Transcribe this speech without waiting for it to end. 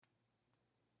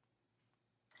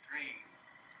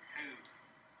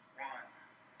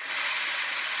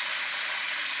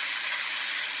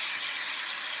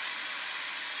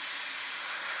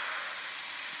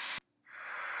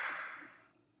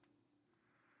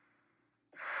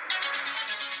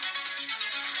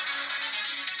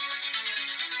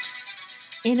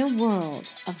In a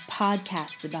world of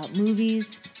podcasts about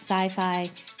movies,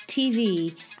 sci-fi,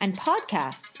 TV, and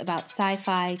podcasts about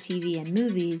sci-fi, TV, and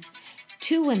movies,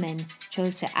 two women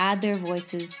chose to add their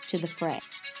voices to the fray.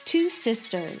 Two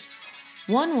sisters.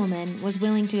 One woman was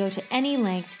willing to go to any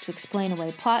length to explain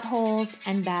away plot holes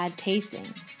and bad pacing.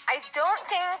 I don't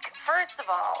think, first of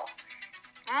all,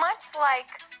 much like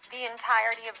the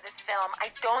entirety of this film, I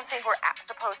don't think we're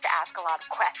supposed to ask a lot of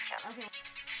questions.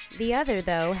 The other,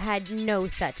 though, had no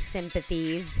such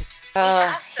sympathies.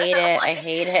 Oh, hate it. I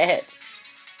hate it.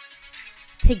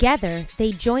 Together,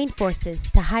 they joined forces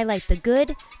to highlight the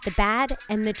good, the bad,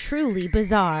 and the truly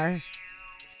bizarre.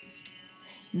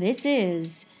 This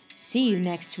is See You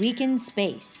Next Week in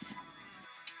Space.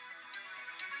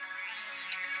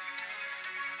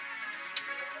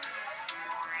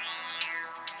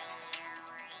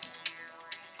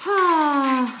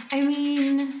 I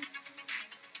mean,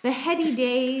 the heady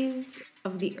days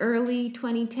of the early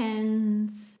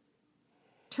 2010s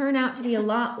turn out to be a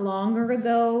lot longer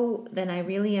ago than I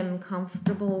really am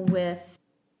comfortable with.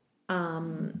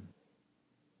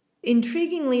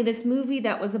 Intriguingly, this movie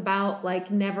that was about like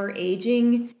never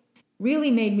aging really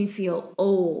made me feel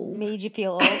old. Made you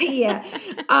feel old? Yeah.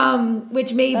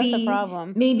 Which maybe That's a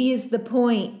problem. Maybe is the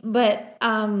point. But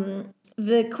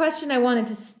the question I wanted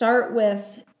to start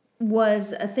with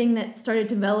was a thing that started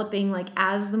developing like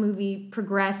as the movie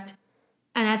progressed.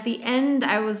 And at the end,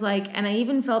 I was like, and I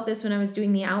even felt this when I was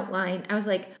doing the outline, I was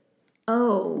like,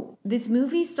 oh, this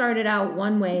movie started out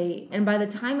one way, and by the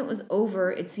time it was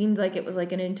over, it seemed like it was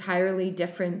like an entirely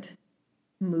different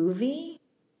movie.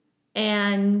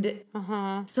 And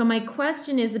so my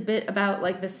question is a bit about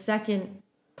like the second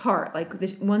part, like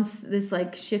this, once this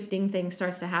like shifting thing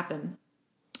starts to happen,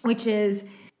 which is,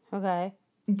 Okay.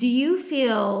 do you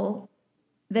feel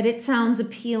that it sounds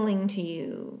appealing to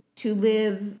you to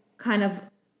live kind of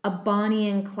a Bonnie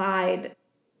and Clyde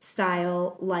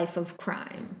style life of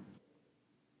crime?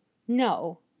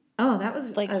 No. Oh, that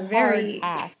was Like a hard very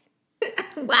pass.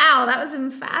 wow, that was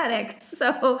emphatic.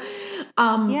 So,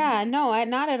 Yeah, no,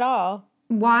 not at all.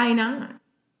 why not?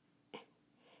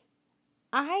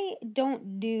 I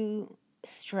don't do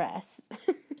stress.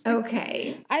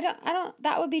 Okay, I don't,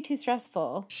 that would be too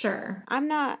stressful. sure. I'm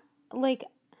not, like,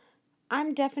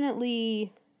 I'm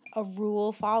definitely a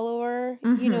rule follower,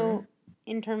 you know,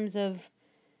 in terms of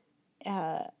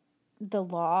the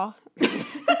law.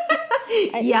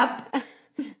 Yep.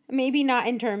 Maybe not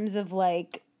in terms of,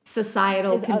 like,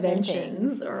 Societal There's other conventions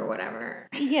things. or whatever.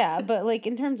 yeah, but, like,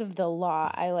 in terms of the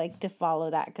law, I like to follow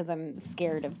that because I'm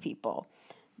scared of people.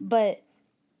 But,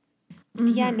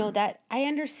 yeah, no, that, I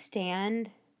understand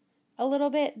a little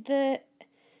bit the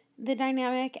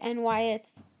dynamic and why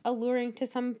it's alluring to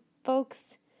some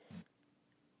folks.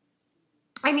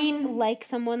 I mean, Like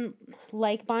someone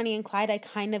like Bonnie and Clyde, I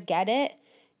kind of get it.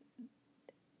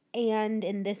 And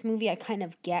in this movie, I kind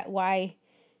of get why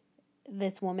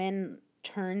this woman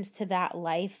turns to that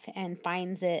life and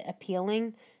finds it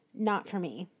appealing. Not for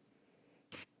me.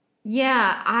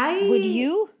 yeah, Would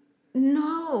you?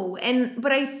 No.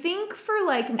 But I think for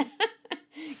like,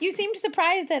 You seemed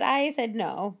surprised that I said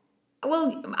no.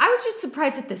 well, I was just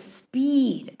surprised at the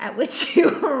speed at which you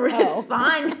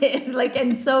responded, like,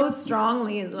 and so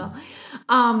strongly as well.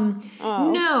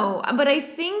 No, but I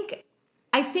think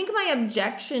my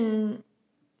objection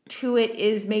to it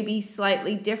is maybe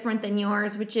slightly different than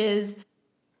yours, which is,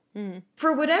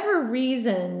 for whatever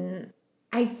reason,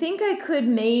 I think I could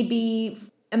maybe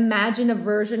imagine a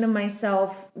version of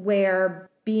myself where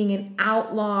being an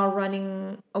outlaw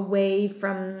running away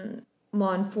from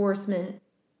law enforcement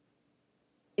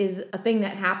is a thing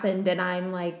that happened and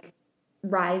I'm like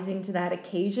rising to that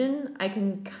occasion. I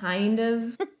can kind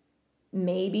of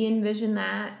maybe envision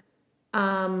that.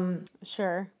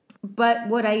 Sure. But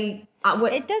what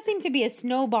It does seem to be a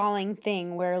snowballing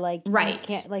thing where, like, you Right.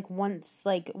 can't, like, once,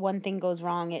 like, one thing goes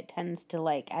wrong, it tends to,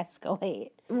 like, escalate.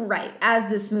 right, as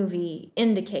this movie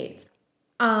indicates.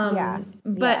 Yeah.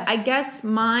 But Yeah. I guess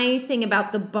my thing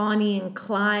about the Bonnie and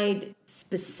Clyde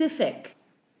specific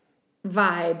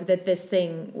vibe that this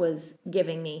thing was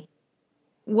giving me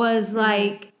was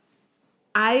like,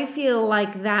 I feel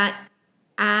like that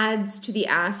adds to the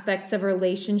aspects of a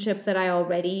relationship that I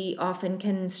already often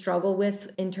can struggle with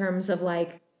in terms of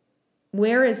like,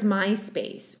 where is my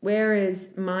space? Where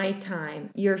is my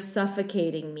time? You're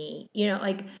suffocating me. You know,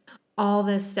 like all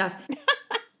this stuff.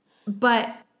 But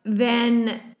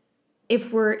then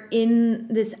if we're in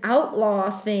this outlaw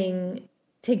thing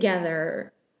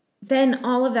together, then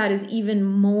all of that is even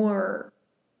more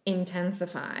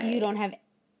intensified. You don't have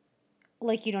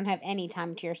like you don't have any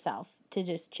time to yourself to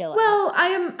just chill out. Well,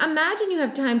 imagine you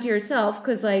have time to yourself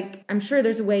because, like, I'm sure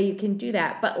there's a way you can do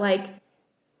that. But, like,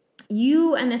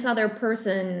 you and this other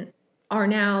person are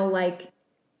now, like,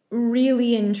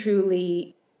 really and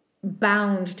truly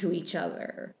bound to each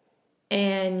other.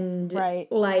 And,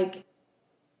 like,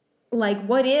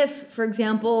 what if, for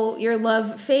example, your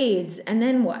love fades and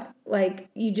then what? Like,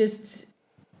 you just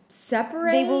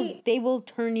separate? They will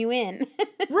turn you in.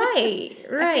 Right.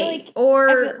 Like,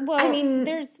 I mean,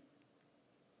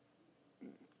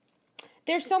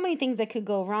 there's so many things that could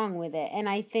go wrong with it, and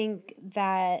I think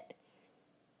that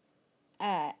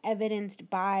evidenced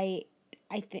by,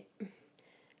 I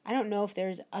don't know if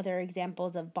there's other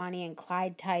examples of Bonnie and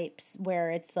Clyde types where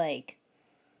it's like,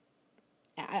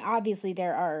 obviously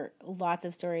there are lots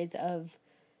of stories of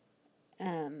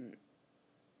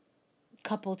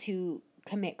couples who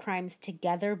commit crimes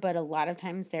together, but a lot of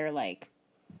times they're like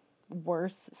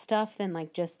worse stuff than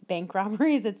like just bank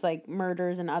robberies. It's like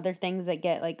murders and other things that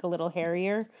get like a little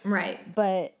hairier. Right.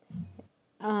 But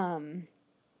so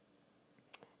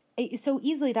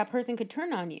easily that person could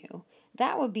turn on you.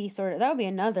 That would be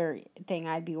another thing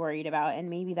I'd be worried about, and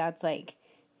maybe that's like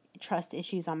trust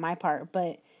issues on my part,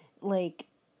 but like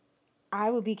I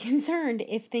would be concerned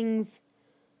if things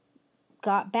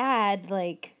got bad,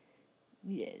 like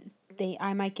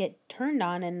I might get turned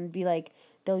on and be like,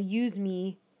 they'll use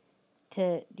me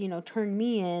to, turn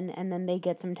me in, and then they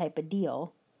get some type of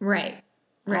deal. Right.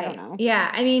 I don't know. Yeah,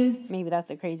 I mean, maybe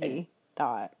that's a crazy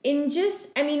thought. And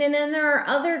then there are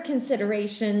other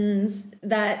considerations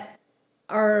that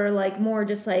are like more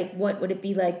just like, what would it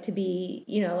be like to be,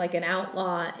 like an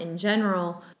outlaw in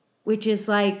general, which is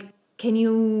like, can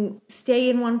you stay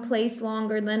in one place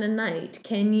longer than a night?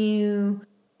 Can you,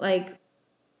 like,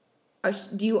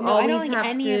 do you always I don't like have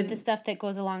any of the stuff that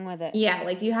goes along with it. Yeah,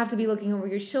 like, do you have to be looking over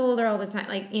your shoulder all the time?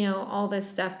 Like, all this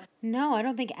stuff. No, I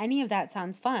don't think any of that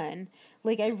sounds fun.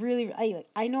 Like, I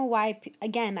know why,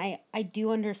 again, I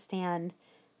do understand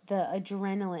the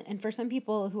adrenaline. And for some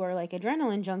people who are, like,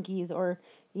 adrenaline junkies or,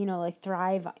 like,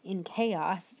 thrive in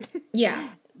chaos. Yeah.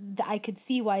 I could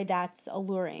see why that's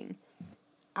alluring.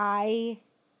 I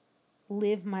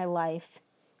live my life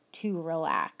to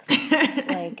relax.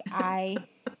 Like,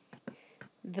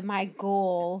 my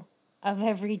goal of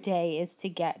every day is to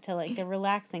get to like the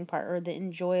relaxing part or the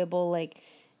enjoyable like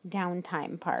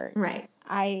downtime part. Right.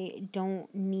 I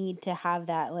don't need to have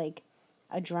that like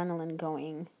adrenaline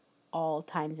going all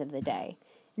times of the day.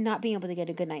 Not being able to get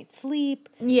a good night's sleep.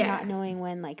 Yeah. Not knowing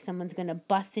when like someone's going to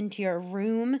bust into your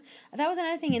room. That was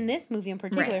another thing in this movie in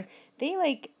particular. Right. They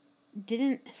like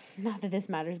didn't, not that this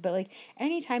matters, but like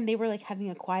anytime they were like having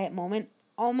a quiet moment,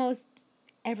 almost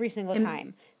every single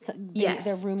time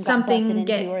their room got busted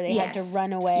into or they had to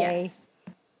run away.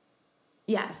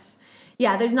 Yes.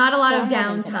 Yeah, there's not a lot of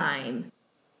downtime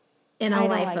in a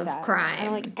life of crime. I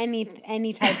don't like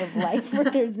any type of life where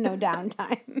there's no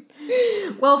downtime.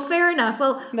 Well, fair enough.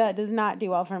 Well, that does not do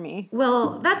well for me.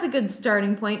 Well, that's a good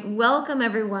starting point. Welcome,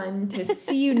 everyone, to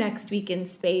See You Next Week in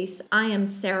Space. I am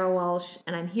Sarah Walsh,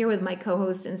 and I'm here with my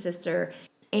co-host and sister,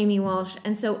 Amy Walsh.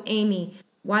 And so, Amy,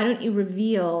 why don't you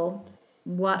reveal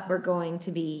what we're going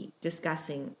to be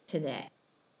discussing today?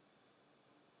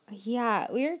 Yeah,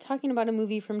 we were talking about a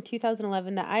movie from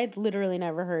 2011 that I'd literally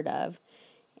never heard of.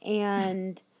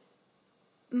 And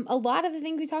a lot of the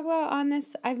things we talk about on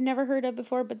this I've never heard of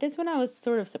before, but this one I was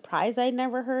sort of surprised I'd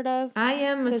never heard of. I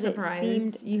am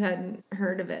surprised you hadn't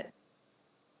heard of it.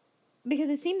 Because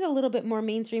it seems a little bit more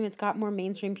mainstream. It's got more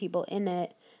mainstream people in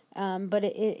it. But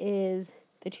it is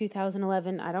the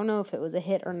 2011, I don't know if it was a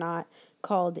hit or not,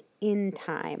 called In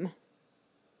Time.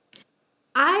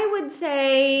 I would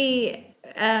say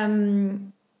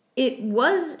it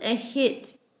was a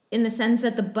hit in the sense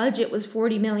that the budget was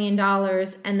 $40 million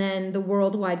and then the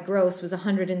worldwide gross was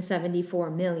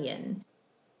 $174 million.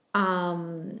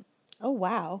 Oh,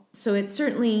 wow. So it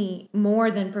certainly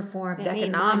more than performed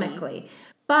economically.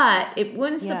 But it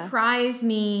wouldn't surprise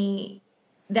me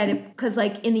that because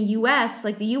like in the US,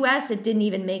 it didn't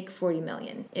even make $40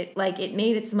 million. It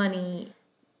made its money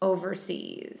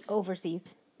overseas.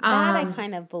 That I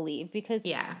kind of believe because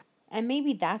yeah. And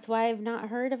maybe that's why I've not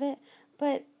heard of it.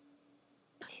 But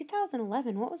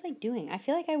 2011, what was I doing? I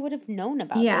feel like I would have known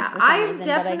about this for some reason, but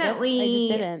I just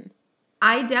didn't.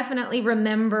 I definitely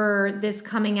remember this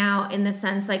coming out in the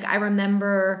sense, like, I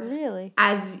remember, really,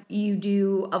 as you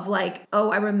do, of like,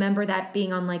 I remember that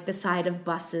being on like the side of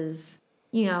buses,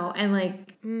 and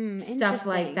like stuff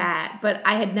like that. But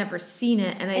I had never seen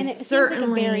it, and it certainly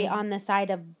seems like a very on the side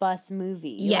of bus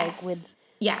movie. Yes, like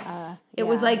it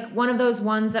was like one of those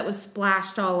ones that was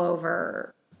splashed all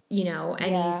over,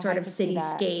 any sort of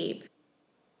cityscape.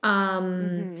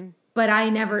 But I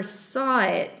never saw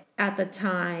it at the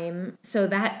time, so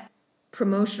that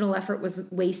promotional effort was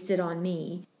wasted on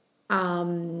me.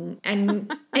 And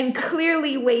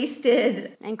clearly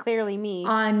wasted And clearly me.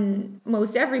 on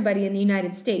most everybody in the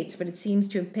United States, but it seems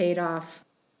to have paid off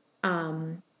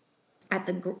at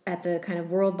the kind of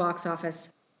world box office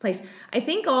place. I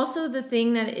think also the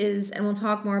thing that is, and we'll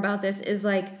talk more about this, is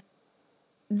like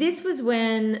this was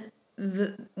when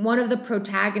one of the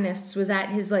protagonists was at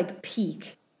his like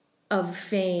peak of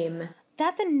fame.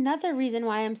 That's another reason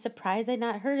why I'm surprised I'd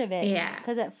not heard of it. Yeah.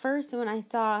 Because at first when I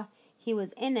saw he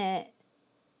was in it,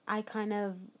 I kind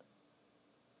of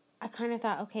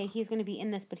thought, okay, he's going to be in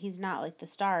this, but he's not like the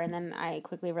star. And then I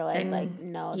quickly realized, And like,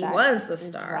 no, he that was the is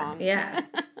star. wrong. Yeah.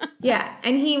 Yeah.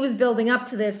 And he was building up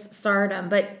to this stardom.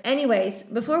 But anyways,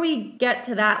 before we get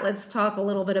to that, let's talk a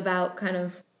little bit about kind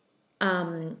of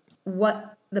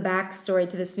what the backstory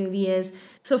to this movie is.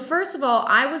 So first of all,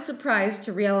 I was surprised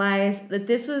to realize that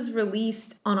this was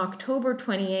released on October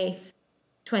 28th,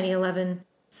 2011.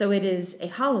 So it is a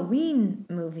Halloween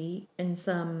movie in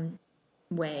some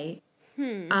way.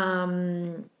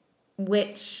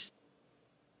 Which,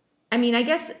 I mean, I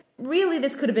guess really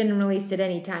this could have been released at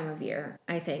any time of year,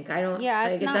 I think. I don't, Yeah,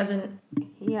 like, it's it not, doesn't,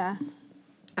 yeah.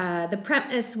 the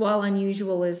premise, while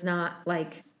unusual, is not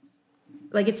like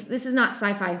this is not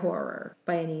sci-fi horror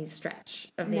by any stretch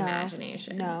of the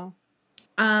imagination. No.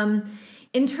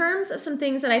 In terms of some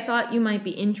things that I thought you might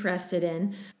be interested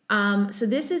in, so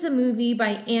this is a movie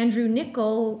by Andrew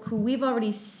Niccol, who we've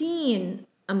already seen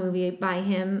a movie by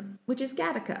him, which is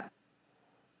Gattaca.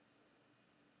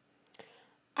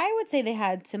 I would say they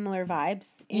had similar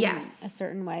vibes in a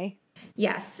certain way.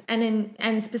 Yes,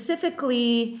 and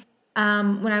specifically,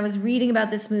 when I was reading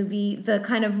about this movie, the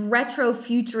kind of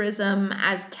retrofuturism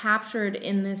as captured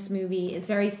in this movie is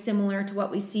very similar to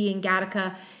what we see in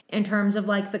Gattaca in terms of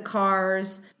like the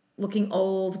cars looking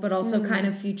old, but also kind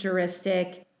of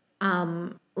futuristic,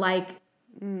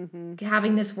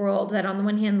 having this world that on the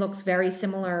one hand looks very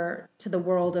similar to the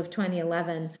world of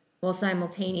 2011, while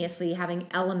simultaneously having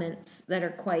elements that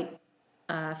are quite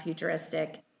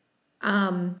futuristic.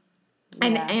 And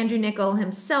Andrew Niccol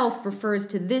himself refers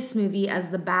to this movie as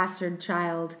the bastard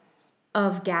child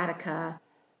of Gattaca,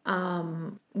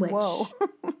 which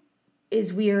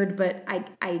is weird, but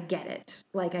I get it.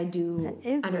 Like, I do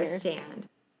understand.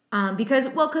 Because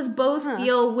both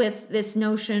deal with this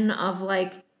notion of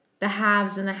like the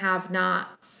haves and the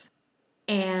have-nots,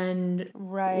 and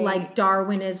like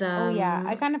Darwinism. Oh yeah,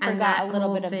 I kind of forgot a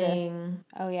little bit of thing.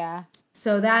 Oh yeah.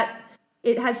 So that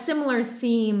it has similar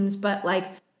themes, but like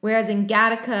whereas in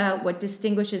Gattaca, what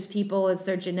distinguishes people is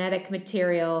their genetic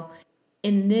material.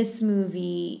 In this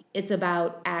movie, it's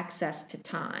about access to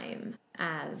time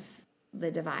as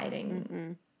the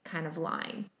dividing kind of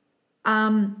line.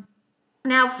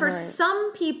 Now, for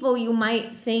some people, you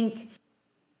might think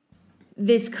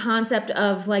this concept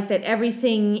of like that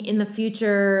everything in the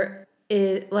future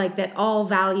is like that all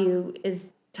value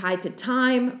is tied to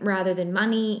time rather than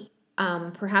money.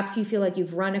 Perhaps you feel like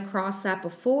you've run across that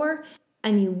before,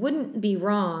 and you wouldn't be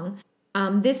wrong.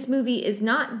 This movie is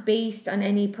not based on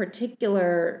any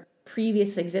particular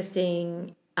previous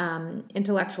existing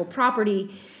intellectual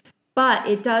property, but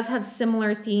it does have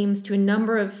similar themes to a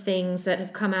number of things that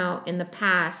have come out in the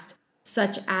past,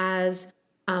 such as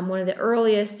one of the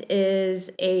earliest is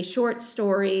a short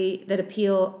story that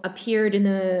appeared in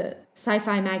the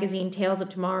sci-fi magazine Tales of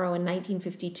Tomorrow in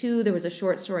 1952. There was a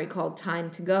short story called Time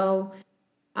to Go.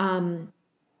 Then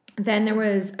there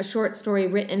was a short story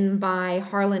written by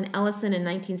Harlan Ellison in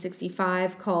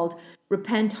 1965 called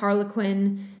Repent,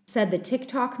 Harlequin Said the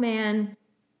TikTok Man.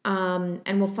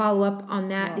 And we'll follow up on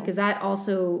that because that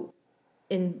also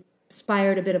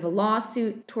inspired a bit of a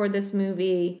lawsuit toward this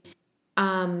movie.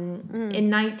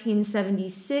 In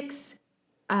 1976,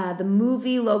 the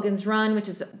movie Logan's Run, which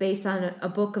is based on a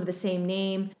book of the same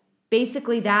name,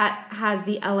 basically that has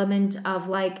the element of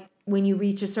like when you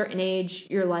reach a certain age,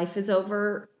 your life is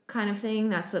over kind of thing.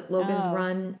 That's what Logan's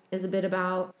Run is a bit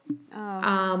about.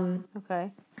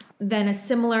 Okay. Then a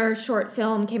similar short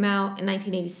film came out in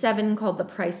 1987 called The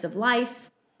Price of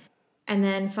Life. And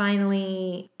then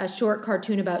finally, a short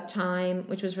cartoon about time,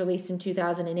 which was released in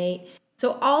 2008.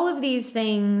 So all of these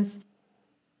things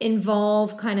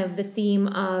involve kind of the theme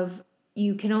of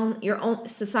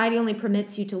society only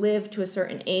permits you to live to a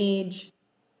certain age,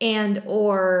 and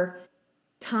or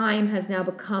time has now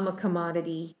become a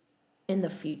commodity in the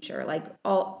future. Like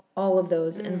all of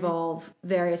those involve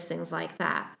various things like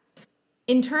that.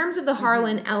 In terms of the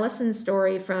Harlan Ellison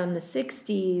story from the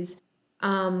 60s,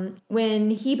 when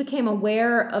he became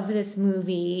aware of this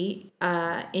movie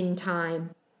in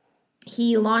time,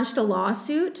 he launched a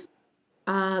lawsuit.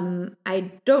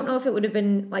 I don't know if it would have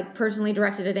been like personally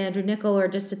directed at Andrew Niccol or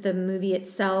just at the movie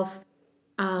itself.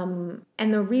 And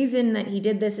the reason that he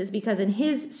did this is because in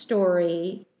his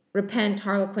story, Repent,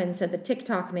 Harlequin said the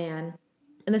TikTok man.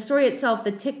 In the story itself,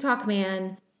 the TikTok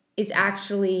man is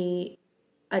actually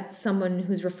someone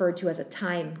who's referred to as a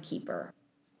timekeeper.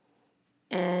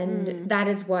 And that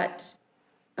is what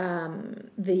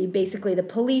basically the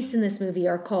police in this movie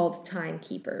are called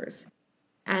timekeepers.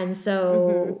 And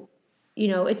so, you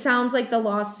know, it sounds like the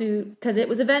lawsuit, because it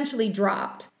was eventually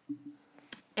dropped.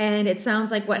 And it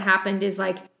sounds like what happened is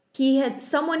like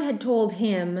someone had told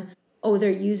him, oh,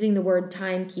 they're using the word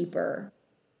timekeeper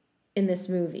in this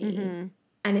movie.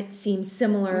 And it seems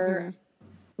similar,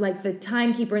 like the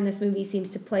timekeeper in this movie seems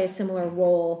to play a similar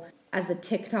role as the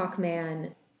TikTok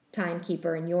man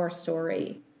timekeeper in your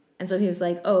story. And so he was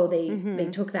like, oh, they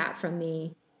took that from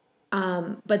me.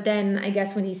 But then I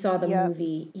guess when he saw the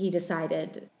movie, he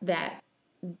decided that,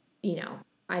 you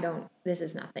know, this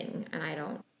is nothing and I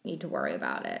don't need to worry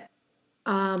about it.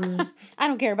 I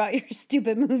don't care about your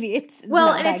stupid movie. It's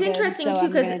interesting too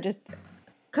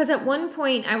because at one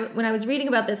point, when I was reading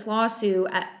about this lawsuit,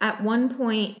 at one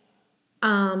point,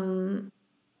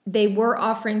 they were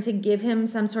offering to give him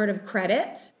some sort of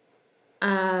credit,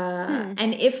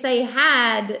 and if they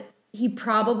had, he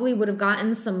probably would have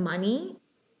gotten some money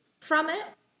from it.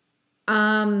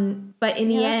 But in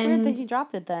the end, weird that he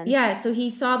dropped it then. Yeah, so he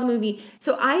saw the movie.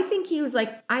 So I think he was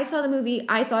like, I saw the movie,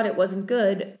 I thought it wasn't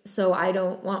good, so I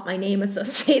don't want my name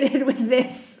associated with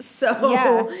this. So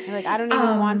yeah, like I don't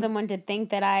even want someone to think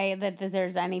that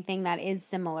there's anything that is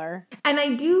similar. And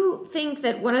I do think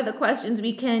that one of the questions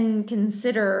we can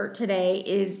consider today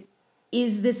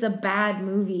is this a bad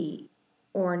movie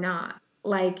or not?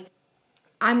 Like,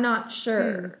 I'm not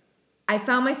sure. I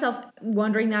found myself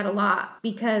wondering that a lot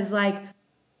because, like,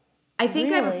 I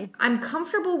think I'm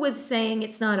comfortable with saying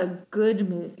it's not a good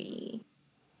movie,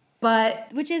 but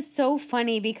which is so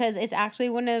funny because it's actually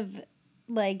one of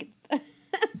like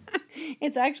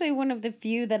it's actually one of the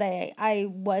few that I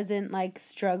wasn't like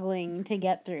struggling to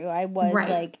get through. I was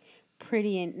like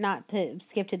pretty, not to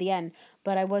skip to the end,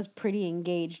 but I was pretty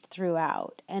engaged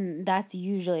throughout, and that's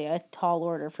usually a tall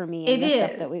order for me in the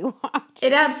stuff that we watch.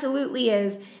 It absolutely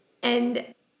is. And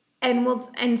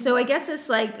so I guess this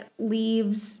like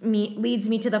leads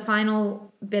me to the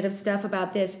final bit of stuff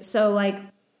about this. So like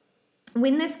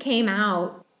when this came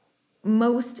out,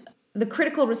 the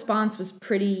critical response was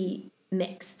pretty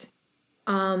mixed.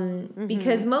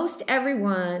 Because most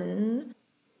everyone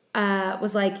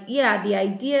was like, yeah, the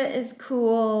idea is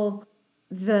cool,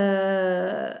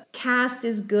 the cast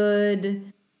is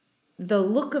good, the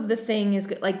look of the thing is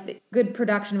good, like the good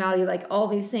production value, like all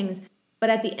these things. But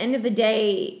at the end of the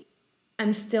day,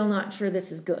 I'm still not sure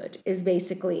this is good, is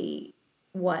basically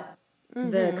what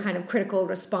the kind of critical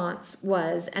response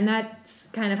was. And that's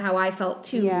kind of how I felt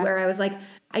too, where I was like,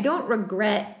 I don't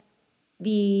regret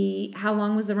how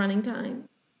long was the running time?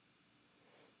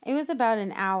 It was about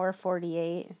an hour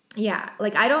 48. Yeah,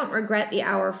 like I don't regret the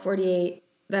hour 48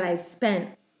 that I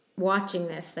spent watching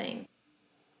this thing.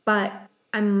 But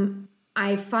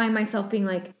I find myself being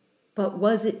like, but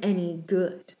was it any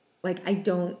good? Like, I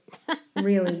don't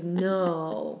really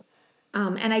know.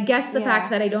 And I guess the fact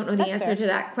that I don't know the answer to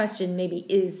that question maybe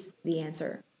is the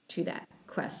answer to that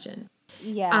question.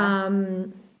 Yeah.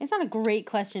 It's not a great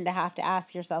question to have to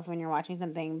ask yourself when you're watching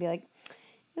something and be like,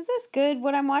 is this good,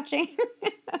 what I'm watching?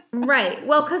 Right.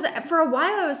 Well, because for a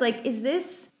while I was like,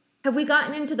 have we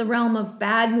gotten into the realm of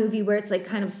bad movie where it's like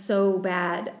kind of so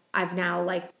bad I've now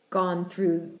like gone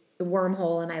through the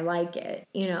wormhole and I like it,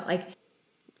 you know, like.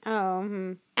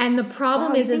 Oh. And the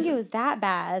problem is, I think it was that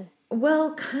bad.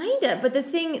 Well, kind of, but the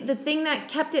thing that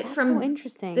kept it from so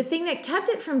interesting. The thing that kept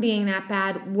it from being that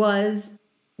bad was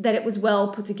that it was well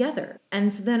put together.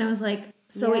 And so then I was like,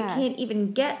 it can't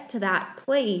even get to that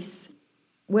place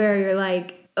where you're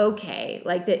like, okay,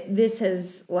 like this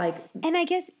has like. And I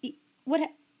guess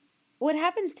what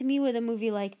happens to me with a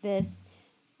movie like this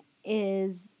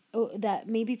is that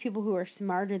maybe people who are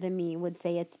smarter than me would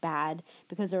say it's bad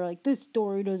because they're like, this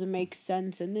story doesn't make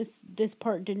sense and this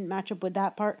part didn't match up with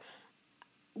that part.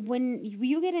 When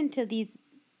you get into these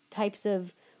types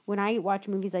of, when I watch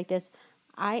movies like this,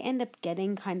 I end up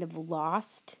getting kind of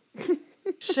lost.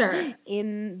 Sure.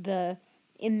 in the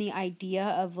idea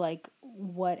of like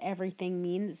what everything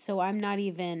means. So I can't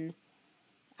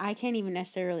even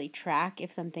necessarily track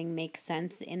if something makes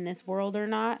sense in this world or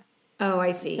not. Oh,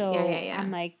 I see. So yeah. I'm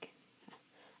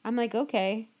like,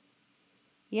 okay.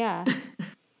 Yeah.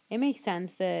 It makes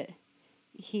sense that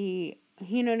he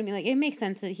you know what I mean? Like, it makes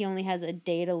sense that he only has a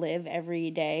day to live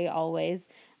every day, always.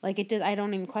 Like, it does. I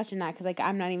don't even question that because, like,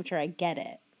 I'm not even sure I get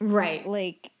it. Right.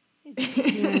 Like, do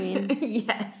you know what I mean?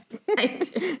 Yes, I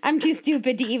do. I'm too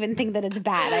stupid to even think that it's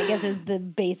bad, I guess is the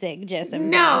basic gist of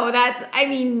No,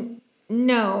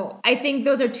 no. I think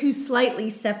those are two slightly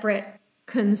separate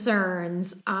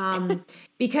concerns.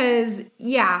 Because,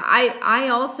 yeah, I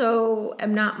also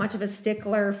am not much of a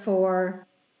stickler for,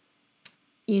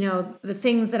 you know, the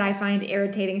things that I find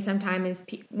irritating sometimes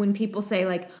is when people say,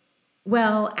 like,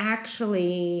 well,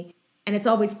 actually, and it's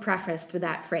always prefaced with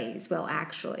that phrase, well,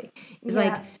 actually. It's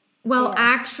like, well,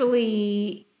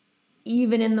 actually,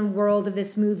 even in the world of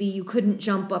this movie, you couldn't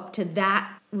jump up to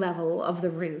that level of the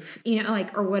roof, you know,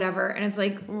 like, or whatever. And it's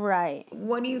like, right.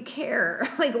 What do you care?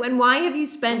 Like, and why have you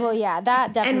spent, well, yeah,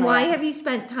 that definitely. And why have you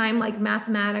spent time, like,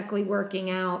 mathematically working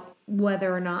out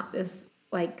whether or not this,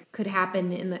 like, could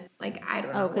happen in the, like, I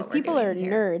don't know. Oh, because people are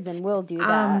nerds and will do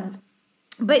that.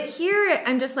 But here,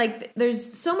 I'm just like, there's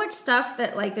so much stuff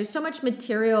that, like, there's so much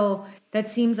material that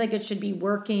seems like it should be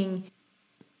working.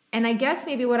 And I guess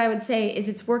maybe what I would say is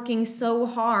it's working so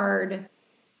hard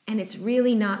and it's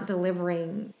really not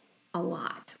delivering a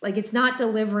lot. Like, it's not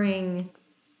delivering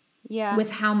with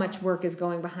how much work is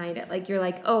going behind it. Like, you're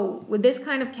like, oh, with this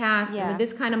kind of cast and with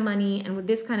this kind of money and with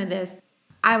this kind of this,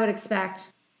 I would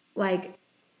expect, like,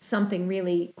 something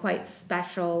really quite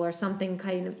special or something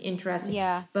kind of interesting.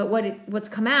 Yeah. But what's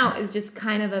come out is just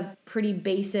kind of a pretty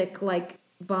basic, like,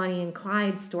 Bonnie and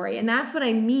Clyde story. And that's what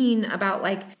I mean about,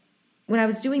 like, when I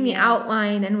was doing the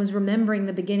outline and was remembering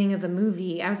the beginning of the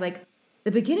movie, I was like,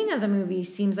 the beginning of the movie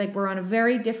seems like we're on a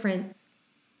very different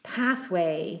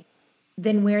pathway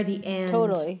than where the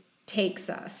end takes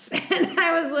us. And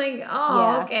I was like,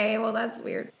 okay, well, that's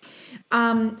weird.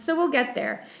 So we'll get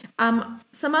there.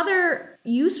 Some other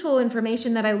useful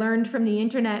information that I learned from the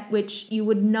internet, which you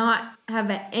would not have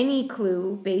any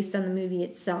clue based on the movie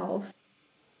itself.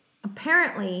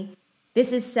 Apparently,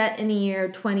 this is set in the year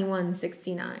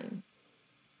 2169.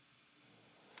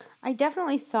 I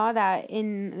definitely saw that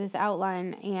in this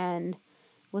outline and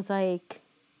was like,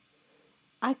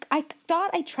 I thought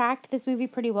I tracked this movie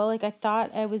pretty well. Like, I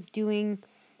thought I was doing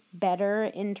better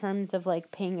in terms of,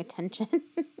 like, paying attention.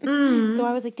 So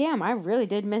I was like, damn, I really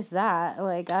did miss that.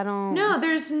 Like, I don't... No,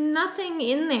 there's nothing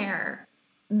in there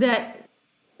that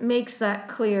makes that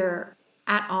clear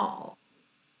at all.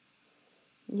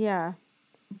 Yeah.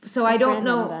 So I don't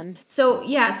know. Then. So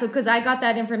because I got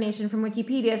that information from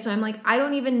Wikipedia, so I'm like, I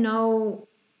don't even know,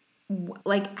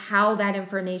 like, how that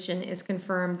information is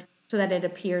confirmed so that it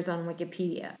appears on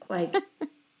Wikipedia. Like,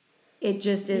 it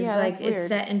just is like it's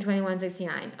set in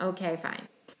 2169. Okay, fine.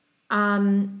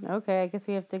 Okay, I guess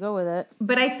we have to go with it.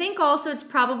 But I think also it's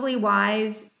probably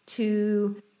wise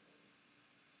to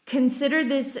consider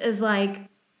this as, like,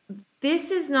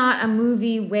 this is not a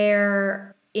movie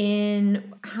where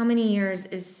in how many years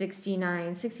is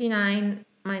 69? 69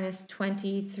 minus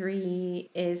 23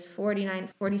 is 49,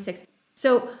 46.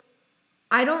 So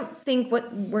I don't think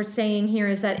what we're saying here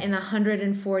is that in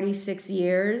 146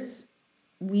 years,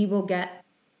 we will get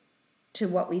to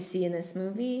what we see in this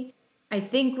movie. I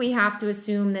think we have to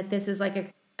assume that this is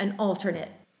like an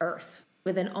alternate Earth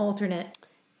with an alternate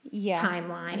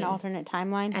timeline. An alternate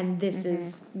timeline. And this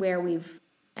is where we've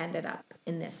ended up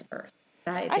in this Earth.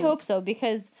 I hope so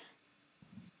because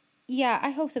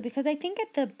I think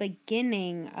at the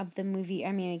beginning of the movie,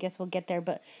 I mean, I guess we'll get there,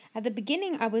 but at the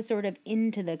beginning I was sort of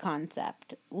into the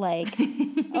concept. Like,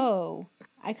 oh,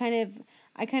 I kind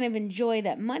of enjoy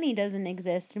that money doesn't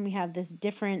exist and we have this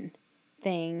different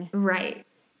thing. Right.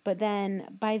 But then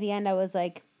by the end I was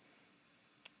like,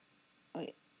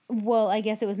 well, I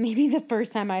guess it was maybe the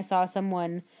first time I saw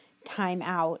someone time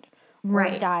out or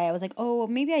die. I was like, oh,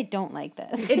 maybe I don't like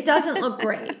this. It doesn't look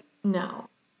great. No.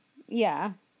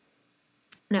 Yeah.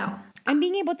 No. And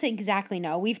being able to exactly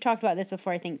know. We've talked about this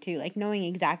before, I think, too. Like, knowing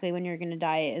exactly when you're going to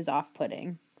die is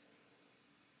off-putting.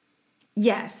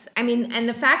 Yes. I mean, and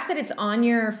the fact that it's on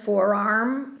your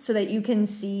forearm so that you can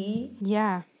see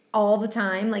all the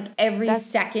time, like every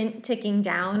second ticking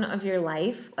down of your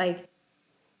life, like,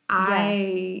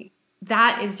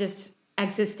 that is just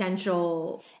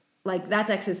existential, like, that's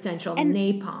existential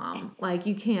napalm. Like,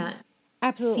 you can't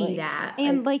see that.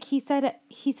 And like he says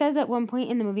at one point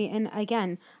in the movie, and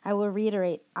again, I will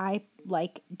reiterate, I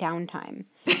like downtime.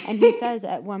 And he says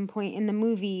at one point in the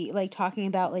movie, like, talking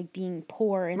about, like, being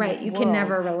poor in this you world, can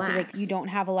never relax. Like, you don't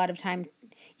have a lot of time.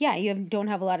 Yeah, don't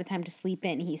have a lot of time to sleep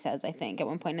in, he says, I think, at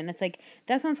one point. And it's like,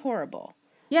 that sounds horrible.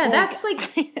 Yeah, like, that's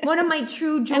like one of my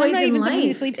true joys in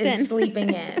life is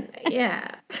sleeping in.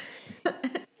 Yeah.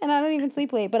 And I don't even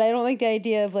sleep late, but I don't like the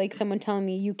idea of like someone telling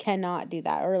me you cannot do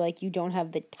that or like you don't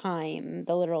have the time,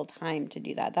 the literal time to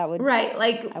do that. That would Right,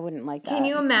 like I wouldn't like that. Can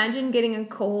you imagine getting a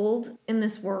cold in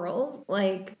this world?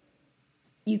 Like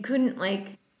you couldn't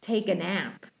like take a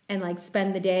nap and like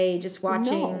spend the day just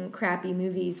watching crappy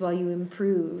movies while you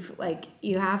improve. Like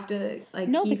you have to like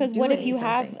No, keep because what if you doing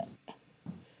something. have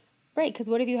Right, because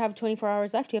what if you have 24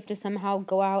 hours left? You have to somehow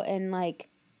go out and like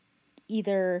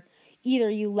either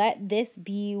you let this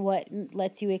be what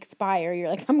lets you expire. You're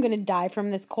like, I'm gonna die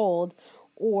from this cold,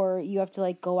 or you have to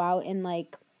like go out and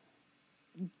like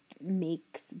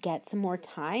get some more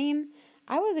time.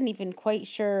 I wasn't even quite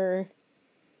sure.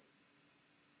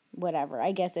 Whatever.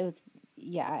 I guess it was.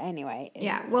 Yeah. Anyway.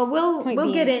 Yeah. Well,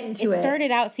 we'll get into it. It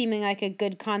started out seeming like a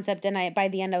good concept, and by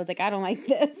the end I was like, I don't like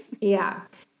this. Yeah.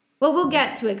 Well, we'll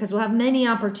get to it because we'll have many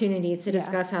opportunities to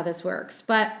discuss how this works.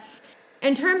 But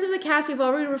in terms of the cast, we've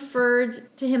already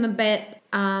referred to him a bit.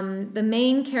 The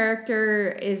main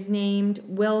character is named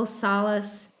Will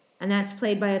Salas, and that's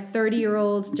played by a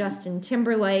 30-year-old Justin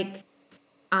Timberlake.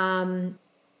 Now,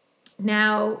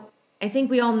 I think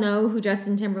we all know who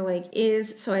Justin Timberlake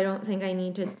is, so I don't think I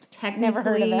need to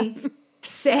technically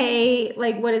say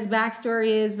like what his backstory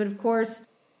is. But of course,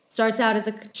 starts out as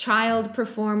a child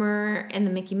performer in the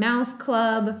Mickey Mouse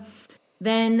Club,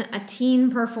 then a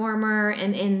teen performer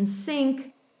in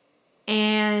NSYNC,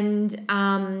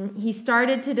 and he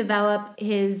started to develop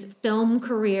his film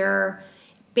career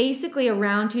basically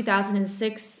around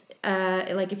 2006.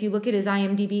 Like if you look at his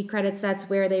IMDb credits, that's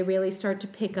where they really start to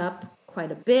pick up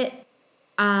quite a bit.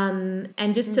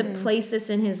 And just to place this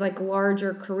in his like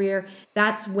larger career,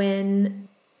 that's when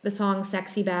the song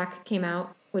 "Sexy Back" came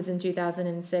out. Was in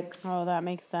 2006. Oh, that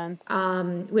makes sense.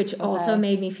 Which also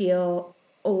made me feel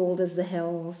old as the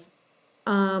hills.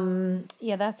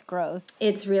 Yeah, that's gross.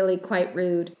 It's really quite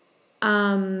rude.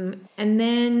 And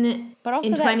then, but also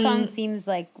that song seems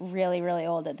like really, really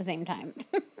old at the same time.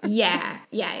 Yeah.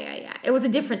 It was a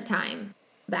different time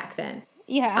back then.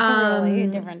 Yeah, really a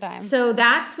different time. So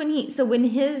that's when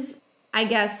I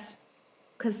guess,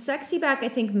 because "Sexy Back" I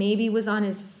think maybe was on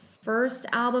his first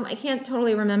album. I can't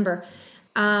totally remember.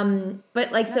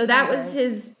 But like, so that was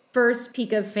his first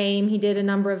peak of fame. He did a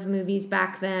number of movies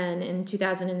back then in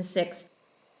 2006.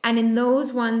 And in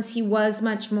those ones, he was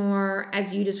much more,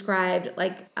 as you described,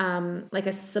 like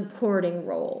a supporting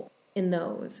role in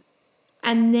those.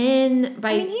 And then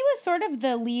he was sort of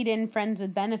the lead in Friends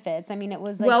with Benefits. I mean, it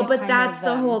was like, well, but that's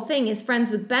the whole thing is Friends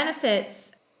with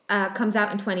Benefits comes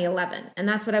out in 2011. And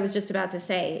that's what I was just about to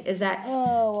say, is that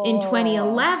in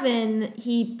 2011,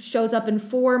 he shows up in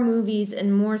 4 movies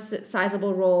and more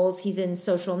sizable roles. He's in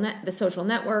The Social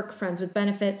Network, Friends with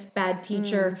Benefits, Bad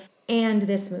Teacher, and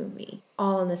this movie,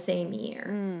 all in the same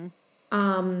year.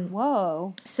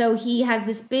 Whoa. So he has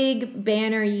this big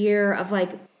banner year of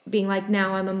like being like,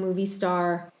 now I'm a movie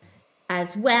star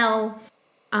as well.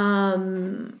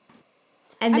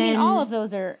 And then, all of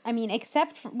those are,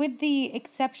 with the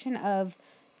exception of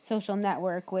Social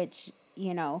Network, which,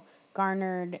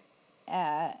 garnered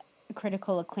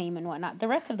critical acclaim and whatnot. The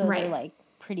rest of those are, like,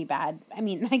 pretty bad. I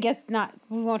mean, I guess not,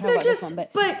 we won't talk about this one,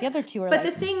 but the other two are But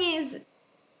the thing is,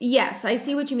 yes, I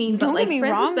see what you mean. Don't get me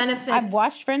Friends wrong, with Benefits, I've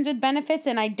watched Friends with Benefits,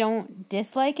 and I don't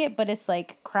dislike it, but it's,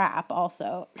 like, crap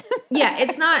also. Yeah,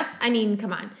 it's not,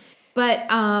 come on.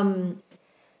 But,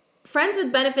 Friends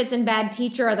with Benefits and Bad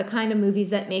Teacher are the kind of movies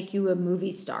that make you a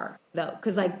movie star, though,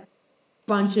 because like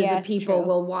bunches of people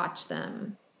will watch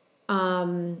them.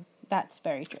 That's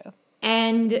very true.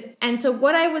 And so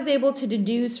what I was able to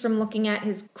deduce from looking at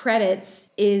his credits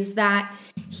is that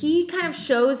he kind of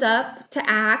shows up to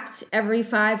act every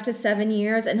 5 to 7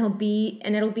 years, and it'll be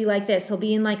like this. He'll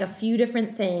be in like a few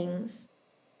different things,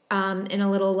 in a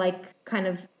little like kind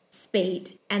of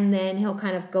spate, and then he'll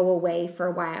kind of go away for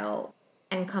a while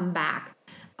and come back.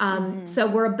 So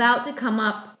we're about to come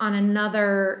up on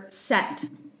another set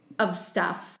of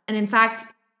stuff. And in fact,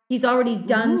 he's already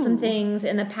done some things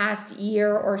in the past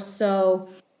year or so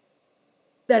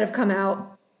that have come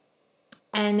out.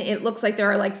 And it looks like there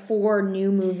are like 4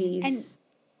 new movies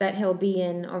that he'll be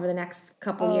in over the next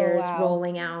couple years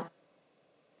rolling out.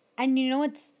 And you know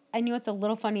what's a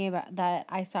little funny about that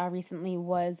I saw recently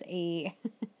was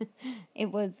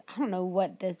it was, I don't know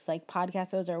what this like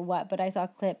podcast was or what, but I saw a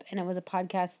clip and it was a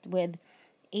podcast with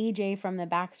AJ from the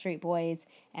Backstreet Boys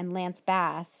and Lance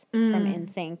Bass from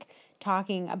NSYNC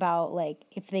talking about like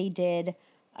if they did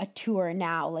a tour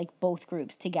now, like both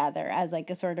groups together as like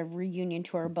a sort of reunion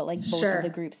tour, but like both of the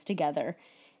groups together.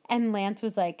 And Lance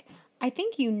was like, I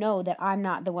think you know that I'm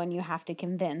not the one you have to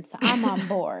convince. I'm on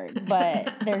board,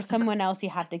 but there's someone else you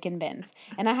have to convince.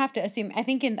 And I have to assume, I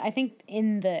think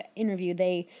in the interview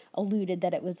they alluded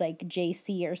that it was like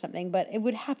JC or something, but it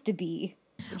would have to be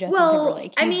Justin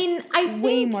Timberlake. I mean, I think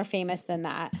way more famous than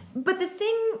that. But the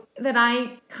thing that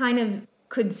I kind of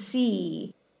could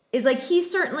see is like he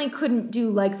certainly couldn't do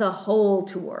like the whole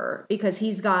tour because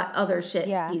he's got other shit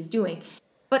he's doing.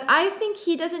 But I think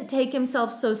he doesn't take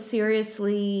himself so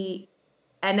seriously.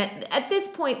 And at this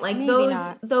point, like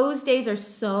those days are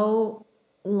so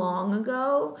long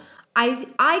ago.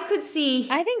 I could see.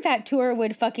 I think that tour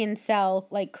would fucking sell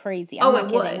like crazy. It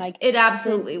would. Like, it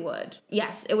absolutely would.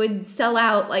 Yes, it would sell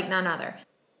out like none other.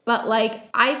 But like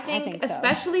I think so.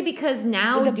 Especially because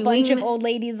now with a bunch of old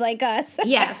ladies like us.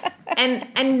 Yes,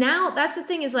 and now that's the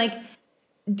thing is like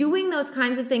doing those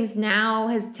kinds of things now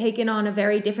has taken on a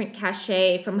very different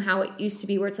cachet from how it used to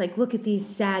be, where it's like, look at these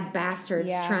sad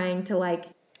bastards trying to like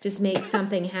just make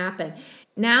something happen.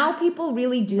 Now people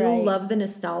really do love the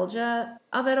nostalgia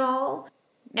of it all.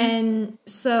 And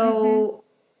so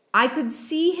I could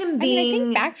see him being... I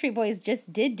think Backstreet Boys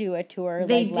just did do a tour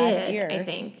last year. I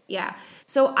think, yeah.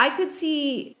 So I could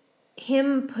see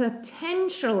him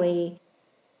potentially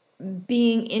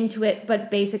being into it,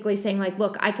 but basically saying like,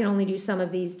 look, I can only do some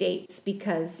of these dates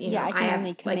because, you know, I have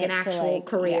like an actual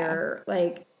career.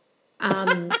 Like,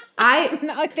 not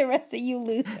like the rest of you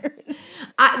losers.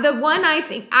 The one I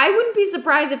think, I wouldn't be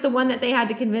surprised if the one that they had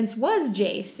to convince was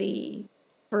JC,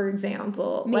 for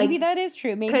example. Maybe that is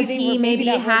true. Because maybe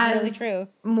has really true.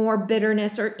 More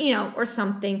bitterness or, you know, or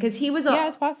something. Because he was...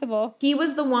 it's possible. He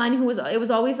was the one who was... It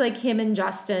was always like him and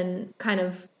Justin kind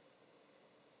of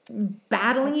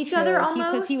battling each other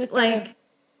almost. Because he was like...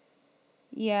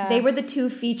 They were the two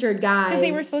featured guys. Because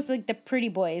they were supposed to be like the pretty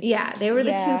boys. Yeah, they were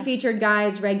the two featured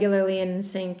guys regularly in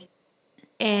sync.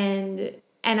 And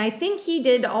I think he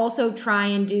did also try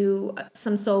and do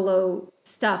some solo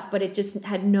stuff, but it just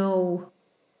had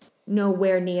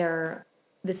nowhere near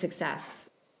the success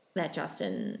that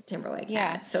Justin Timberlake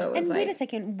had. So it was wait a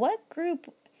second, what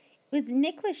group was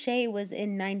Nick Lachey was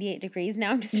in 98 Degrees?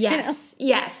 Now I'm just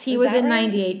yes, he was in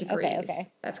 98 Degrees. Okay.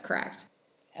 That's correct.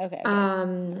 Okay.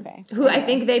 Who I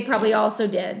think they probably also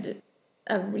did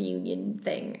a reunion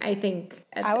thing. I think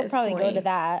I would probably go to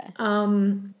that.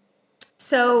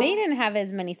 So they didn't have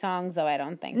as many songs though, I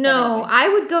don't think. No, anyway. I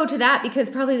would go to that because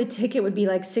probably the ticket would be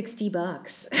like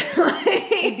 $60.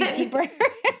 It'd be cheaper.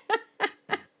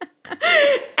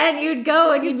 And you'd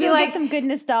go and you'd be like some good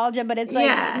nostalgia, but it's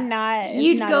like not.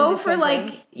 You'd go for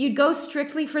like you'd go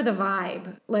strictly for the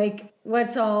vibe. Like,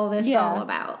 what's all this all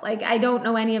about? Like, I don't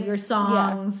know any of your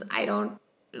songs. I don't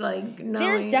like know.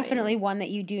 There's anything. Definitely one that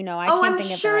you do know. I can't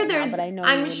think of it right now, but I know.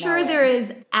 I'm sure there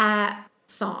is a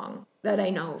song that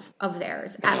I know of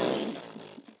theirs at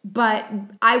least. But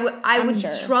I would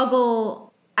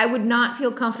struggle. I would not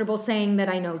feel comfortable saying that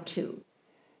I know two.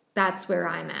 That's where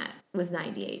I'm at with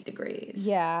 98 Degrees.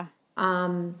 Yeah.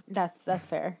 That's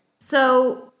fair.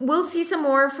 So we'll see some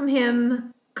more from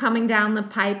him coming down the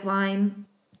pipeline.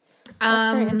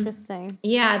 That's very interesting.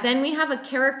 Yeah. Then we have a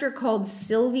character called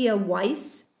Sylvia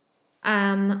Weiss,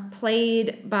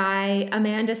 played by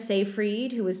Amanda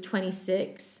Seyfried, who was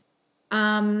 26.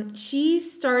 She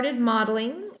started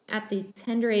modeling at the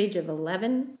tender age of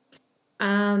 11.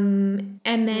 And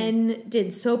then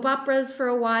did soap operas for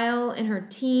a while in her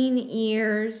teen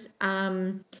years.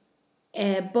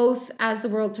 Both As the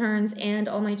World Turns and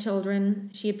All My Children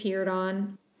she appeared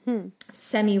on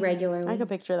semi-regularly. I could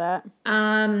picture that.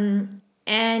 And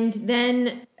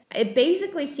then it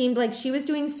basically seemed like she was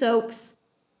doing soaps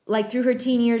like through her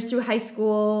teen years, through high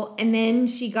school. And then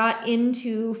she got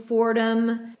into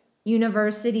Fordham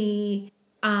University,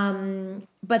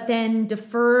 but then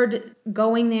deferred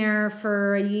going there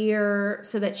for a year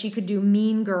so that she could do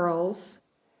Mean Girls.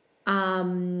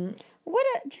 What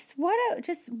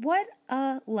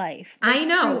a life. Like, I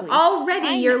know. Truly.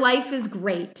 Already your life is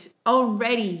great.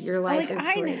 Already your life is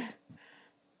great.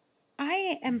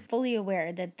 I am fully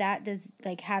aware that does,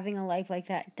 like, having a life like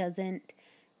that doesn't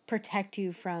protect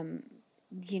you from,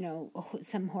 you know,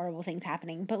 some horrible things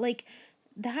happening. But, like,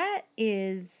 that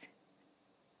is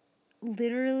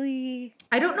literally...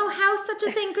 I don't know how such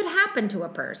a thing could happen to a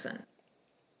person.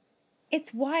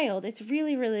 It's wild. It's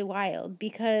really, really wild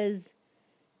because,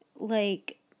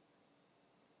 like,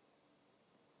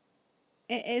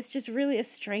 it's just really a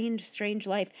strange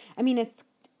life. I mean, it's...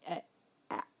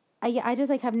 I just,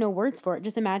 like, have no words for it.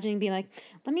 Just imagining being like,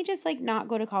 let me just, like, not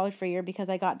go to college for a year because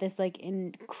I got this, like,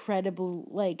 incredible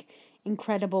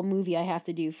movie I have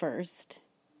to do first.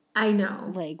 I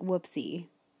know. Like, whoopsie.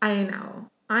 I know.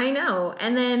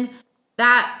 And then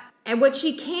that and what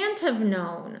she can't have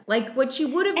known, like what she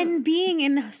would have. And being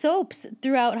in soaps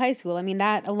throughout high school, I mean,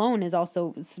 that alone is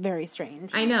also very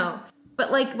strange. I know.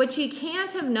 But like what she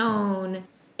can't have known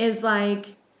is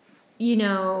like, you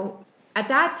know, at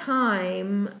that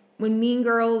time when Mean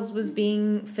Girls was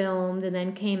being filmed and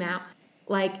then came out,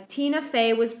 like Tina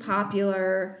Fey was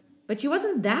popular, but she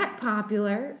wasn't that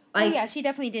popular. Like, yeah, she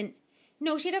definitely didn't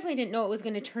know it was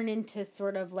going to turn into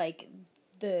sort of like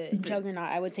the juggernaut.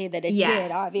 I would say that it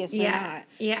did, obviously not.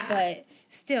 Yeah. But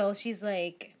still, she's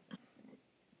like,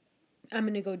 I'm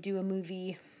going to go do a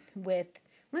movie with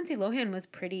Lindsay Lohan was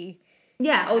pretty.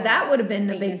 Yeah, that would have been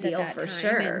the big deal for time.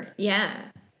 sure. Yeah.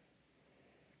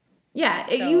 Yeah,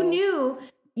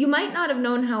 you might not have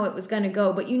known how it was going to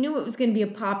go, but you knew it was going to be a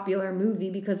popular movie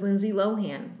because Lindsay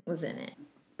Lohan was in it.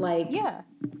 Like, yeah.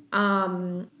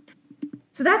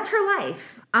 So that's her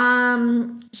life.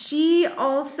 She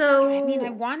also. I mean, I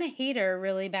want to hate her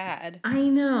really bad. I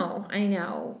know.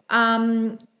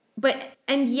 And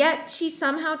yet she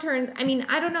somehow turns. I mean,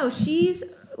 I don't know. She's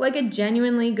like a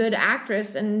genuinely good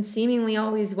actress and seemingly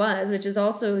always was, which is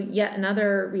also yet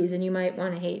another reason you might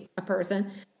want to hate a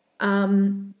person.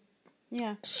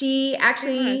 Yeah. She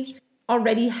actually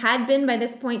already had been, by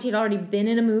this point, she'd already been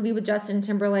in a movie with Justin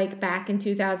Timberlake back in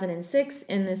 2006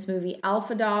 in this movie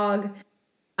Alpha Dog,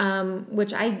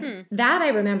 which I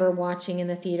remember watching in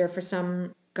the theater for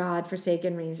some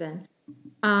godforsaken reason.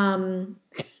 And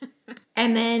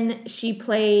then she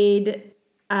played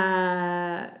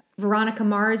Veronica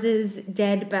Mars's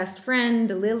dead best friend,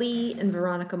 Lily, in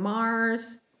Veronica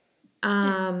Mars.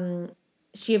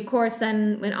 She, of course,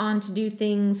 then went on to do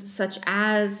things such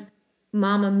as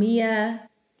Mamma Mia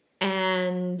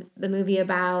and the movie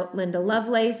about Linda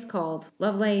Lovelace called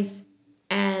Lovelace.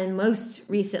 And most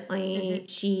recently,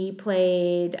 she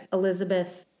played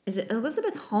Elizabeth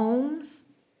Holmes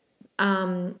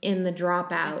in The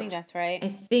Dropout. I think that's right. I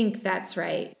think that's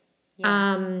right.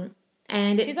 Yeah.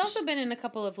 And she's also been in a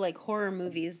couple of like horror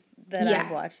movies that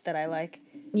I've watched that I like.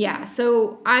 Yeah,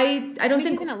 so I don't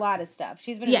think she's in a lot of stuff.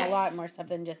 She's been in a lot more stuff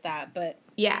than just that, but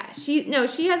yeah, she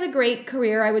has a great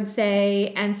career, I would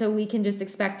say, and so we can just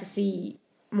expect to see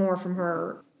more from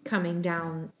her coming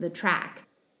down the track.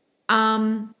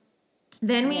 Then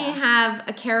we have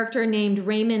a character named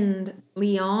Raymond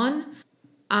Leon,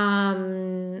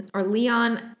 or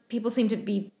Leon. People seem to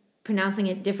be pronouncing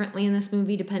it differently in this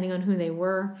movie depending on who they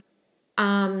were.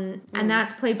 And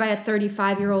that's played by a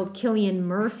 35-year-old Cillian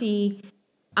Murphy,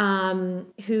 who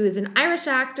is an Irish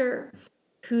actor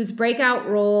whose breakout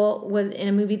role was in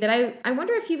a movie that I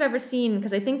wonder if you've ever seen,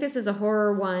 because I think this is a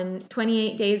horror one,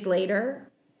 28 Days Later.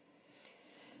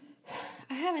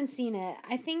 I haven't seen it.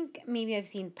 I think maybe I've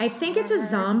seen I think it's a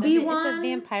zombie one. It's a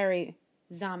vampire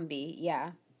zombie,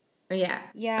 yeah. Yeah.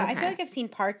 Yeah, okay. I feel like I've seen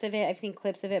parts of it. I've seen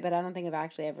clips of it, but I don't think I've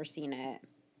actually ever seen it.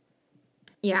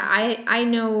 Yeah, I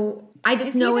know. I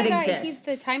just know it exists. He's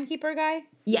the timekeeper guy?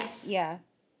 Yes. Yeah.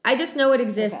 I just know it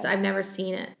exists. Okay. I've never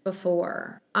seen it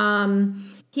before.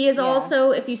 He is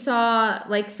also, if you saw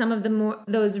like some of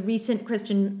those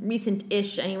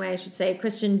recent-ish anyway, I should say,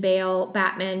 Christian Bale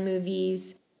Batman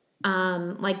movies,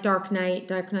 like Dark Knight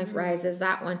Rises,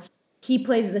 that one. He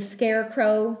plays the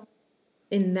Scarecrow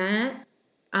in that.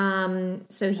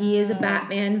 So he is a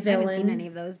Batman villain. I haven't seen any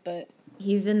of those, but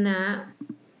he's in that.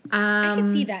 I can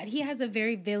see that. He has a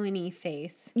very villainy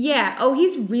face. Yeah. Oh,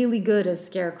 he's really good as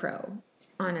Scarecrow.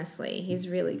 Honestly, he's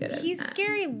really good at that. He's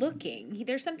scary looking.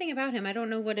 There's something about him. I don't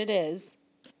know what it is.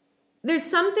 There's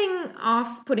something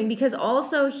off-putting because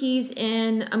also he's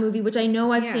in a movie, which I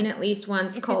know I've seen at least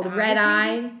once, called Red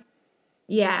Eye.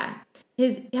 Yeah.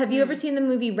 Have you ever seen the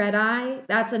movie Red Eye?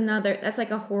 That's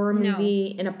like a horror movie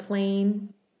in a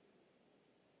plane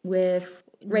with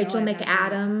Rachel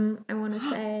McAdam, I want to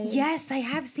say. Yes, I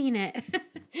have seen it.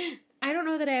 I don't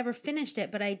know that I ever finished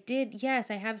it, but I did.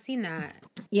 Yes, I have seen that.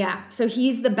 Yeah, so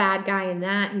he's the bad guy in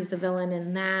that. He's the villain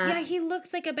in that. Yeah, he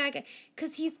looks like a bad guy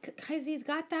because he's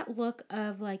got that look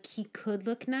of like he could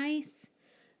look nice,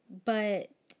 but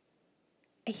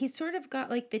he's sort of got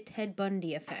like the Ted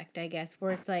Bundy effect, I guess,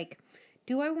 where it's like,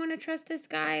 do I want to trust this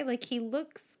guy? Like he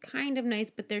looks kind of nice,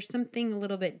 but there's something a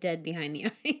little bit dead behind the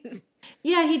eyes.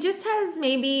 Yeah, he just has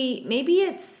maybe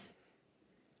it's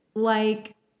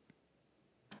like,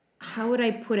 how would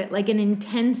I put it? Like an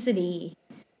intensity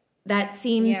that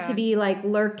seems to be like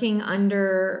lurking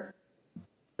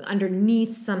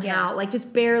underneath somehow, like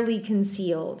just barely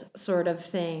concealed sort of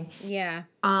thing. Yeah.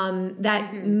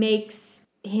 That makes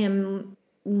him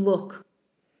look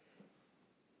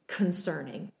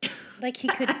concerning. Like he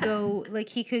could go,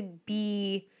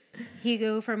 he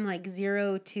go from like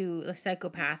 0 to a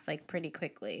psychopath like pretty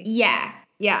quickly. Yeah.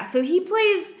 Yeah. So he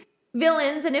plays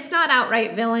villains, and if not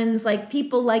outright villains, like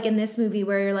people like in this movie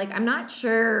where you're like, I'm not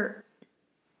sure,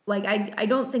 like I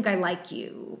don't think I like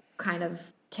you kind of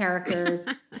characters.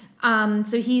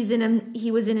 So he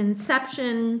was in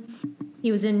Inception,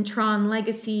 he was in Tron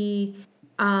Legacy,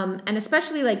 and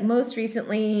especially like most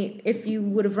recently, if you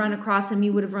would have run across him,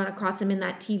 you would have run across him in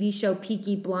that TV show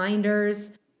Peaky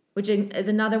Blinders, which is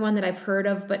another one that I've heard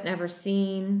of but never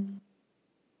seen.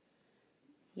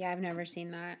 Yeah, I've never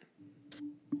seen that.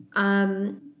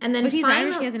 And then but he's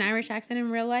Irish. He has an Irish accent in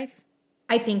real life.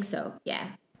 I think so. Yeah.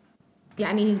 Yeah.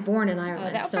 I mean, he's born in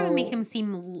Ireland. That would probably make him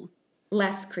seem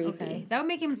less creepy. Okay. That would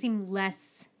make him seem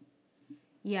less.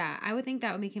 Yeah, I would think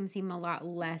that would make him seem a lot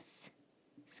less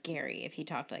scary if he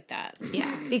talked like that.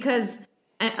 Yeah, because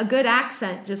a good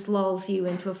accent just lulls you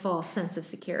into a false sense of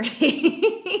security.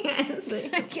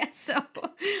 I guess so.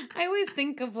 I always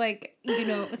think of like, you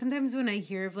know, sometimes when I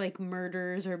hear of like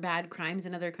murders or bad crimes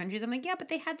in other countries, I'm like, yeah, but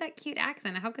they had that cute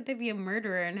accent. How could they be a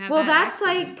murderer and have that's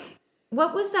accent? like,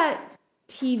 what was that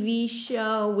TV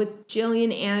show with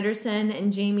Gillian Anderson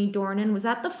and Jamie Dornan? Was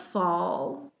that The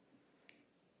Fall?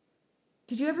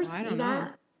 Did you ever see that? Know.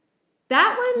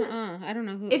 That one, I don't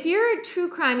know who. If you're a true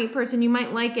crimey person, you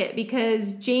might like it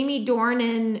because Jamie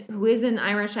Dornan, who is an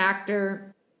Irish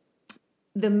actor,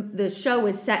 the show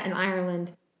is set in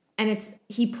Ireland, and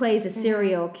he plays a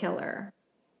serial killer,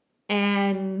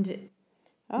 and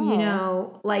you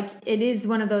know, like it is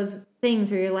one of those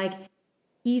things where you're like,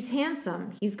 he's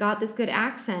handsome, he's got this good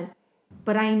accent,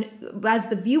 but as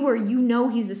the viewer, you know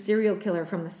he's a serial killer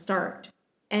from the start,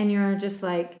 and you're just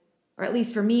like. Or at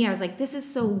least for me, I was like, this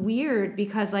is so weird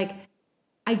because, like,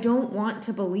 I don't want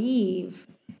to believe,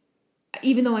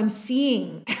 even though I'm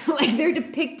seeing, like, they're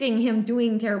depicting him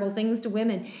doing terrible things to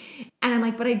women. And I'm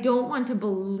like, but I don't want to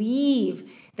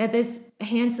believe that this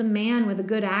handsome man with a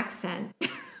good accent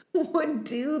would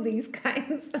do these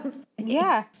kinds of things.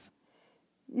 Yeah.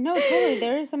 No, totally.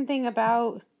 There's something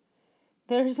about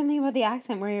the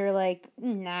accent where you're like,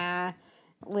 nah,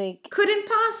 like. Couldn't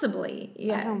possibly.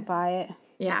 Yeah. I don't buy it.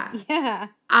 Yeah. Yeah.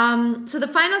 So the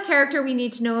final character we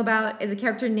need to know about is a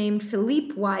character named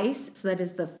Philippe Weiss. So that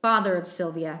is the father of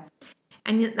Sylvia.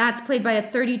 And that's played by a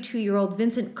 32-year-old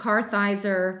Vincent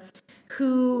Kartheiser,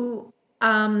 who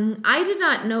I did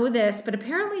not know this, but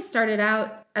apparently started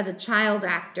out as a child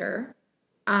actor.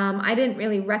 I didn't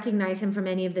really recognize him from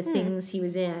any of the things he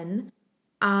was in.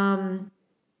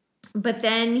 But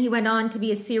then he went on to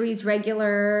be a series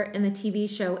regular in the TV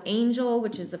show Angel,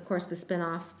 which is, of course, the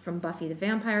spinoff from Buffy the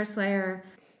Vampire Slayer.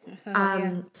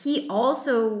 He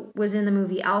also was in the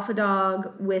movie Alpha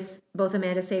Dog with both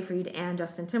Amanda Seyfried and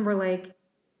Justin Timberlake.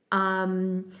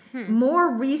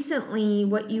 More recently,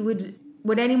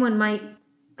 what anyone might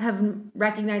have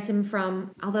recognized him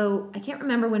from, although I can't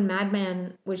remember when Mad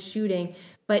Men was shooting,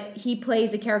 but he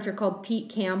plays a character called Pete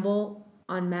Campbell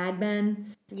on Mad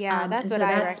Men. Yeah, that's what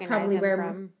I recognize him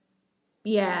from.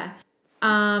 Yeah.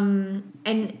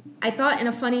 And I thought in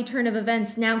a funny turn of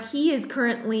events, now he is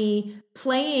currently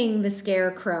playing the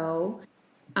Scarecrow,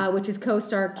 which his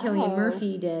co-star Cillian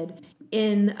Murphy did,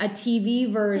 in a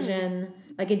TV version,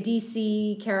 like a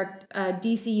DC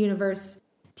Universe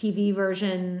TV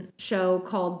version show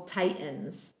called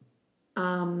Titans.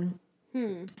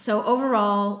 So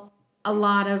overall, a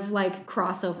lot of like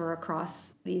crossover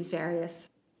across these various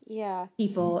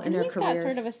people and their careers. He's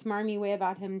got sort of a smarmy way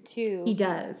about him too. He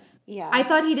does. Yeah. I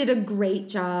thought he did a great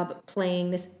job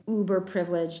playing this uber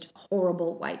privileged,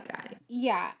 horrible white guy.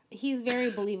 Yeah, he's very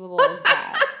believable as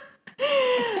that.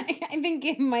 I think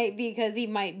it might be because he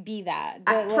might be that.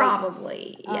 But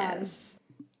probably, yes.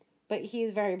 But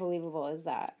he's very believable as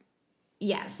that.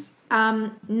 Yes.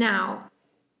 Now,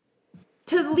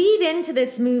 to lead into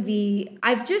this movie,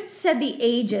 I've just said the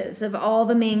ages of all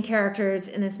the main characters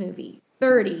in this movie.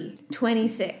 30,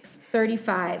 26,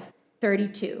 35,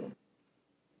 32.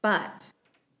 But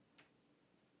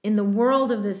in the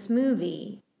world of this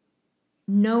movie,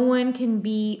 no one can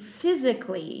be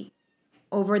physically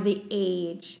over the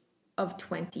age of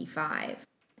 25.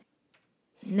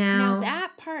 Now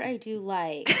that part I do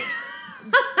like.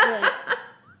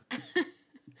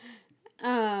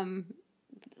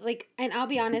 And I'll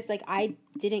be honest, like, I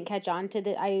didn't catch on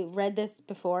to I read this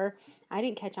before. I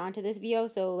didn't catch on to this VO,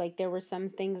 so, like, there were some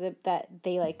things that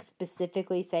they, like,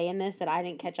 specifically say in this that I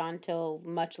didn't catch on till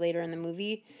much later in the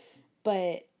movie.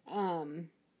 But,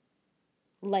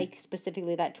 like,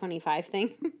 specifically that 25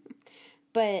 thing.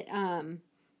 But,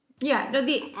 yeah, no,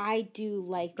 I do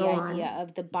like the idea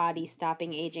of the body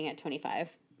stopping aging at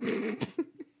 25.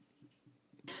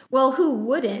 Well, who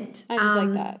wouldn't? I just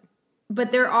like that.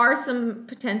 But there are some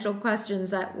potential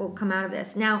questions that will come out of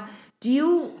this. Now, do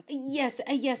you... Yes,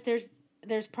 there's...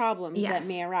 there's problems that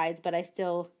may arise, but I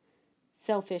still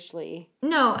selfishly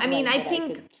I mean, I think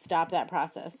think I could stop that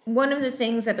process. One of the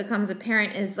things that becomes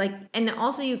apparent is like, and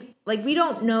also we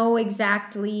don't know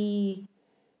exactly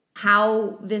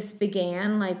how this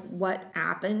began, like what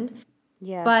happened.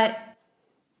 Yeah. But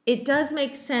it does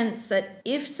make sense that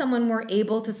if someone were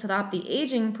able to stop the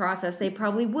aging process, they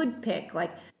probably would pick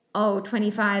like,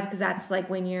 25, because that's like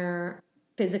when you're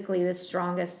physically the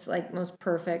strongest, like most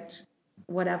perfect,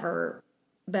 whatever,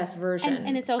 best version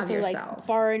and it's also of yourself. like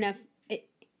far enough.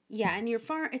 And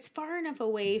it's far enough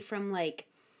away from like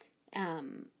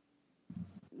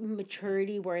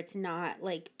maturity where it's not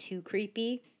like too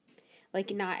creepy.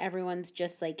 Like not everyone's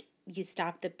just like you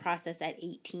stop the process at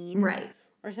 18. Right.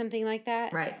 Or something like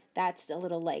that. Right. That's a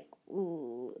little like,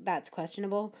 ooh, that's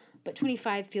questionable. But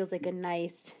 25 feels like a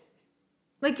nice...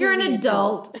 Like you're an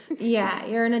adult. Yeah,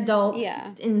 you're an adult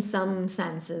in some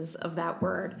senses of that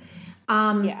word.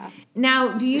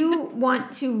 Now, do you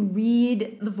want to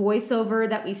read the voiceover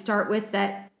that we start with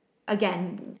that,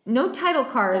 again, no title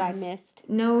cards. That I missed.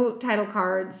 No title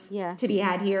cards to be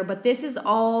had here, but this is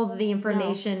all the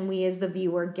information we as the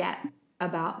viewer get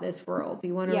about this world. Do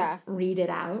you want to read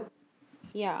it out?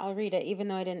 Yeah, I'll read it, even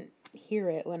though I didn't hear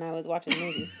it when I was watching the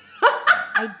movie.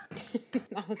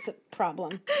 That was a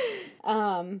problem.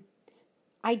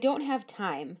 I don't have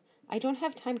time. I don't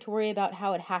have time to worry about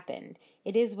how it happened.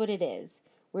 It is what it is.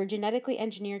 We're genetically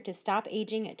engineered to stop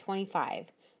aging at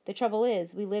 25. The trouble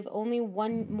is, we live only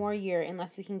one more year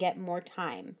unless we can get more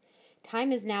time.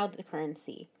 Time is now the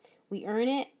currency. We earn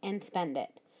it and spend it.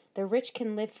 The rich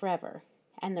can live forever.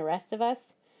 And the rest of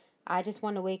us? I just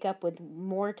want to wake up with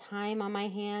more time on my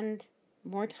hand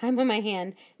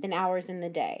than hours in the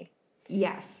day.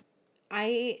 Yes.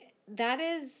 I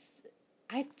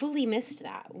fully missed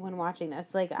that when watching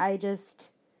this. Like, I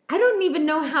don't even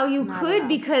know how you could,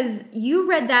 because you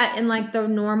read that in like the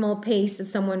normal pace of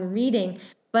someone reading.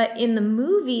 But in the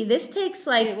movie, this takes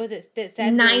like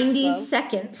 90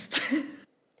 seconds.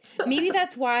 Maybe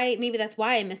that's why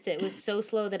I missed it. It was so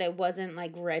slow that I wasn't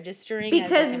like registering as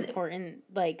like, important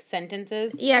like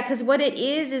sentences. Yeah, because what it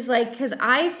is like, because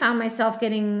I found myself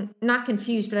getting not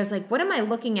confused, but I was like, what am I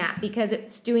looking at? Because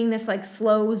it's doing this like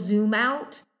slow zoom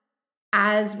out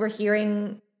as we're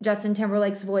hearing Justin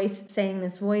Timberlake's voice saying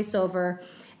this voiceover.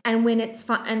 And when it's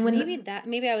fun, and when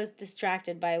maybe I was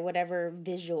distracted by whatever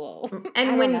visual.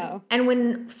 And when the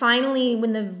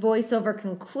voiceover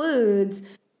concludes,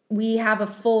 we have a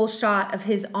full shot of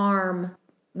his arm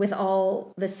with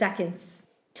all the seconds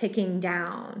ticking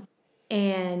down,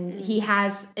 and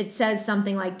it says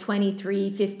something like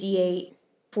 23, 58,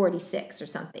 46 or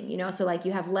something. So like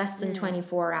you have less than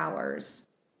 24 hours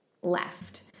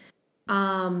left.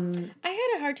 I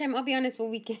had a hard time. I'll be honest.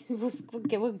 We'll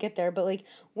get there. But like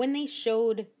when they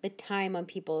showed the time on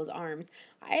people's arms,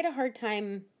 I had a hard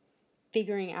time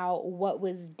figuring out what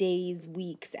was days,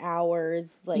 weeks,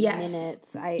 hours, like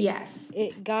minutes.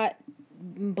 It got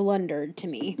blundered to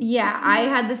me. Yeah, I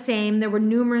had the same. There were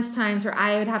numerous times where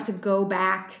I would have to go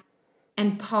back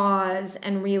and pause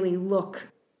and really look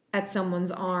at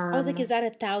someone's arm. I was like, is that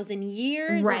 1,000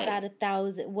 years? Right. Is that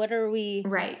 1,000? What are we?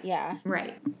 Right. Yeah.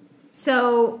 Right.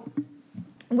 So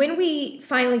when we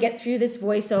finally get through this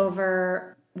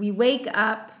voiceover, we wake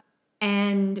up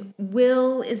and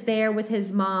Will is there with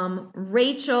his mom,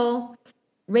 Rachel.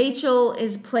 Rachel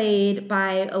is played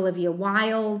by Olivia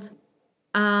Wilde,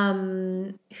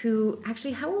 who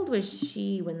actually, how old was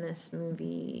she when this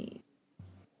movie?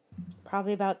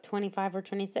 Probably about 25 or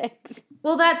 26.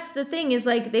 Well, that's the thing is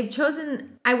like they've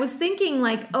chosen, I was thinking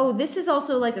like, oh, this is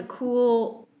also like a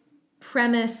cool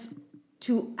premise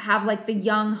to have like the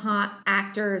young hot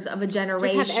actors of a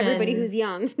generation. Just have everybody who's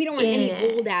young. We don't want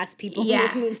any old ass people in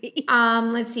this movie.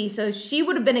 Let's see. So she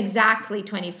would have been exactly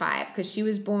 25 because she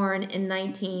was born in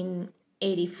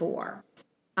 1984.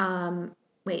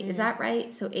 Is that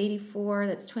right? So 84,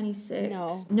 that's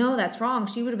 26. No, that's wrong.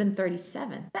 She would have been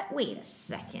 37. Wait a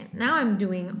second. Now I'm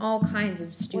doing all kinds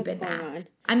of stupid math. On?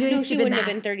 I'm doing stupid she wouldn't math.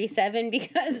 have been 37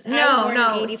 because I was born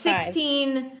in 85.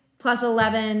 16 plus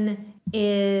 11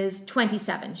 is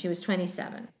 27. She was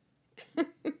 27.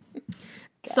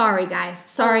 Sorry, guys.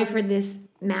 Sorry for this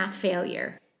math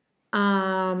failure.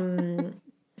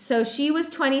 So she was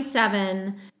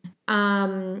 27.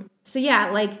 So yeah,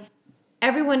 like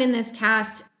everyone in this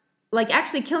cast, like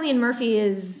actually Cillian Murphy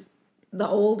is the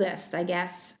oldest, I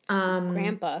guess.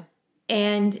 Grandpa.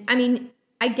 And I mean,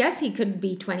 I guess he could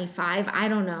be 25. I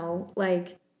don't know.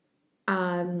 Like,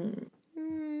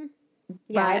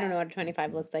 yeah, I don't know what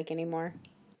 25 looks like anymore.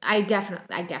 I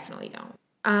definitely don't.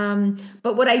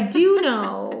 But what I do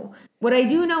know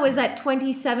is that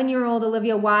 27-year-old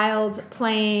Olivia Wilde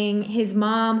playing his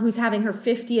mom, who's having her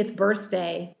 50th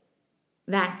birthday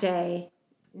that day,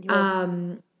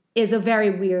 is a very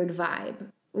weird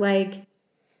vibe. Like,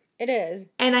 it is.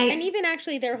 And even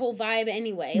actually their whole vibe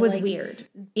anyway was weird.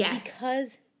 Yes.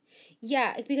 Because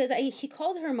he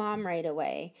called her mom right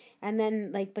away. And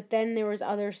then but then there was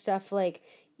other stuff, like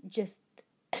just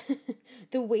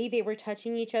the way they were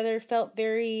touching each other felt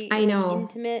very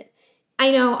intimate. I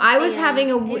know. I was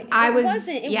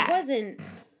It wasn't.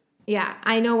 Yeah,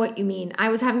 I know what you mean. I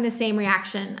was having the same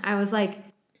reaction. I was like,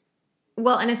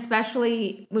 well, and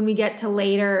especially when we get to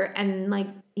later and like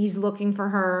he's looking for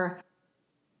her.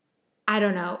 I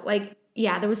don't know. Like,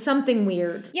 yeah, there was something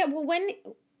weird. Yeah,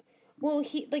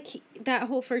 he that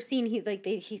whole first scene,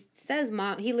 he says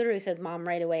mom. He literally says mom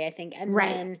right away, I think, and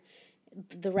then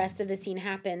the rest of the scene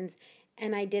happens,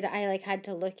 and I had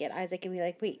to look at Isaac and be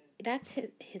like, wait, that's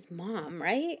his mom,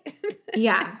 right?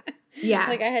 Yeah.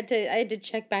 Like I had to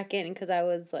check back in because I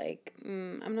was like,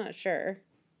 I'm not sure.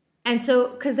 And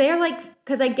so, because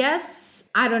I guess,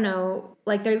 I don't know,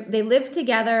 like they live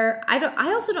together.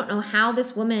 I also don't know how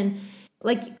this woman,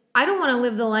 like, I don't want to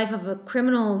live the life of a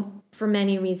criminal for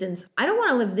many reasons. I don't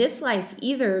want to live this life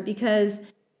either, because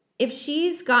if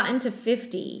she's gotten to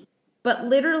 50, but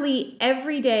literally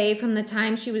every day from the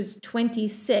time she was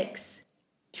 26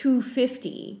 to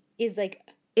 50 is a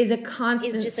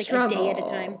constant is just like struggle. A day at a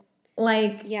time.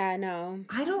 Like, yeah, no.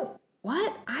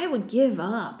 I would give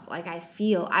up. Like, I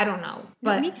don't know.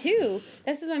 But no, me too.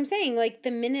 That's what I'm saying. Like,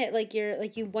 the minute, like,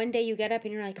 one day you get up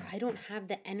and you're like, I don't have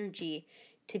the energy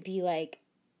to be, like,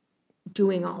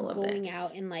 doing all of going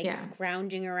out and, like,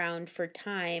 scrounging around for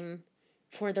time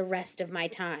for the rest of my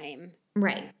time.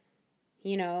 Right.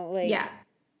 You know, like. Yeah.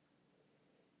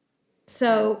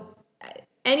 So,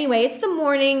 anyway, it's the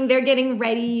morning. They're getting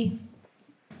ready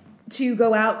to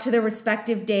go out to their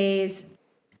respective days.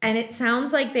 And it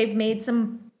sounds like they've made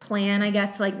some plan, I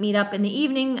guess, to, like, meet up in the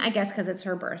evening, I guess, because it's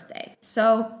her birthday.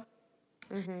 So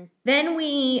then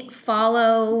we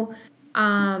follow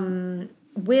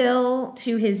Will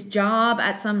to his job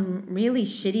at some really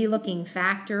shitty-looking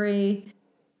factory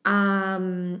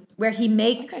where he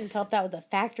makes... I couldn't tell if that was a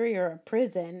factory or a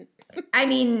prison. I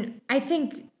mean, I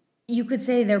think you could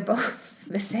say they're both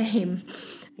the same.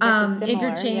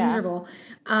 Interchangeable. Yeah.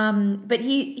 But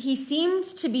he seemed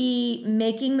to be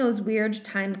making those weird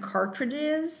time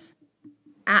cartridges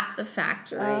at the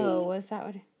factory. Oh, was that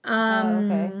what?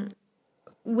 Okay.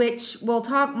 Which we'll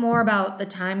talk more about the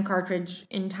time cartridge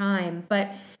in time.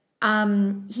 But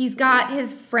he's got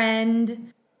his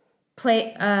friend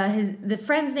the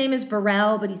friend's name is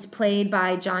Burrell, but he's played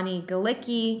by Johnny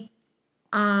Galecki.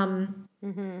 And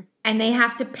they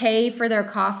have to pay for their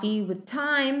coffee with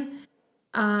time.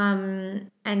 And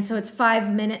so it's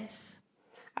 5 minutes.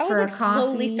 I was like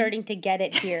slowly starting to get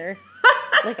it here.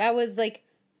 Like I was like,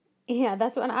 yeah,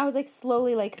 that's when I was like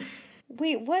slowly like,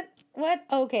 wait, what?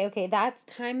 Okay. That's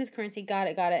time is currency. Got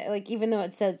it. Like, even though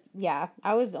it says, yeah,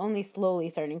 I was only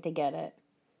slowly starting to get it.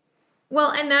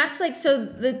 Well, and that's like, so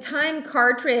the time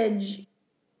cartridge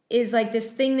is like this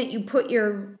thing that you put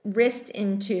your wrist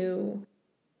into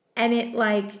and it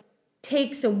like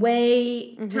takes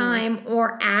away time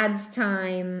or adds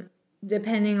time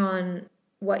depending on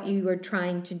what you are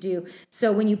trying to do.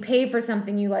 So when you pay for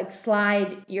something, you like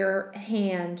slide your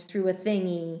hand through a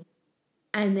thingy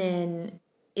and then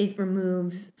it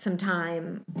removes some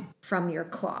time from your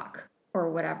clock or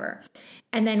whatever.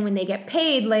 And then when they get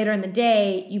paid later in the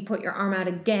day, you put your arm out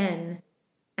again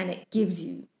and it gives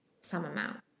you some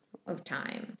amount of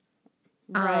time.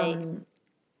 Right.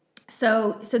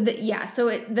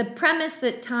 The premise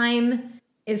that time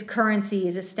is currency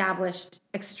is established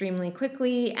extremely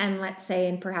quickly and let's say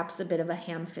in perhaps a bit of a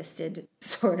ham-fisted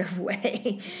sort of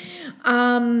way.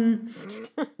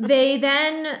 They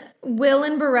then, Will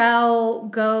and Burrell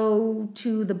go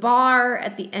to the bar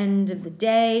at the end of the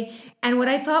day. And what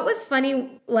I thought was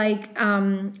funny, like,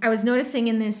 I was noticing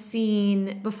in this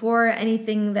scene before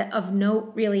anything that of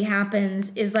note really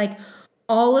happens is like,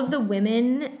 all of the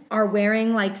women are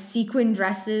wearing like sequin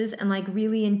dresses and like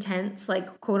really intense,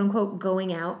 like quote unquote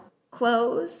going out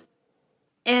clothes.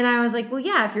 And I was like, well,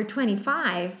 yeah, if you're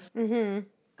 25,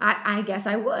 I guess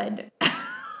I would.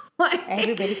 Like,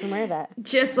 everybody can wear that.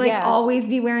 Just like always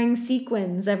be wearing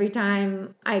sequins every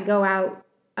time I go out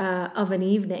of an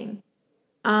evening.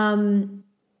 But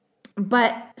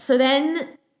so then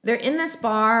they're in this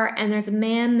bar and there's a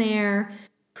man there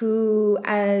who,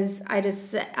 as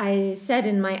I said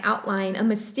in my outline, a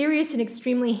mysterious and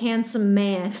extremely handsome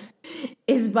man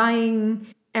is buying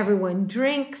everyone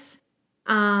drinks.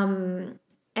 And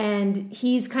and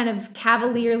he's kind of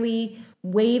cavalierly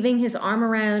waving his arm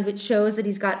around, which shows that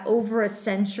he's got over a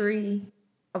century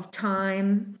of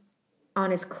time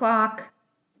on his clock.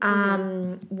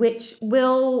 Which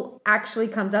Will actually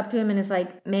comes up to him and is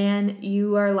like, man,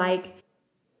 you are like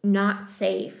not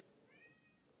safe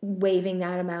waving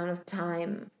that amount of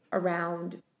time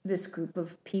around this group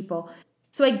of people.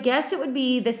 So I guess it would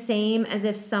be the same as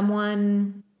if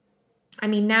someone, I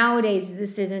mean, nowadays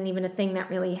this isn't even a thing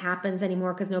that really happens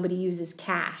anymore because nobody uses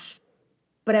cash.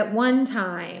 But at one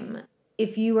time,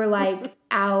 if you were like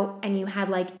out and you had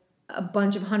like a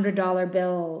bunch of $100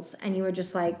 bills and you were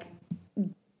just like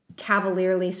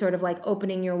cavalierly sort of like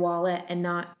opening your wallet and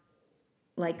not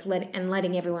like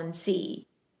letting everyone see,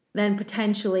 then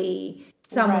potentially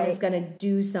someone is going to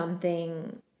do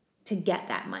something to get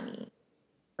that money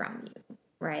from you,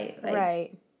 right? Like,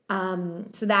 right.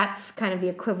 So that's kind of the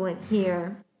equivalent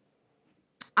here.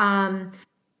 Then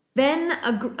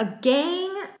a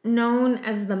gang known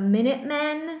as the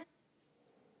Minutemen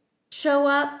show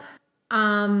up,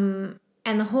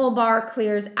 and the whole bar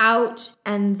clears out,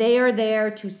 and they are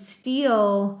there to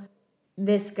steal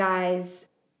this guy's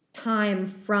time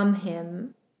from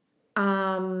him.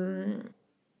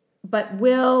 But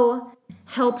Will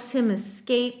helps him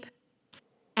escape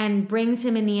and brings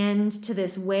him in the end to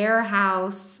this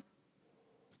warehouse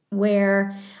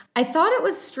where I thought it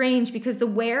was strange because the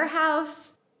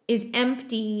warehouse is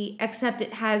empty except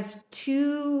it has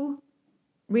two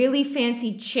really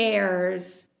fancy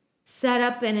chairs set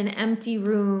up in an empty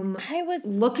room. I was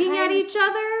looking at each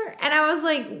other and I was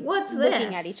like, what's this?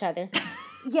 Looking at each other.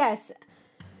 Yes.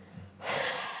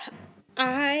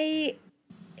 I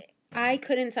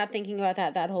couldn't stop thinking about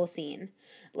that whole scene.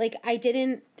 Like,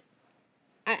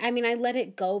 I mean, I let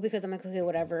it go because I'm like, okay,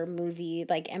 whatever, movie,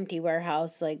 like, empty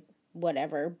warehouse, like,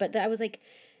 whatever. But I was like,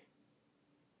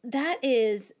 that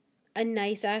is a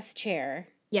nice-ass chair.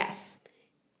 Yes.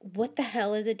 What the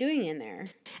hell is it doing in there?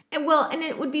 And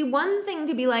it would be one thing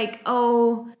to be like,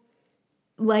 oh,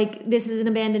 like, this is an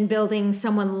abandoned building,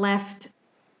 someone left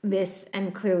this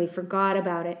and clearly forgot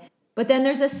about it. But then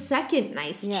there's a second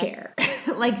nice chair,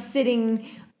 like, sitting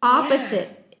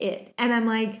opposite it. And I'm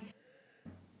like,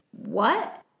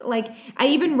 what? Like, I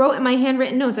even wrote in my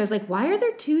handwritten notes, I was like, why are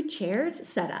there two chairs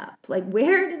set up? Like,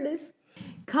 where did this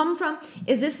come from?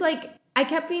 Is this like, I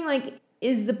kept being like,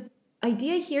 is the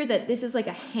idea here that this is like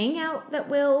a hangout that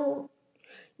Will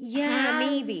has?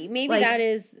 Maybe like, that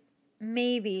is,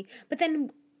 maybe. But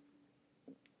then,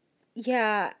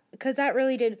 yeah, because that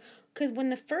really did, because when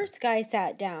the first guy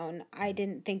sat down, I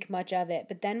didn't think much of it.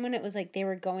 But then when it was like they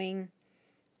were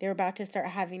about to start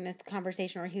having this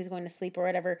conversation or he was going to sleep or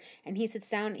whatever, and he sits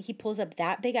down, he pulls up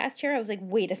that big ass chair. I was like,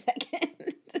 wait a second.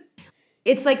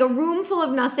 It's like a room full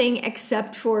of nothing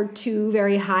except for two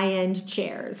very high-end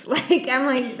chairs. Like, I'm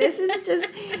like, this is just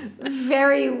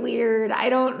very weird. I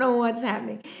don't know what's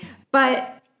happening.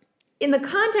 But in the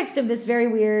context of this very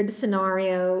weird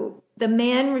scenario, the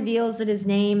man reveals that his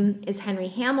name is Henry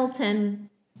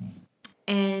Hamilton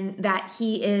and that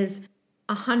he is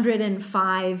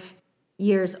 105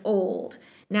 years old.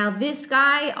 Now, this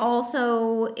guy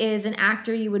also is an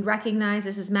actor you would recognize.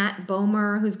 This is Matt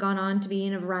Bomer, who's gone on to be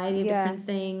in a variety of different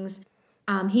things.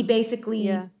 He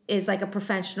basically is like a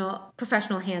professional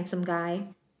handsome guy.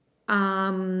 I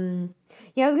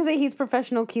was gonna say he's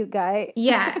professional cute guy.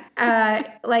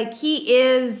 Like he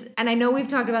is, and I know we've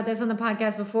talked about this on the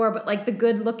podcast before, but like the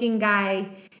good looking guy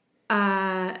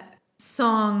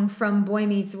song from Boy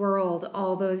Meets World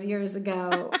all those years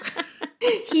ago.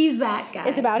 He's that guy.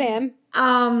 It's about him.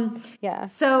 Yeah.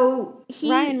 So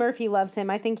Ryan Murphy loves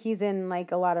him. I think he's in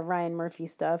like a lot of Ryan Murphy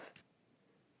stuff.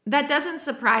 That doesn't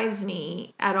surprise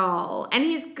me at all. And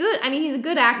he's good. I mean, he's a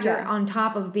good actor on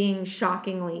top of being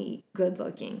shockingly good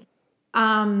looking.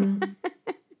 And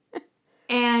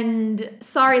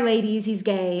sorry, ladies, he's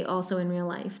gay also in real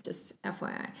life, just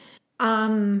FYI.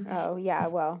 Oh, yeah,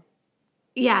 well.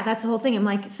 Yeah, that's the whole thing. I'm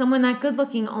like, someone that good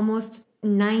looking almost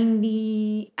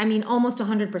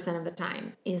 100% of the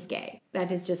time is gay.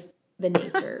 That is just the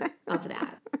nature of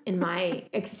that in my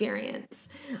experience.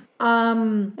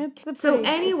 It's a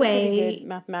pretty good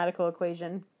mathematical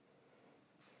equation.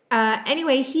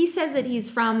 Anyway, he says that he's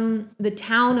from the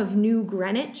town of New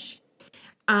Greenwich.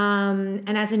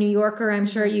 And as a New Yorker, I'm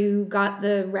sure you got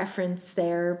the reference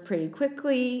there pretty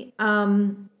quickly.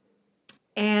 And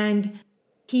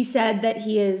he said that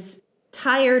he is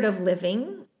tired of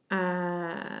living,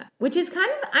 which is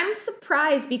kind of, I'm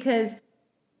surprised because,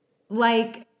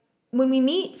 like, when we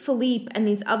meet Philippe and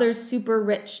these other super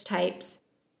rich types,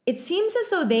 it seems as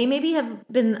though they maybe have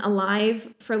been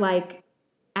alive for, like,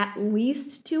 at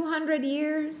least 200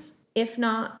 years, if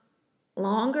not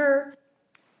longer.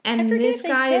 And forget this if they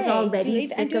guy is say. already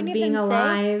sick of being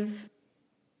alive.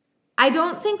 I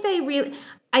don't think they really.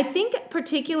 I think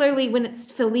particularly when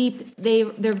it's Philippe,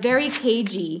 they're very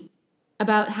cagey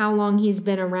about how long he's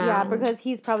been around. Yeah, because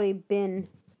he's probably been.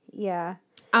 Yeah.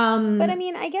 But I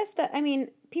mean, I guess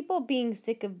people being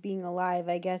sick of being alive,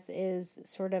 I guess, is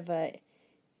sort of a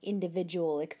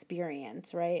individual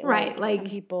experience, right? Right. Like some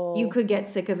people, you could get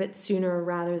sick of it sooner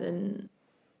rather than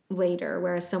later,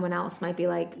 whereas someone else might be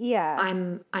like,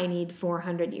 I need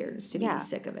 400 years to be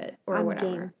sick of it or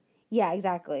whatever. Game. Yeah,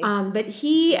 exactly. But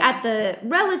he, at the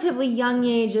relatively young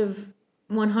age of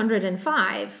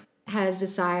 105, has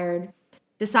decided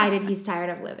he's tired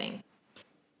of living.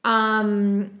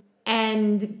 And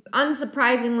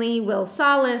unsurprisingly, Will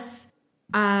Salas,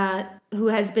 who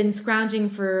has been scrounging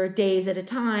for days at a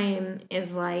time,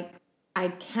 is like, I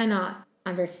cannot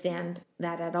understand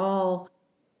that at all.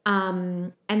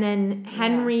 And then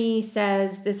Henry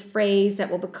says this phrase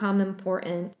that will become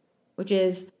important, which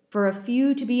is, for a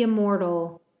few to be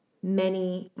immortal,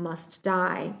 many must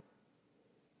die.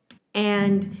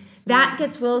 And that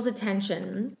gets Will's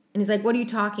attention. And he's like, what are you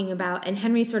talking about? And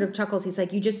Henry sort of chuckles. He's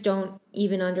like, you just don't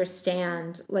even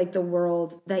understand, like, the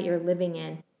world that you're living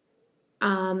in.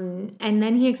 And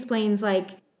then he explains, like,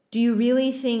 do you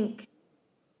really think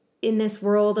in this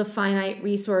world of finite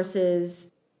resources,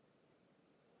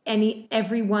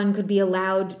 everyone could be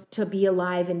allowed to be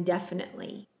alive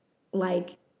indefinitely?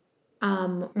 Like,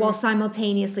 while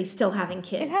simultaneously still having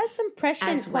kids. It has some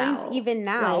prescient points even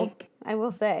now, like, I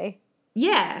will say.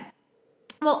 Yeah.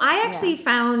 Well, I actually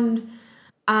found,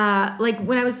 like,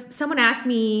 when someone asked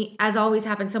me, as always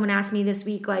happens, someone asked me this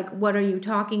week, like, what are you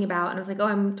talking about? And I was like, oh,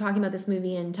 I'm talking about this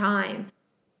movie In Time.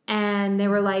 And they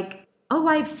were like, oh,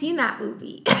 I've seen that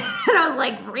movie. And I was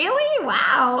like, really?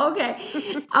 Wow. Okay.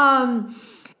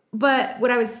 But what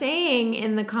I was saying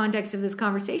in the context of this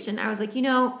conversation, I was like,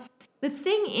 the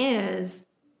thing is,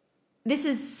 this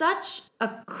is such a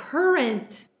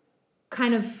current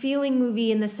kind of feeling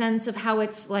movie in the sense of how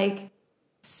it's like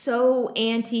so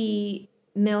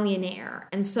anti-millionaire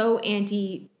and so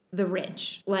anti the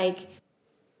rich. Like,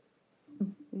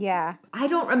 yeah, I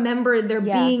don't remember there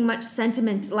being much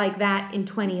sentiment like that in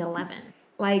 2011.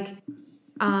 Like,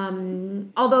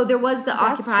 although there was the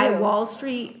Occupy Wall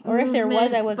Street movement, if there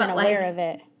was, I wasn't aware of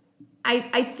it.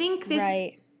 I think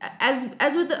this,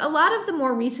 as with a lot of the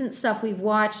more recent stuff we've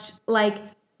watched, like,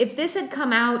 if this had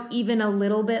come out even a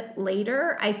little bit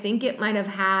later, I think it might have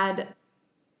had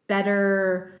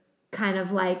better kind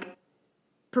of like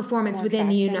performance more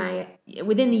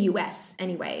within the US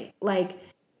anyway. Like,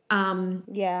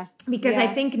 because I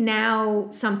think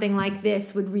now something like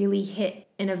this would really hit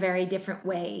in a very different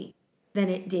way than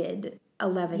it did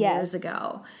 11 years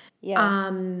ago. Yeah.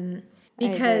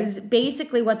 Because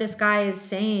basically what this guy is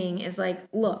saying is like,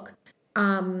 look,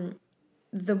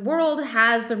 the world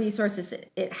has the resources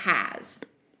it has.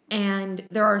 And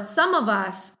there are some of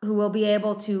us who will be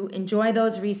able to enjoy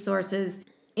those resources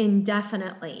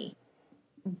indefinitely.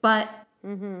 But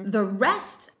the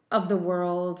rest of the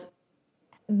world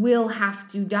will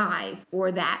have to die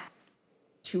for that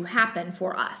to happen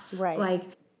for us. Right. Like,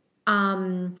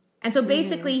 and so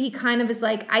basically he kind of is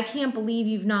like, I can't believe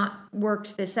you've not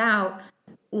worked this out.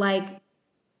 Like,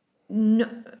 no,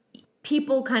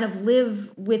 people kind of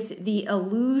live with the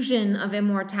illusion of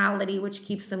immortality, which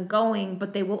keeps them going,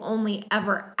 but they will only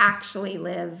ever actually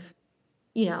live,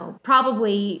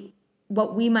 probably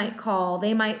what we might call,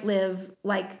 they might live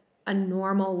like a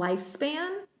normal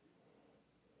lifespan.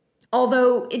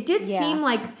 Although it did seem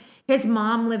like his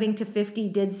mom living to 50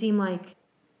 did seem like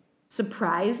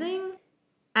surprising.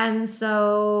 And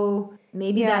so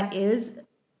maybe that is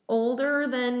older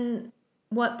than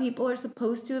what people are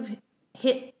supposed to have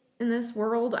hit in this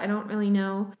world. I don't really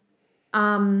know.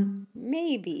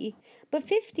 Maybe. But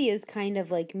 50 is kind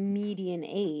of like median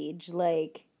age.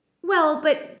 Like, well,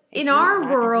 but in our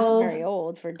world, it's not very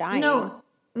old for dying.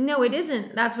 No, it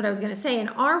isn't. That's what I was going to say. In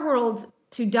our world,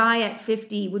 to die at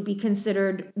 50 would be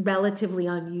considered relatively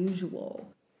unusual.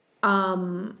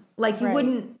 Like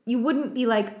you wouldn't be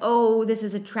like, oh, this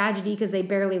is a tragedy because they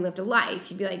barely lived a life.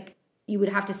 You'd be like, you would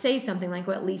have to say something like,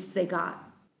 well, at least they got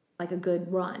like a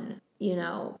good run,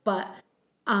 but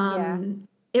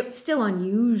it's still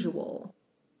unusual,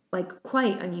 like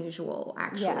quite unusual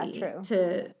actually,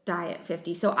 to die at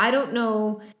 50. So I don't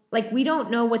know, like we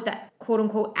don't know what the quote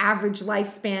unquote average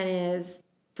lifespan is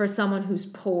for someone who's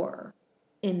poor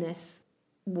in this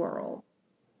world.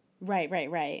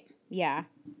 Right. Yeah.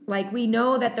 Like we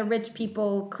know that the rich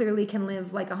people clearly can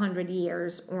live like 100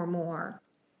 years or more.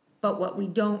 But what we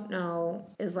don't know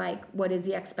is like, what is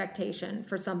the expectation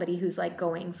for somebody who's like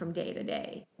going from day to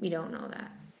day? We don't know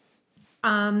that.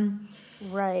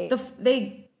 Right.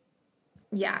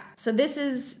 So this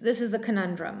is the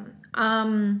conundrum.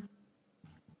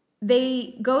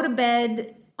 They go to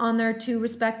bed on their two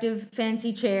respective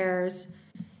fancy chairs,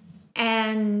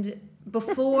 and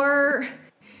before,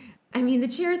 I mean, the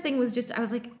chair thing was just, I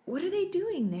was like, what are they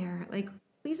doing there? Like,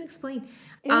 please explain.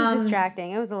 It was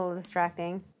distracting. It was a little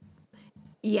distracting.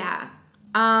 Yeah.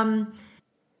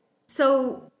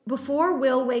 So before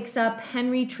Will wakes up,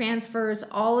 Henry transfers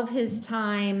all of his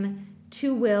time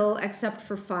to Will except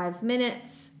for 5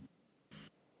 minutes.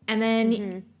 And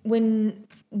then when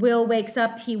Will wakes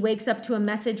up, he wakes up to a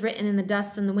message written in the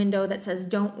dust in the window that says,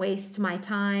 "Don't waste my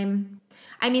time."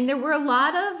 I mean, there were a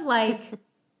lot of like,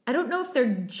 I don't know if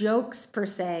they're jokes per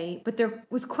se, but there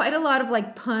was quite a lot of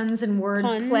like puns and word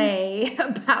play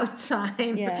about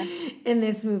time in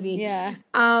this movie. Yeah.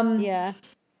 Yeah.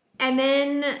 And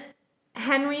then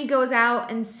Henry goes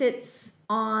out and sits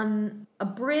on a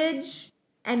bridge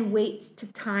and waits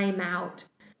to time out.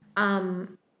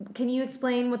 Can you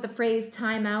explain what the phrase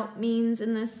time out means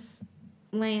in this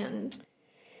land?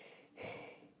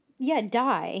 Yeah,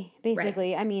 die,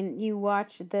 basically. Right. I mean, you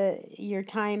watch your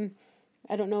time.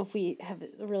 I don't know if we have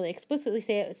really explicitly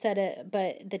said it,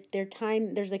 but their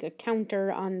time, there's like a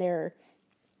counter on their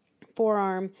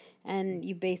forearm, and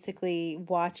you basically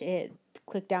watch it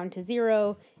click down to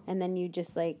 0, and then you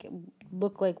just like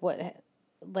look like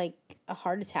like a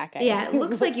heart attack. Yeah, it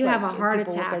looks like you have a heart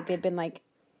attack. Look like they've been like,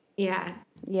 yeah.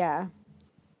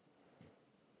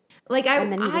 Like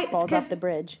and then he just falls off the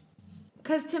bridge.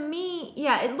 Because to me,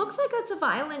 yeah, it looks like it's a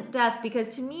violent death, because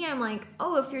to me, I'm like,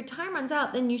 oh, if your time runs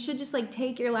out, then you should just like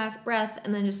take your last breath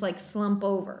and then just like slump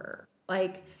over.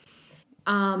 Like,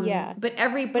 but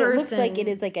every person. But it looks like it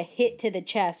is like a hit to the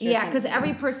chest. Yeah, because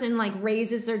every person like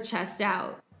raises their chest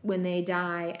out when they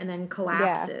die and then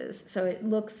collapses. So it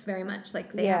looks very much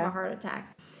like they have a heart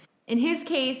attack. In his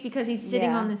case, because he's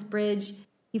sitting on this bridge,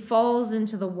 he falls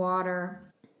into the water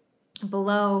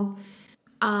below.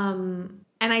 And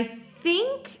I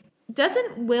think,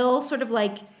 doesn't Will sort of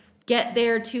like get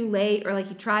there too late, or like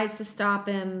he tries to stop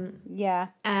him? Yeah.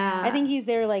 I think he's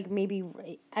there like maybe,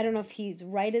 I don't know if he's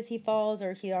right as he falls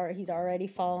or he's already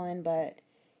fallen, but.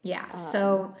 Yeah,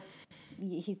 so.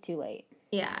 He's too late.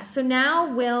 Yeah, so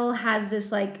now Will has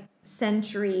this like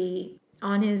sentry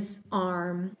on his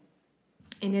arm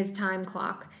in his time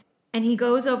clock, and he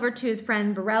goes over to his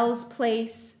friend Burrell's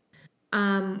place,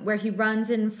 where he runs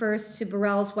in first to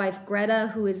Burrell's wife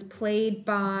Greta, who is played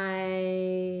by,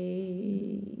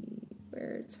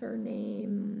 where's her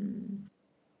name?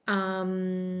 Her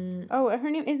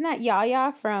name, isn't that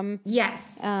Yaya from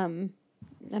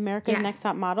America's Next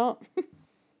Top Model?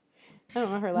 I don't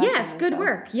know her last name. Yes, good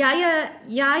work. Yaya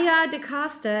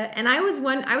DaCosta. And I was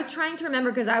trying to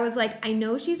remember, because I was like, I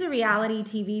know she's a reality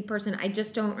TV person. I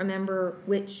just don't remember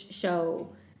which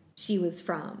show she was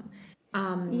from.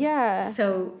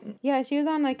 So she was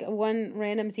on like one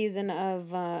random season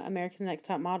of America's Next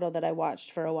Top Model that I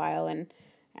watched for a while, and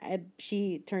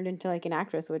she turned into like an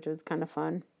actress, which was kind of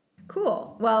fun.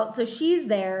 Cool. Well, so she's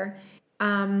there.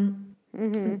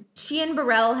 She and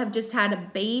Burrell have just had a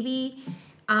baby.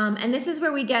 And this is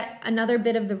where we get another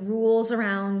bit of the rules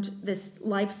around this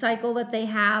life cycle that they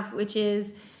have, which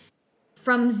is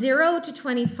from 0 to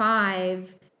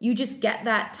 25, you just get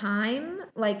that time.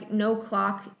 Like, no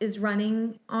clock is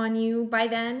running on you by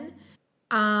then.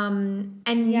 And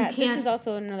you can't. This is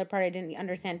also another part I didn't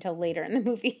understand until later in the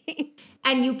movie.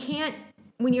 And you can't,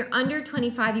 when you're under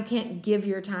 25, you can't give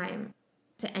your time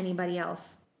to anybody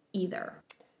else either.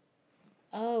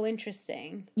 Oh,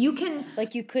 interesting. You can.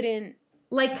 Like, you couldn't.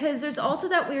 Like, because there's also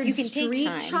that weird street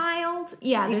child.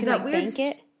 Yeah, there's that weird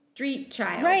street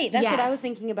child. Right, that's what I was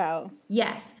thinking about.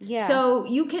 Yes. Yeah. So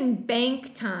you can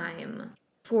bank time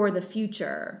for the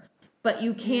future, but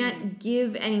you can't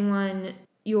give anyone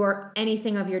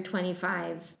anything of your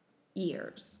 25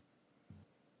 years.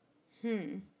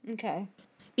 Okay.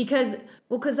 Because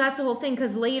that's the whole thing.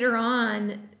 Because later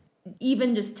on,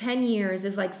 even just 10 years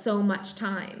is like so much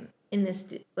time in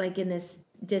this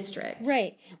district.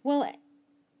 Right. Well.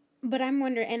 But I'm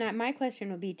wondering, and my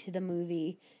question would be to the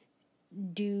movie,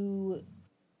 do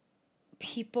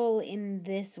people in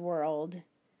this world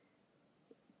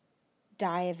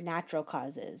die of natural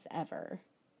causes ever?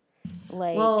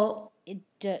 Like,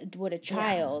 would a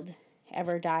child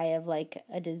ever die of like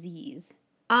a disease?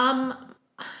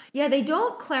 Yeah, they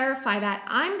don't clarify that.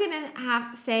 I'm going to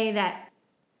have to say that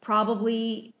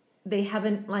probably they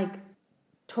haven't like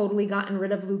totally gotten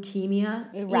rid of leukemia,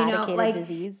 eradicated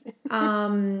disease.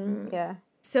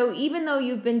 So even though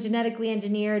you've been genetically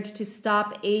engineered to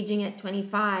stop aging at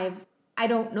 25, I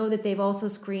don't know that they've also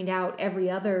screened out every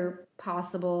other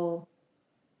possible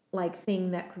like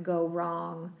thing that could go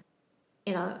wrong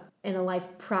in a life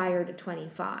prior to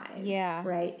 25. Yeah.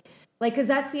 Right? Like, cuz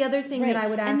that's the other thing that I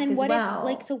would ask as well. And then what if,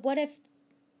 like, so what if...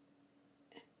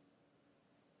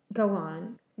 Go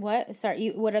on. What? Sorry,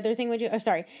 what other thing would you... Oh,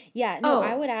 sorry. Yeah, no,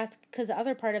 I would ask, because the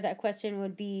other part of that question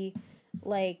would be,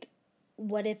 like,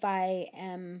 what if I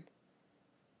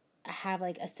have,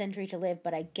 like, a century to live,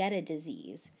 but I get a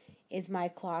disease? Is my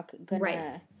clock gonna...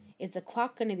 Right. Is the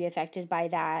clock gonna be affected by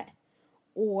that?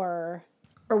 Or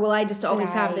will I just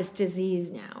always have this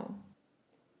disease now?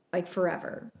 Like,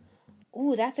 forever?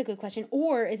 Ooh, that's a good question.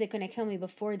 Or is it going to kill me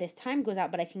before this time goes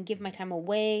out, but I can give my time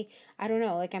away? I don't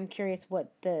know. Like, I'm curious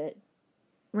what the...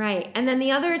 Right. And then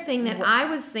the other thing that I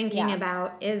was thinking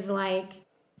about is, like,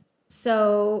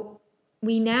 so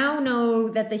we now know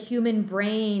that the human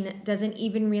brain doesn't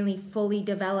even really fully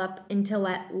develop until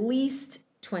at least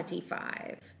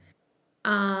 25.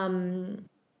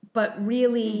 But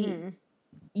really,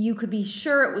 you could be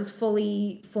sure it was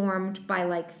fully formed by,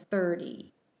 like,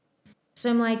 30. So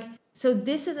I'm like... So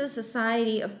this is a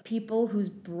society of people whose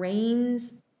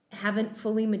brains haven't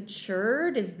fully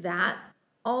matured? Is that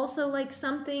also like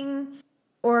something?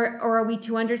 Or are we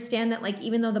to understand that, like,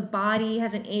 even though the body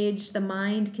hasn't aged, the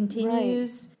mind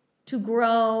continues to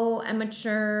grow and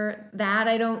mature? That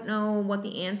I don't know what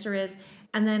the answer is.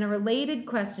 And then a related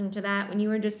question to that, when you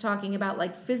were just talking about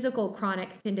like physical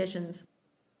chronic conditions,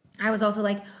 I was also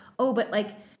like, oh, but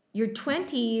like, your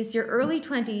 20s, your early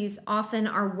 20s often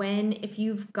are when, if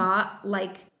you've got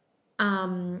like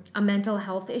a mental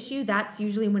health issue, that's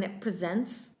usually when it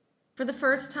presents for the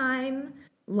first time,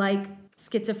 like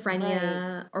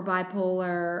schizophrenia or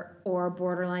bipolar or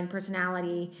borderline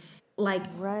personality.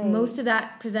 Like most of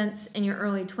that presents in your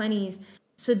early 20s.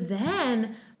 So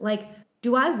then, like,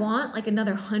 do I want like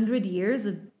another 100 years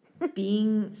of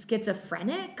being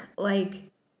schizophrenic? Like,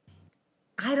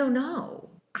 I don't know.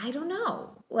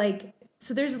 Like,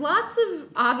 so there's lots of,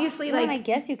 obviously, like... I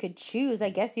guess you could choose. I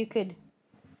guess you could...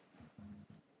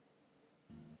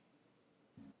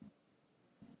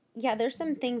 Yeah, there's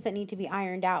some things that need to be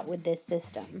ironed out with this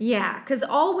system. Yeah, because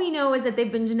all we know is that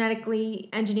they've been genetically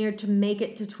engineered to make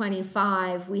it to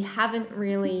 25. We haven't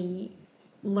really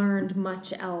learned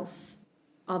much else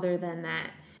other than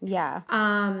that. Yeah.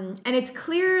 And it's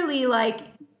clearly, like,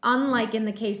 unlike in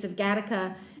the case of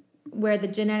Gattaca, where the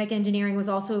genetic engineering was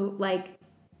also, like,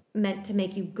 meant to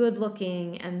make you good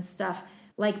looking and stuff.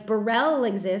 Like, Burrell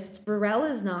exists. Burrell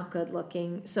is not good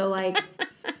looking. So, like,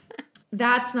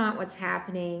 that's not what's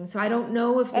happening. So I don't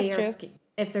know if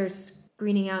if they're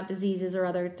screening out diseases or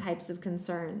other types of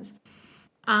concerns.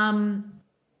 Now,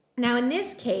 in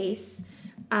this case,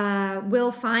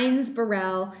 Will finds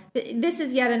Burrell. This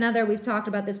is yet another, we've talked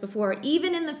about this before.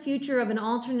 Even in the future of an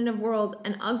alternative world,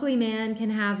 an ugly man can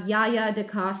have Yaya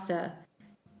DaCosta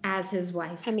as his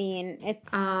wife. I mean,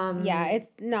 it's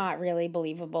it's not really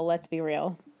believable, let's be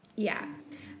real. Yeah.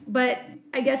 But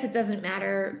I guess it doesn't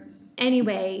matter.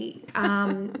 Anyway,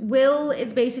 Will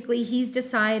is basically, he's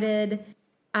decided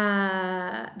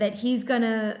that he's going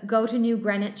to go to New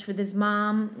Greenwich with his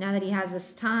mom now that he has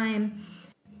this time.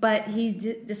 But he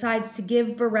decides to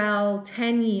give Burrell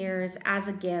 10 years as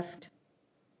a gift.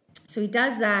 So he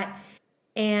does that.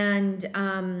 And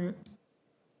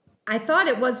I thought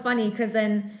it was funny because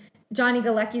then Johnny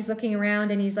Galecki's looking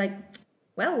around and he's like,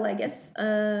 well, I guess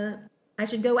I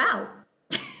should go out.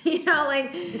 You know,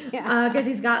 like, because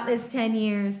he's got this 10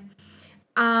 years.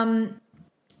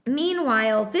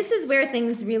 Meanwhile, this is where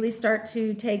things really start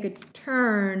to take a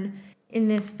turn in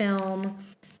this film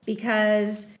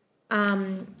because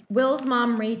Will's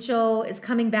mom, Rachel, is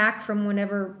coming back from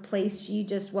whatever place she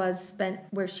just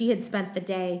where she had spent the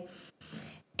day.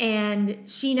 And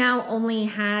she now only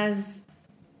has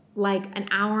like an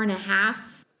hour and a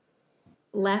half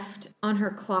left on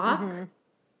her clock. Mm-hmm.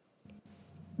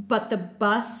 But the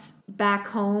bus back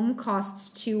home costs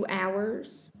 2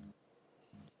 hours.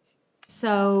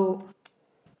 So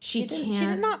she can't. She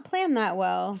did not plan that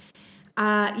well.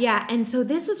 Yeah, and so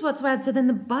this is what's bad. So then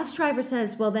the bus driver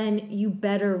says, well, then you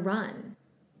better run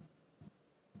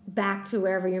back to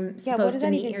wherever you're supposed to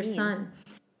meet your son.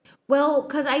 Well,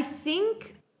 because I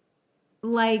think,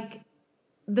 like,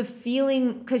 the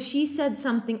feeling, because she said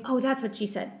something, that's what she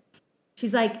said.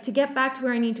 She's like, to get back to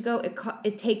where I need to go,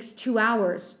 it takes 2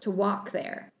 hours to walk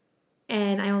there.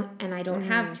 And I don't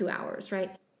have 2 hours,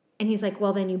 right? And he's like,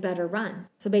 well, then you better run.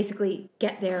 So basically,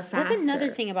 get there faster. That's another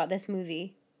thing about this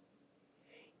movie.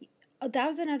 That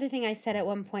was another thing I said at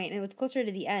one point, and it was closer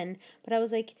to the end. But I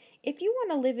was like, if you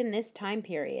want to live in this time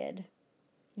period,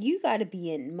 You got to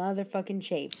be in motherfucking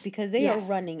shape because they are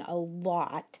running a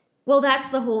lot. Well, that's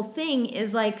the whole thing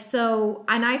is like, so,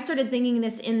 and I started thinking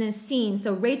this in this scene.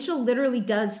 So Rachel literally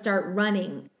does start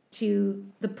running to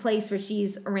the place where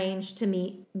she's arranged to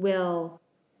meet Will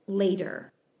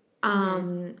later.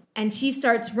 And she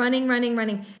starts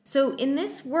running. So in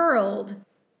this world,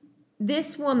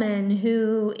 this woman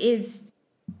who is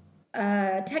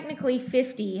technically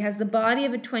 50 has the body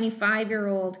of a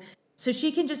 25-year-old. So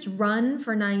she can just run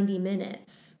for 90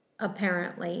 minutes,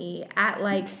 apparently, at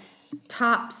like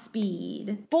top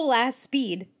speed. Full ass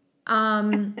speed.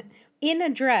 In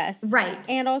a dress. Right.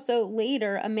 And also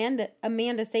later,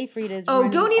 Amanda Seyfried is Oh,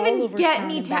 don't even get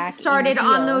me started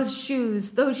on those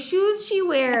shoes. Those shoes she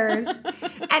wears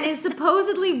and is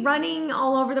supposedly running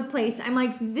all over the place. I'm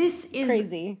like, this is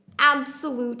crazy.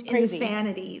 Absolute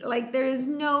insanity. Like, there is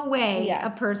no way a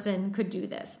person could do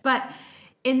this. But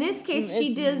in this case,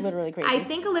 she does. Literally crazy. I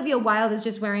think Olivia Wilde is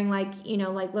just wearing like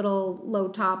little low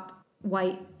top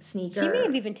white sneaker. She may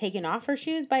have even taken off her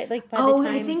shoes by the time.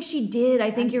 I think she did.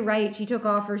 I think you're right. She took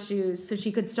off her shoes so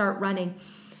she could start running.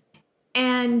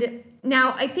 And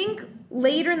now I think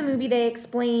later in the movie they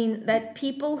explain that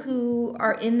people who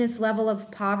are in this level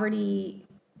of poverty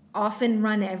often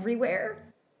run everywhere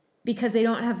because they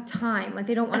don't have time. Like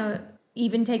they don't want to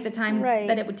even take the time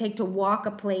that it would take to walk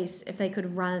a place if they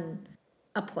could run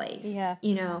a place. Yeah.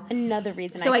 Another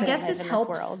reason I guess this helps.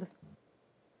 World.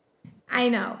 I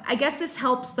know. I guess this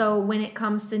helps, though, when it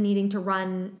comes to needing to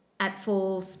run at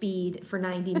full speed for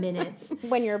 90 minutes.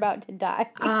 When you're about to die.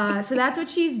 So that's what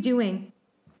she's doing.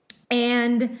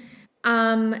 And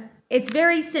it's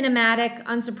very cinematic,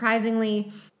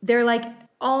 unsurprisingly. They're, like,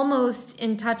 almost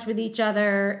in touch with each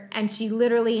other, and she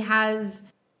literally has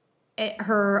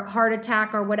her heart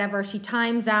attack or whatever. She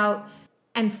times out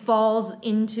and falls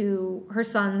into her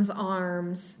son's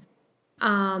arms.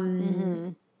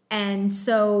 And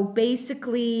so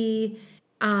basically,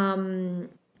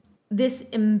 this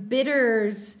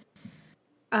embitters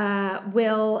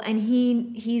Will, and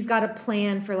he's got a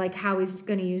plan for like how he's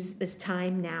going to use this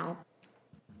time now.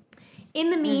 In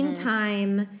the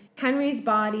meantime, Henry's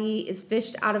body is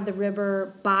fished out of the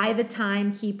river by the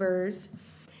timekeepers.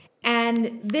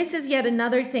 And this is yet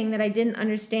another thing that I didn't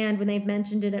understand when they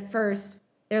mentioned it at first.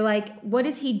 They're like, what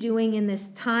is he doing in this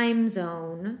time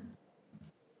zone?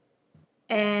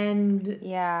 And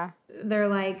they're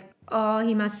like, oh,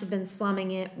 he must have been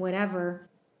slumming it, whatever.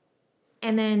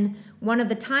 And then one of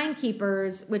the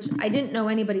timekeepers, which I didn't know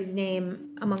anybody's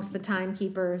name amongst the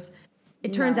timekeepers,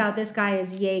 it turns out this guy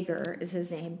is Jaeger, is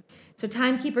his name. So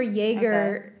timekeeper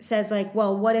Jaeger says like,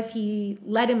 well, what if he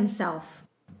let himself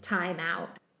time out?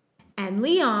 And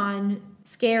Leon,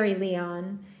 scary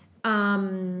Leon,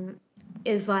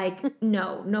 is like,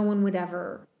 no one would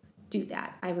ever do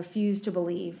that. I refuse to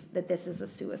believe that this is a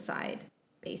suicide,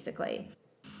 basically.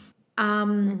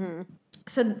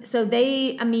 So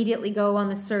they immediately go on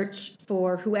the search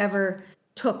for whoever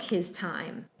took his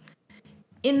time.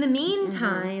 In the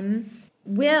meantime,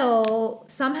 Will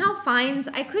somehow finds,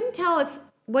 I couldn't tell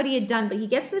what he had done, but he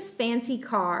gets this fancy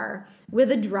car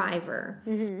with a driver.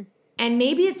 And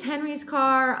maybe it's Henry's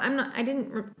car. I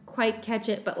didn't quite catch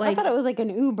it, but like I thought it was like an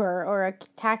Uber or a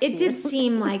taxi. It did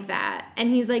seem like that.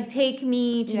 And he's like, take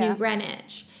me to New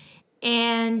Greenwich.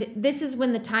 And this is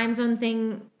when the time zone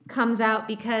thing comes out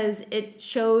because it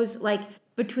shows like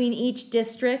between each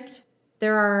district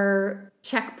there are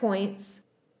checkpoints,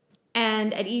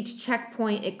 and at each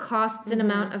checkpoint it costs an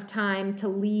amount of time to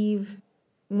leave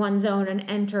one zone and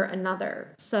enter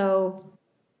another. So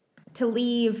to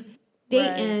leave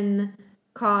Dayton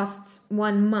costs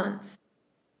 1 month.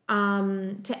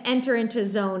 To enter into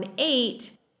zone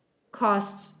 8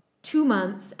 costs 2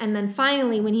 months. And then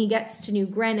finally, when he gets to New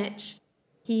Greenwich,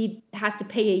 he has to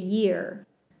pay a year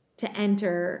to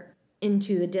enter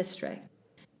into the district.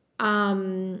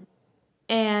 And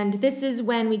this is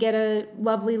when we get a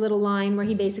lovely little line where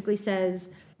he basically says,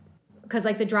 because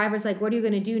like the driver's like, what are you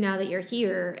going to do now that you're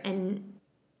here? And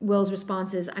Will's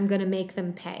response is, I'm going to make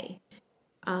them pay.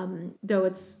 Though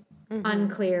it's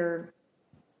unclear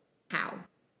how.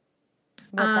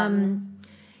 What that means.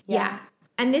 Yeah.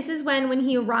 And this is when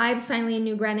he arrives finally in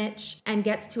New Greenwich and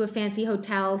gets to a fancy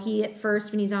hotel, he at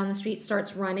first, when he's on the street,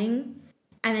 starts running.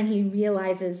 And then he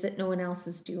realizes that no one else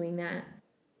is doing that.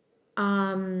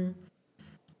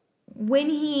 When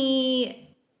he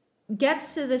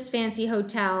gets to this fancy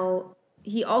hotel,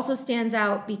 he also stands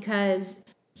out because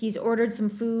he's ordered some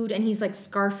food and he's like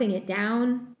scarfing it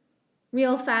down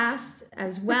real fast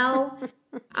as well.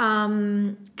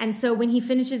 And so when he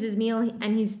finishes his meal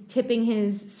and he's tipping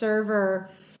his server,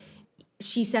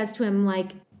 she says to him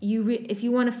like, if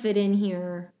you want to fit in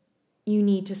here, you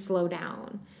need to slow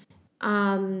down.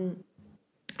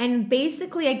 And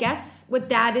basically, I guess what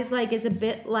that is like is a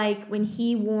bit like when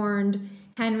he warned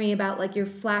Henry about like you're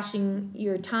flashing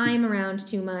your time around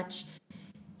too much.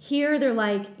 Here they're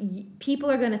like,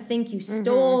 people are going to think you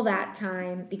stole that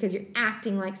time because you're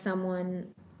acting like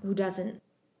someone who doesn't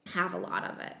have a lot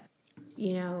of it,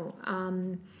 you know,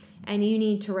 and you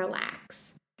need to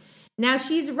relax. Now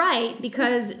she's right,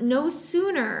 because no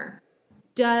sooner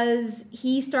does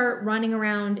he start running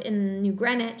around in New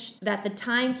Greenwich that the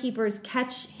timekeepers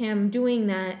catch him doing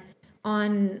that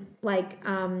on like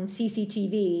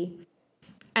CCTV,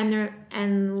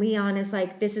 and Leon is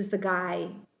like, this is the guy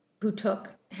who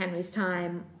took Henry's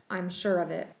time, I'm sure of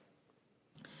it.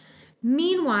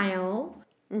 Meanwhile,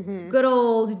 good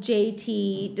old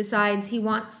JT decides he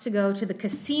wants to go to the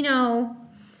casino.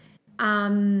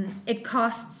 It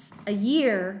costs a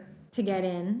year to get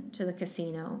in to the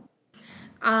casino.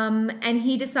 And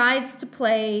he decides to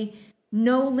play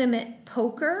no limit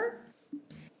poker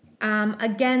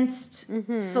against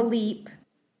Philippe.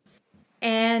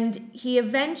 And he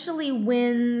eventually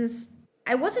wins.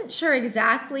 I wasn't sure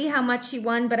exactly how much he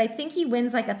won, but I think he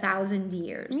wins like 1,000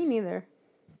 years. Me neither.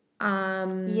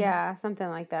 Yeah, something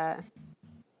like that.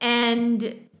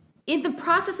 And in the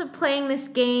process of playing this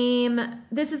game,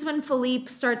 this is when Philippe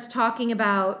starts talking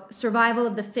about survival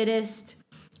of the fittest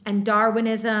and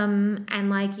Darwinism, and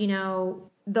like, you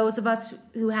know, those of us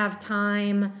who have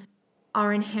time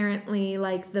are inherently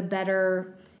like the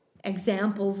better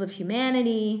examples of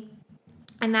humanity.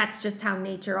 And that's just how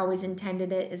nature always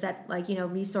intended it, is that like, you know,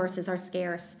 resources are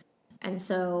scarce. And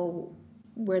so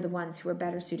we're the ones who are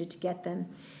better suited to get them.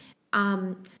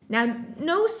 Now,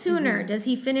 no sooner does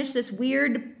he finish this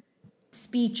weird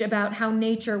speech about how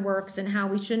nature works and how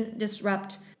we shouldn't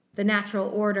disrupt the natural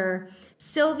order,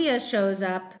 Sylvia shows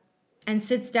up and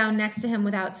sits down next to him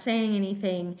without saying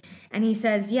anything. And he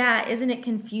says, yeah, isn't it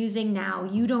confusing now?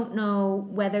 You don't know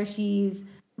whether she's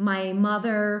my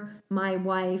mother, my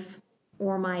wife,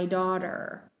 or my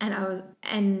daughter. And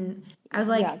I was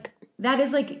like, yuck. That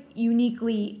is like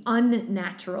uniquely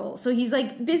unnatural. So he's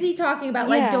like busy talking about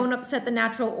like, don't upset the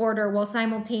natural order, while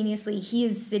simultaneously he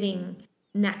is sitting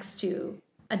next to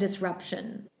a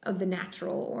disruption of the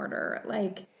natural order.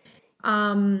 Like,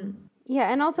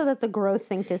 yeah, and also that's a gross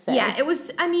thing to say. Yeah, it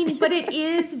was, I mean, but it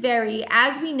is very,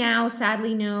 as we now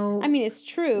sadly know. I mean, it's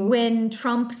true. When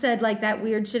Trump said like that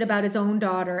weird shit about his own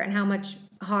daughter and how much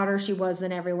hotter she was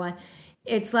than everyone.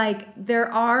 It's like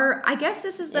there are, I guess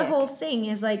this is the whole thing,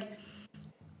 is like,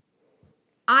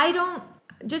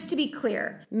 just to be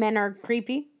clear. Men are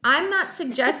creepy. I'm not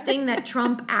suggesting that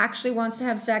Trump actually wants to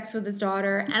have sex with his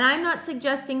daughter, and I'm not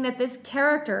suggesting that this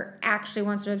character actually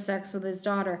wants to have sex with his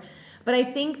daughter. But I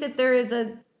think that there is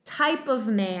a type of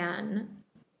man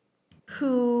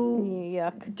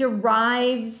who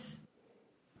derives,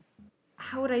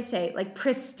 how would I say, like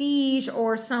prestige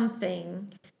or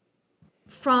something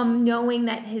from knowing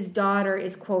that his daughter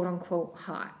is quote unquote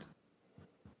hot.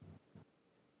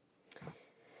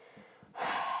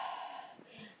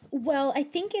 Well, I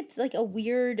think it's like a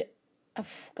weird,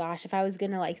 gosh, if I was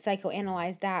going to like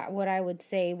psychoanalyze that, what I would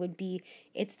say would be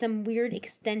it's some weird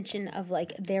extension of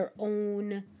like their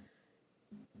own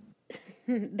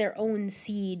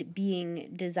seed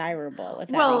being desirable, if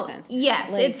that makes sense.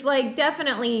 Yes, like, it's like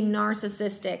definitely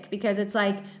narcissistic, because it's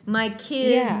like my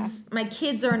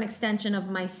kids are an extension of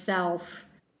myself.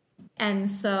 And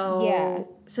so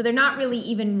they're not really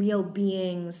even real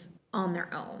beings on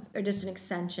their own. They're just an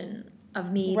extension of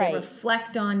me. Right. They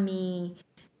reflect on me.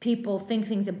 People think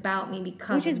things about me because of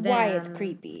them. Which is why it's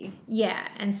creepy. Yeah.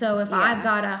 And so if I've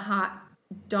got a hot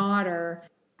daughter,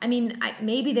 I mean,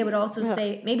 maybe they would also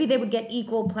say, maybe they would get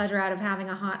equal pleasure out of having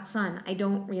a hot son. I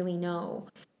don't really know.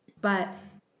 But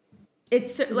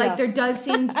it's like there does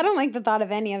seem... I don't like the thought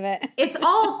of any of it. It's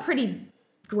all pretty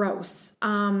gross. But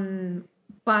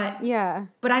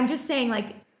I'm just saying,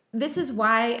 like, this is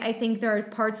why I think there are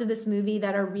parts of this movie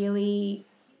that are really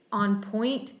on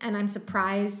point, and I'm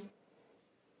surprised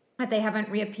that they haven't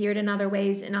reappeared in other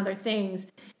ways, in other things,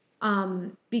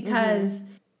 because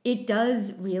it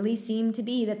does really seem to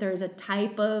be that there's a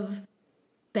type of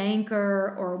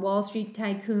banker or Wall Street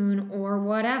tycoon or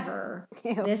whatever,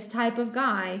 this type of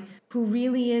guy who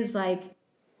really is like,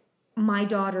 my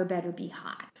daughter better be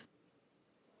hot,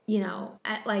 you know,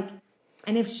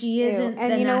 and if she isn't,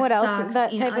 and then you know what else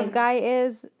that type of guy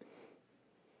is?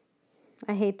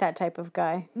 I hate that type of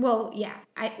guy. Well, yeah.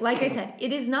 Like I said,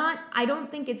 it is not, I don't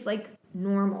think it's like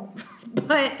normal,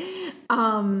 but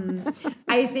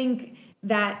I think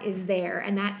that is there,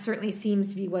 and that certainly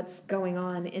seems to be what's going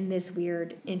on in this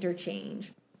weird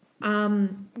interchange.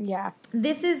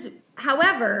 This is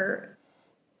however,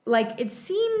 like, it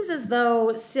seems as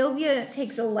though Sylvia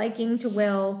takes a liking to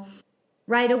Will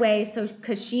right away, so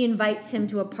because she invites him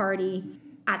to a party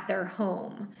at their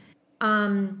home.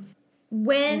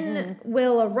 When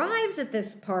Will arrives at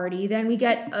this party, then we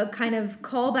get a kind of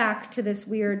callback to this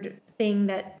weird thing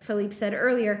that Philippe said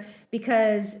earlier,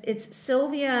 because it's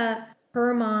Sylvia,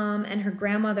 her mom, and her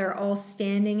grandmother all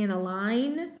standing in a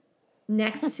line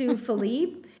next to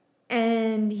Philippe.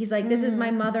 And he's like, this is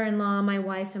my mother-in-law, my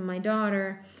wife, and my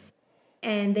daughter.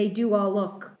 And they do all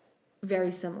look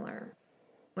very similar.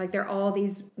 Like, they're all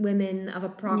these women of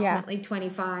approximately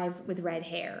 25 with red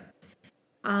hair.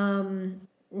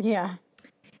 Yeah.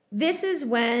 This is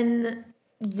when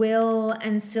Will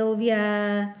and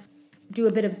Sylvia do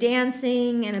a bit of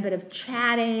dancing and a bit of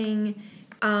chatting.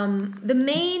 The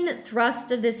main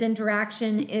thrust of this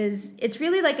interaction is, it's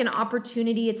really like an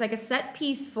opportunity. It's like a set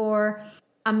piece for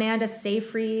Amanda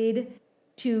Seyfried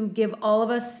to give all of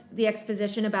us the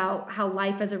exposition about how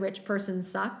life as a rich person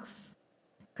sucks.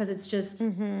 Because it's just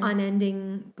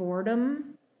unending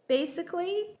boredom,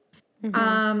 basically.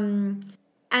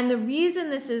 And the reason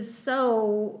this is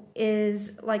so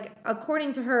is, like,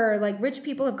 according to her, like, rich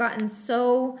people have gotten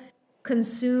so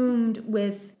consumed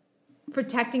with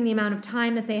protecting the amount of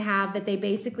time that they have that they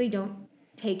basically don't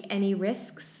take any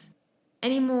risks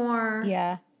anymore.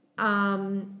 Yeah.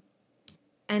 And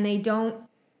they don't,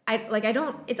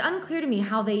 it's unclear to me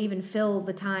how they even fill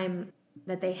the time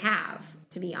that they have,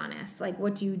 to be honest. Like,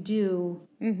 what do you do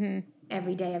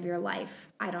every day of your life?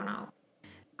 I don't know.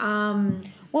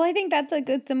 Well, I think that's like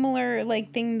a similar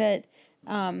like thing that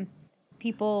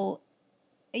people,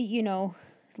 you know,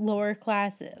 lower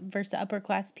class versus upper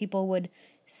class people would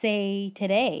say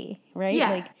today, right? Yeah.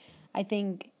 Like, I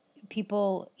think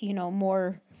people, you know,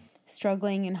 more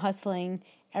struggling and hustling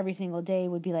every single day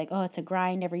would be like, oh, it's a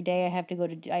grind every day. I have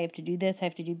to do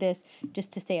this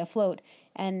just to stay afloat.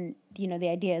 And, you know, the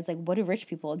idea is like, what do rich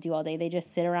people do all day? They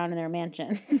just sit around in their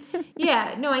mansions.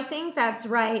 Yeah, no, I think that's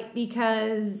right,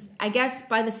 because I guess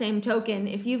by the same token,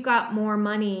 if you've got more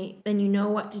money than you know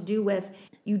what to do with,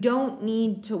 you don't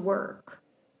need to work.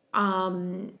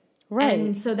 Right.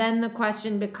 And so then the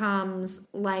question becomes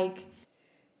like,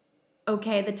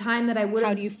 okay, the time that I would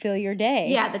have... How do you fill your day?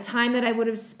 Yeah, the time that I would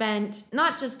have spent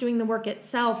not just doing the work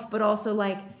itself, but also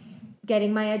like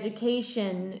getting my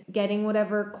education, getting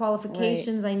whatever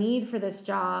qualifications I need for this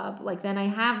job. Like, then I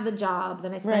have the job,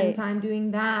 then I spend time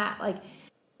doing that. Like,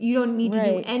 you don't need to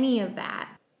do any of that.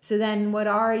 So then what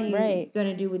are you going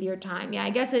to do with your time? Yeah, I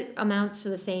guess it amounts to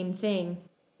the same thing.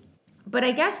 But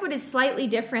I guess what is slightly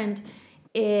different,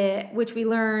 which we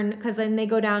learn, because then they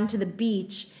go down to the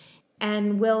beach,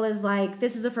 and Will is like,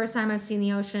 this is the first time I've seen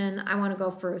the ocean. I want to go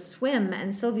for a swim.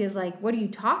 And Sylvia's like, what are you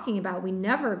talking about? We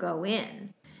never go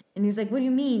in. And he's like, what do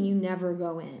you mean you never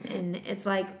go in? And it's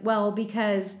like, well,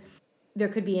 because there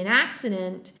could be an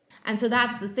accident. And so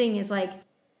that's the thing, is like,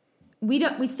 we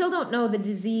still don't know the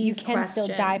disease question. You can still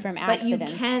die from accidents. But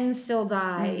you can still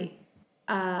die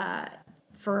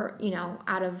for, you know,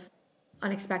 out of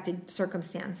unexpected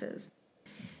circumstances.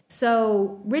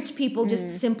 So rich people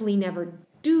just simply never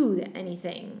do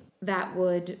anything that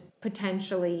would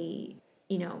potentially,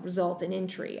 you know, result in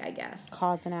injury, I guess.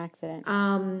 Cause an accident.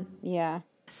 Yeah.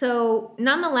 So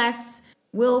nonetheless,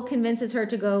 Will convinces her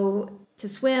to go to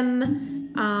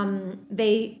swim.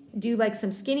 They do like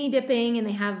some skinny dipping, and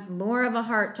they have more of a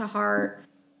heart-to-heart.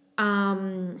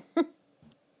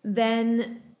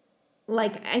 Then,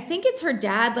 like, I think it's her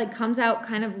dad, like, comes out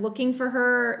kind of looking for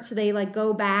her. So they, like,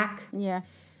 go back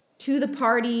to the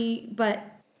party, but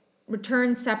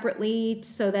return separately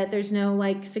so that there's no,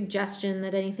 like, suggestion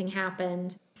that anything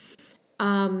happened.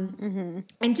 And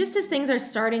just as things are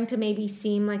starting to maybe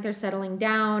seem like they're settling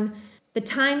down, the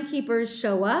timekeepers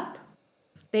show up.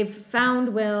 They've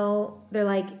found Will. They're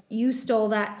like, you stole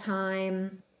that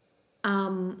time.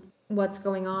 What's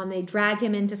going on? They drag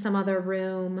him into some other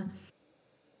room.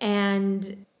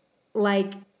 And,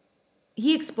 like,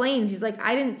 he explains. He's like,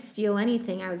 I didn't steal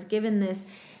anything. I was given this.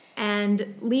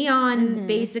 And Leon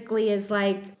basically is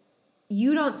like,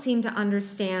 you don't seem to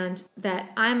understand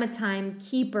that I'm a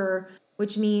timekeeper,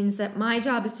 which means that my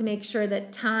job is to make sure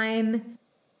that time,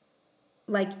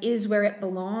 like, is where it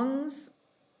belongs,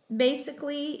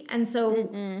 basically. And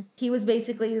so he was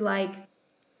basically like,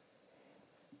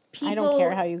 I don't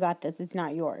care how you got this. It's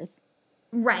not yours.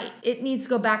 Right. It needs to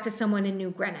go back to someone in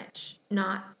New Greenwich,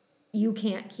 not, you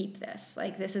can't keep this.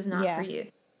 Like, this is not for you.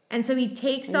 And so he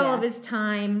takes all of his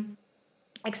time,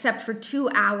 except for 2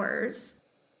 hours.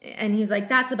 And he's like,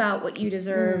 that's about what you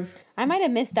deserve. I might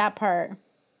have missed that part.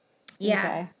 Yeah.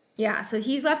 Okay. Yeah. So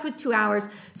he's left with 2 hours.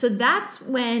 So that's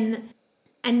when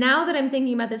And now that I'm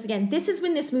thinking about this again, this is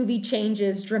when this movie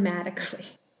changes dramatically.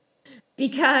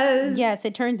 Because yes,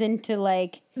 it turns into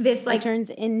like this, like,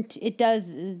 it does.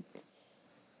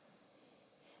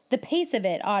 The pace of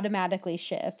it automatically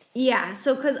shifts. Yeah,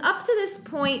 so because up to this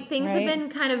point, things have been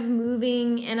kind of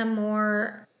moving in a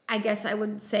more, I guess I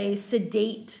would say,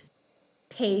 sedate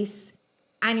pace.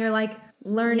 And you're like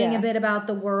learning a bit about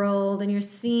the world and you're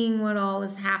seeing what all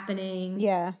is happening.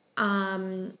 Yeah.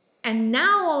 And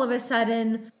now all of a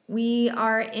sudden, we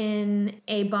are in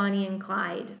a Bonnie and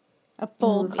Clyde. A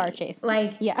full movie. car chase.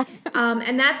 Like, yeah.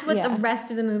 And that's what the rest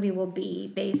of the movie will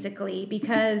be, basically,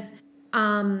 because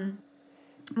when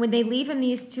they leave him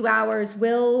these 2 hours,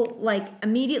 Will, like,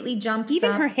 immediately jumps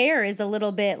Even up. her hair is a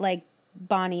little bit, like,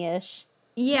 Bonnie-ish.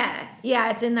 Yeah,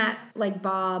 it's in that, like,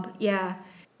 bob, yeah.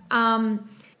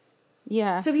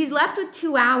 Yeah. So he's left with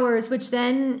 2 hours, which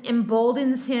then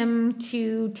emboldens him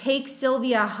to take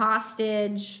Sylvia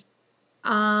hostage.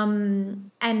 And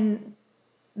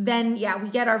then, we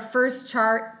get our first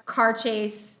car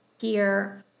chase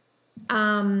here,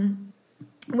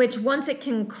 which once it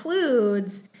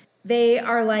concludes, they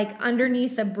are like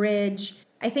underneath a bridge,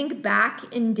 I think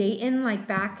back in Dayton, like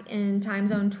back in time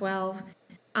zone 12.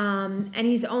 And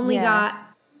he's only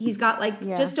got like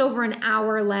just over an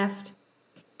hour left.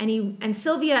 And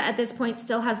Sylvia at this point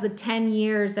still has the 10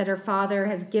 years that her father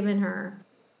has given her.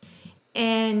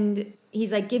 And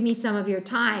he's like, give me some of your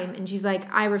time. And she's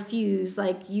like, I refuse.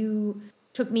 Like, you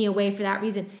took me away for that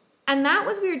reason. And that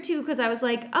was weird too, because I was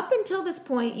like, up until this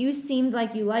point, you seemed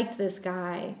like you liked this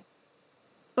guy.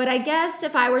 But I guess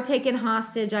if I were taken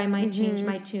hostage, I might change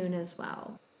my tune as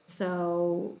well.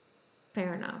 So,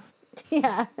 fair enough.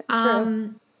 Yeah,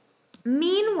 true.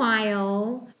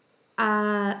 Meanwhile,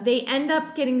 they end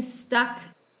up getting stuck,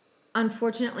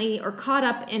 unfortunately, or caught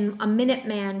up in a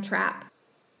Minuteman trap.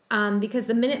 Because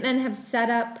the Minutemen have set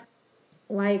up,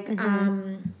 like,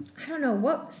 I don't know,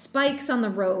 what, spikes on the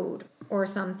road or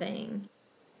something.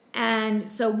 And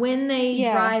so when they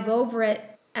drive over it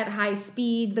at high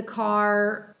speed, the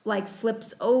car, like,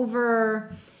 flips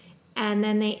over. And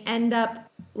then they end up,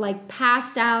 like,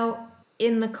 passed out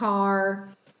in the car.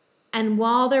 And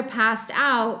while they're passed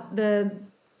out, the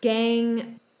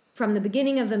gang from the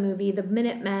beginning of the movie, the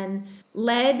Minutemen,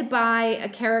 led by a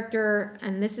character,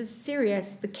 and this is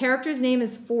serious, the character's name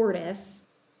is Fortis.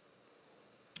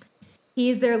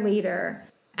 He's their leader.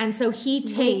 And so he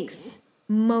takes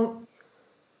what?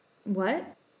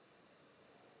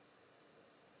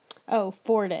 Oh,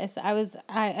 Fortis.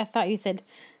 I thought you said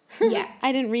Yeah.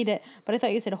 I didn't read it, but I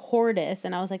thought you said Hortus,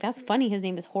 and I was like, that's funny, his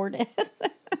name is Hortus.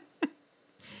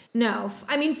 No,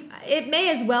 I mean, it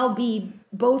may as well be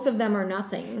both of them or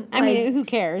nothing. I mean, who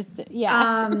cares?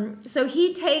 Yeah. So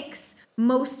he takes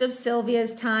most of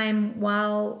Sylvia's time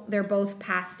while they're both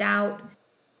passed out.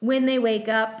 When they wake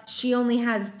up, she only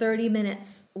has 30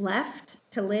 minutes left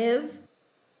to live.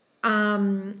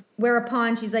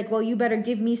 Whereupon she's like, well, you better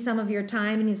give me some of your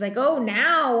time. And he's like, oh,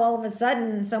 now all of a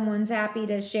sudden someone's happy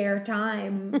to share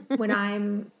time when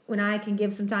I can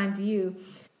give some time to you.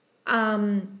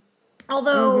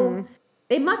 Although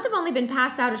they must have only been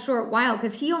passed out a short while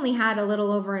because he only had a little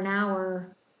over an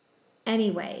hour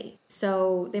anyway.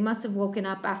 So they must have woken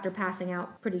up after passing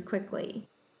out pretty quickly.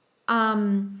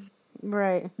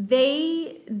 Right.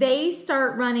 They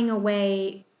start running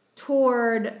away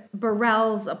toward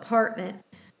Burrell's apartment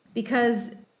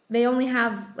because they only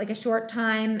have like a short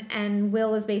time, and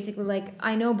Will is basically like,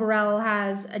 I know Burrell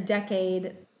has a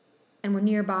decade and we're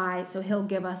nearby, so he'll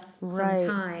give us some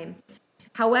time.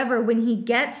 However, when he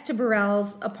gets to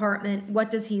Burrell's apartment, what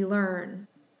does he learn?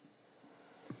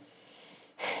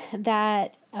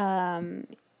 That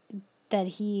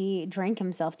he drank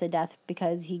himself to death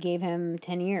because he gave him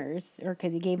 10 years, or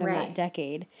because he gave him that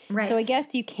decade. Right. So I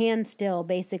guess you can still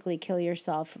basically kill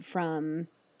yourself from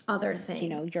other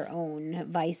things, your own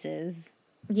vices.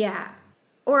 Yeah.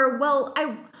 Or, well,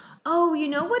 you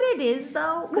know what it is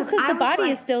though? Because the body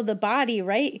is still the body,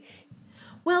 right?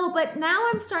 Well, but now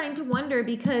I'm starting to wonder,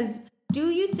 because do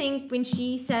you think when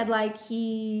she said, like,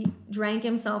 he drank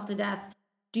himself to death,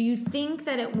 do you think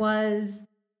that it was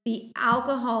the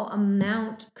alcohol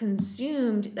amount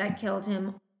consumed that killed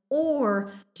him?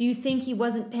 Or do you think he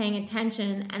wasn't paying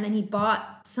attention and then he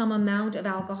bought some amount of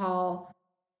alcohol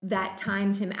that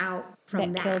timed him out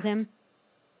from that? Killed him?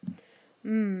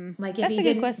 Like, if he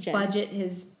didn't budget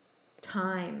his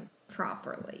time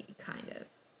properly, kind of.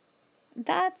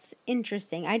 That's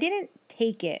interesting. I didn't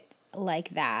take it like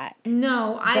that.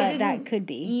 No, I didn't. That could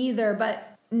be either.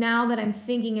 But now that I'm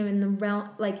thinking of in the realm,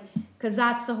 like, because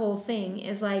that's the whole thing,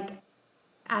 is like,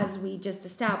 as we just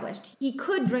established, he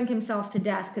could drink himself to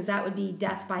death because that would be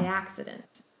death by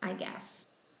accident, I guess.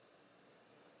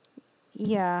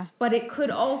 Yeah. But it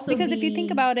could also because be... if you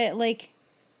think about it, like,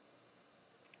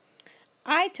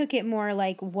 I took it more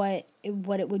like what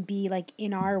it would be like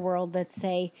in our world. Let's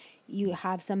say you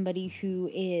have somebody who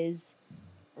is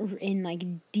in like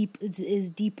is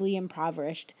deeply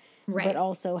impoverished, Right. but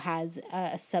also has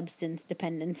a substance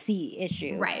dependency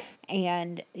issue, Right.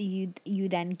 and you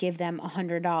then give them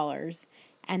 $100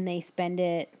 and they spend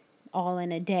it all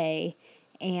in a day,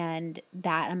 and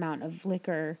that amount of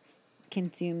liquor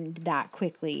consumed that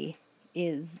quickly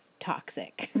is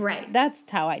toxic. Right. That's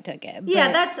how I took it.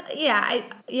 Yeah,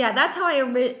 that's how I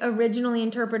originally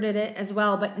interpreted it as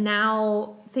well. But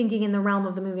now thinking in the realm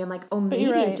of the movie, I'm like, oh,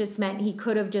 maybe it just meant he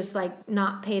could have just like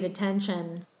not paid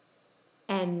attention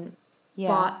and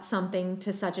bought something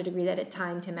to such a degree that it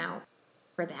timed him out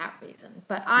for that reason.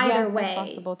 But either way, that's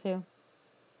possible too.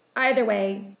 Either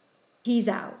way, he's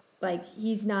out. Like,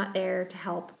 he's not there to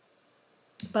help.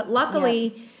 But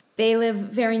luckily, they live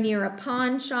very near a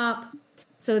pawn shop.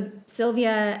 So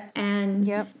Sylvia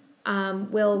and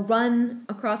Will run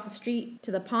across the street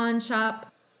to the pawn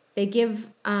shop. They give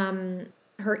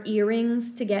her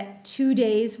earrings to get 2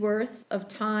 days worth of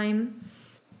time.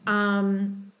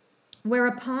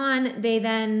 Whereupon they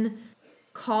then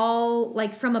call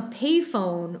like from a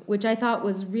payphone, which I thought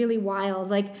was really wild.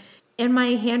 Like, in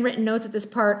my handwritten notes at this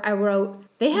part, I wrote,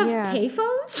 they have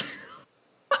payphones?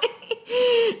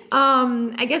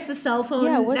 I guess the cell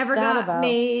phone never got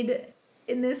made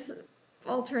in this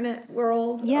alternate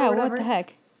world. Yeah, what the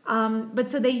heck?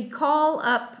 But so they call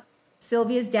up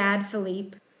Sylvia's dad,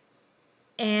 Philippe,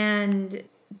 and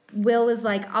Will is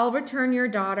like, I'll return your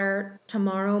daughter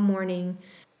tomorrow morning,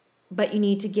 but you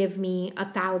need to give me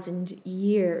 1,000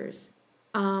 years.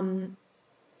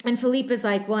 And Philippe is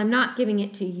like, well, I'm not giving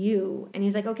it to you. And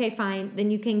he's like, okay, fine. Then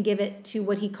you can give it to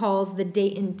what he calls the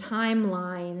date and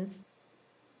timelines.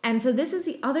 And so this is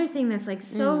the other thing that's like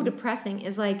so depressing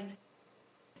is like,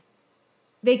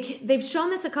 they've shown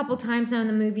this a couple times now in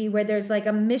the movie where there's like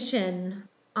a mission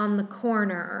on the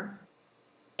corner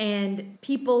and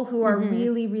people who are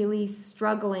really, really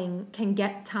struggling can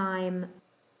get time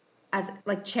as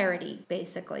like charity,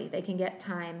 basically. They can get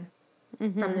time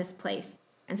from this place.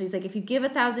 And so he's like, if you give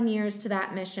 1,000 years to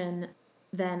that mission,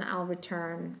 then I'll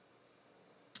return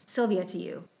Sylvia to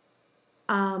you.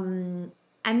 And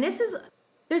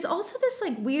there's also this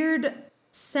like weird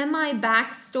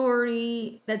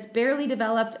semi-backstory that's barely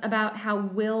developed about how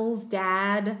Will's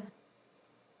dad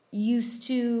used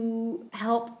to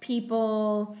help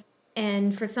people,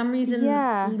 and for some reason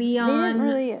Leon they didn't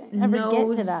really ever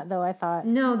get to that though, I thought.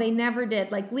 No, they never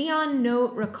did. Like, Leon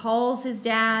recalls his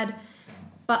dad,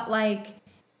 but like,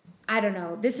 I don't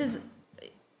know, there's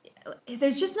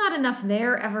just not enough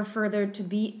there ever further to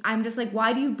be. I'm just like,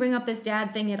 why do you bring up this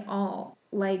dad thing at all?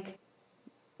 Like,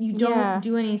 you don't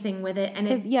do anything with it, and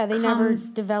they never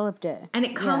developed it, and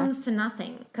it comes to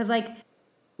nothing. Because like,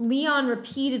 Leon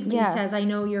repeatedly says, "I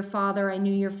know your father. I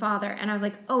knew your father," and I was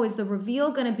like, "Oh, is the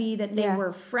reveal going to be that they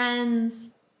were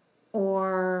friends,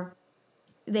 or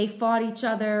they fought each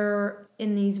other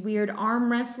in these weird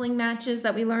arm wrestling matches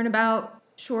that we learn about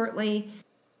shortly?"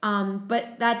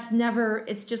 But that's never.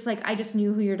 It's just like, I just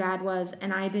knew who your dad was,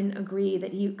 and I didn't agree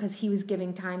that because he was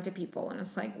giving time to people, and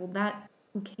it's like, well,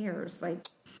 who cares? Like,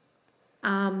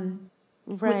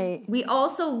 right. We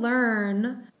also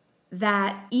learn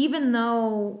that even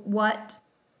though what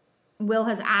Will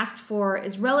has asked for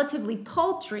is relatively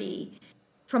paltry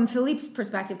from Philippe's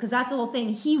perspective, because that's the whole thing,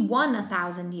 he won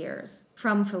 1,000 years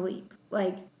from Philippe.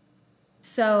 Like,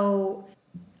 so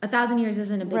 1,000 years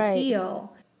isn't a big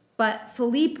deal, but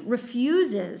Philippe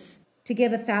refuses to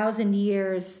give 1,000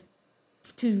 years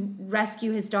to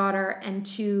rescue his daughter and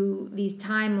to these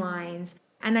timelines.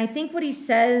 And I think what he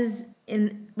says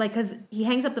because he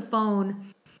hangs up the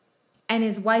phone and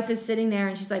his wife is sitting there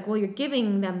and she's like, well, you're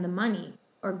giving them the money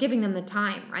or giving them the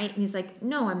time, right? And he's like,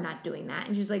 no, I'm not doing that.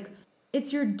 And she's like,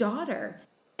 it's your daughter.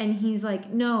 And he's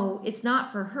like, no, it's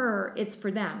not for her, it's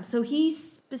for them. So he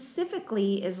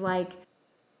specifically is like,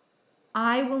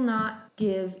 I will not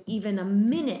give even a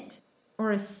minute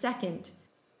or a second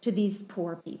to these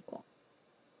poor people.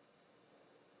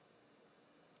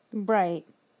 Right.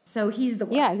 So he's the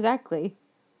worst. Yeah, exactly.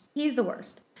 He's the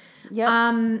worst. Yeah.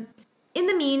 In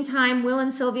the meantime, Will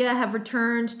and Sylvia have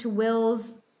returned to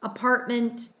Will's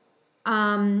apartment,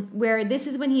 where this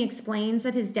is when he explains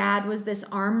that his dad was this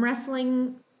arm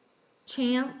wrestling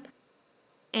champ.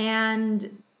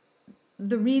 And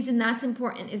the reason that's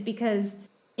important is because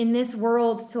in this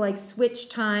world, to like switch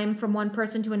time from one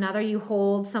person to another, you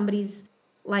hold somebody's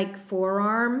like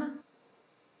forearm.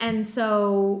 And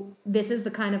so this is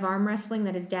the kind of arm wrestling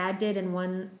that his dad did and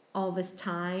won all this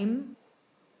time.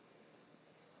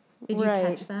 Did you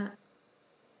catch that?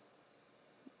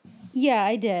 Yeah,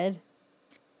 I did.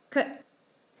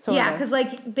 Yeah, because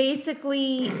like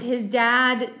basically his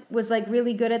dad was like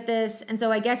really good at this, and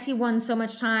so I guess he won so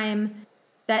much time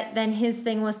that then his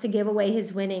thing was to give away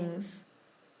his winnings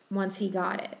once he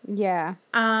got it. Yeah.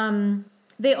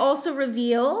 They also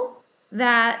reveal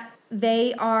that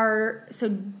they are,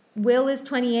 so Will is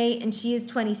 28 and she is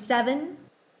 27.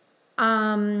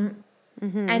 And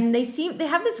they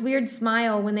have this weird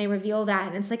smile when they reveal that,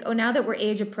 and it's like, oh, now that we're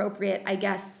age appropriate, I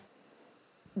guess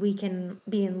we can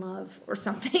be in love or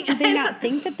something. Did they not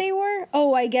think that they were?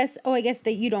 I guess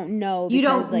that you don't know. You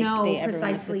don't know everyone's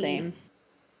precisely. The same.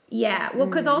 Yeah, well,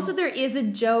 because also there is a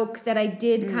joke that I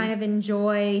did kind of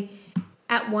enjoy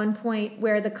at one point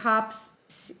where the cops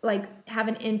like have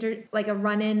a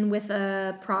run-in with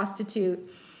a prostitute,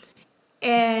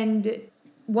 and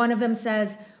one of them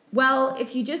says, well,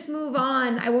 if you just move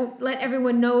on, I won't let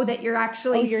everyone know that you're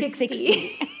actually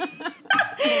 60.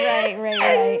 Right.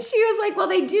 And she was like, well,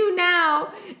 they do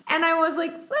now. And I was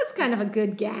like, that's kind of a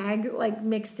good gag, like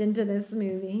mixed into this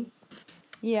movie.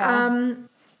 Yeah.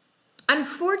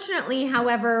 Unfortunately,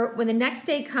 however, when the next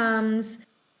day comes,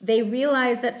 they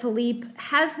realize that Philippe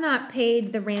has not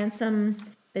paid the ransom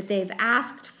that they've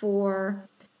asked for.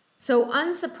 So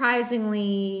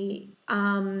unsurprisingly,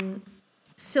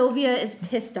 Sylvia is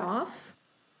pissed off.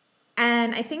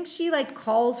 And I think she like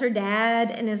calls her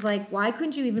dad and is like, why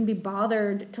couldn't you even be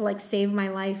bothered to like save my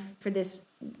life for this,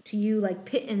 to you, like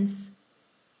pittance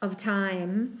of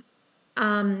time?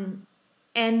 And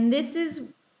this is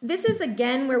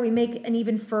again where we make an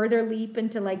even further leap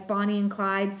into like Bonnie and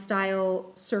Clyde style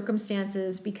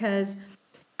circumstances, because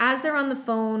as they're on the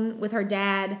phone with her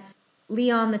dad,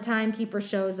 Leon, the timekeeper,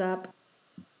 shows up.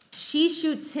 She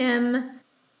shoots him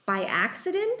by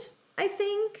accident, I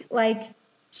think. Like,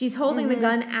 she's holding the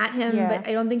gun at him, but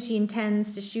I don't think she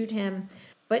intends to shoot him.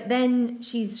 But then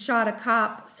she's shot a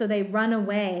cop, so they run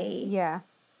away. Yeah.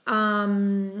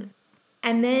 And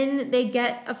then they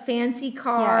get a fancy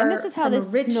car. Yeah, and this is how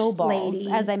this snowballs,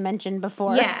 lady. as I mentioned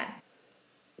before.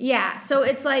 Yeah. So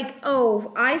it's like,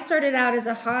 oh, I started out as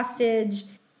a hostage.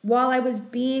 While I was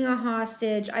being a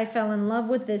hostage, I fell in love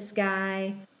with this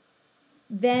guy.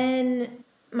 Then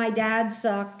my dad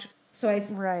sucked. So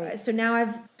now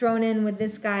I've thrown in with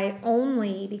this guy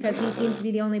only because he seems to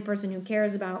be the only person who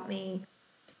cares about me.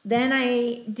 Then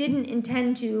I didn't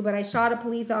intend to, but I shot a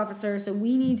police officer, so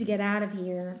we need to get out of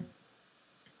here.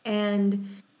 And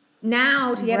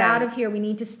now to get out of here, we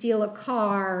need to steal a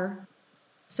car.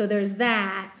 So there's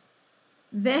that.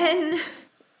 Then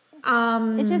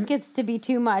it just gets to be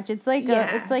too much. It's like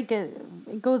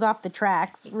it goes off the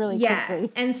tracks really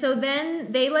quickly. And so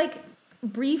then they like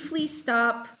briefly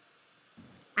stop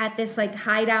at this like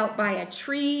hideout by a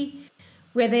tree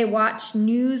where they watch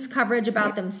news coverage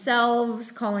about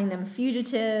themselves, calling them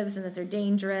fugitives and that they're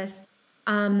dangerous.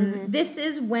 This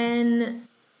is when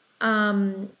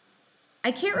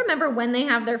I can't remember when they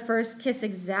have their first kiss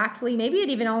exactly. Maybe it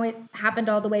even always happened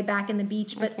all the way back in the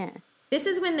beach, but this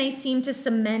is when they seem to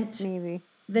cement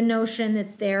the notion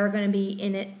that they're going to be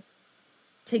in it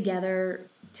together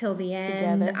till the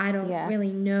end. I don't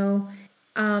really know.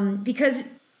 Because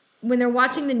when they're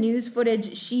watching the news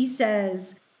footage, she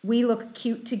says, we look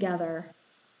cute together.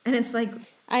 And it's like,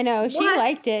 I know. She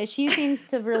liked it. She seems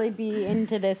to really be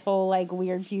into this whole like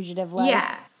weird fugitive life.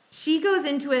 Yeah. She goes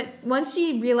into it. Once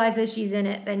she realizes she's in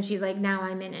it, then she's like, now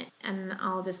I'm in it and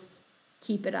I'll just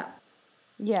keep it up.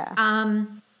 Yeah.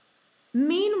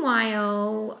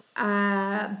 Meanwhile,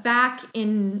 back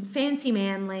in Fancy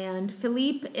Man Land,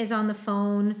 Philippe is on the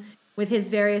phone with his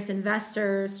various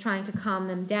investors trying to calm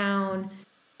them down.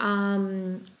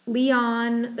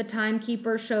 Leon, the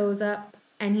timekeeper, shows up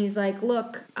and he's like,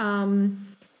 look,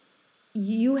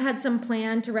 you had some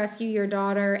plan to rescue your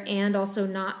daughter and also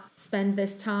not spend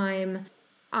this time.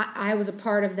 I was a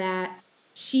part of that.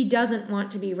 She doesn't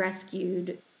want to be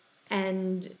rescued.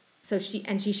 And so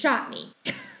she shot me.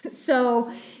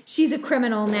 So she's a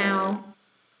criminal now.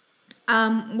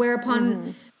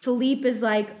 Whereupon Philippe is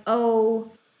like,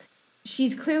 oh,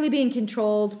 she's clearly being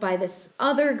controlled by this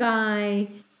other guy.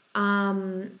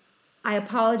 I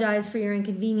apologize for your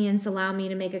inconvenience. Allow me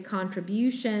to make a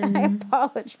contribution. I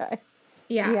apologize.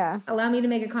 Yeah. Allow me to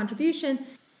make a contribution.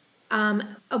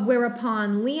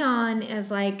 Whereupon Leon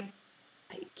is like,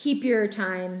 keep your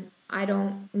time. I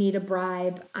don't need a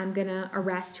bribe. I'm going to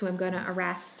arrest who I'm going to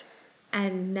arrest.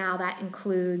 And now that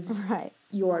includes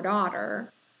your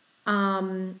daughter.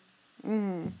 To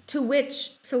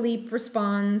which Philippe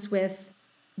responds with,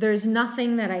 there's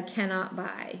nothing that I cannot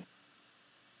buy.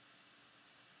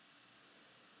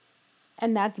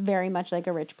 And that's very much like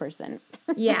a rich person.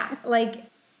 Yeah, like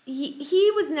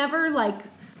he was never like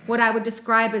what I would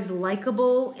describe as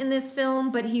likable in this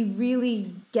film, but he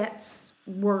really gets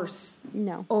worse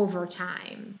over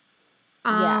time.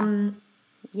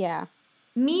 Yeah.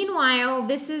 Meanwhile,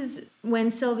 this is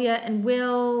when Sylvia and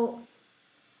Will,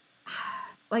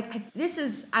 this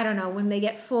is, I don't know, when they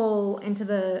get full into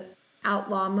the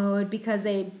outlaw mode because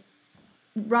they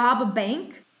rob a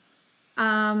bank.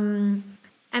 And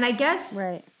I guess,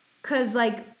 because,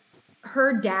 like,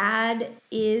 her dad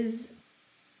is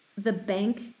the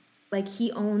bank, like,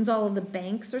 he owns all of the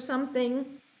banks or something.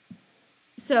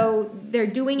 So they're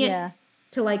doing it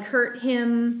to, like, hurt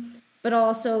him, but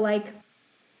also, like,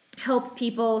 help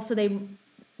people. So they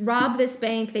rob this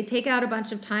bank. They take out a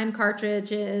bunch of time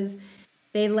cartridges.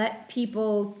 They let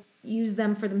people use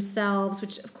them for themselves,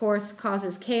 which, of course,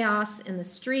 causes chaos in the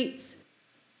streets.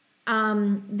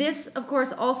 This, of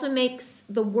course, also makes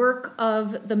the work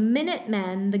of the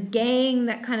Minutemen, the gang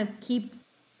that kind of keep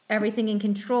everything in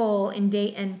control in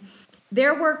Dayton,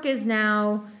 their work is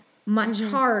now much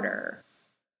harder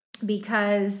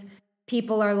because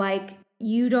people are like,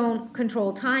 you don't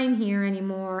control time here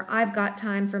anymore. I've got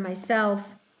time for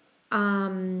myself.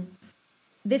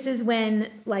 This is when,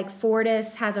 like,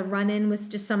 Fortis has a run-in with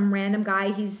just some random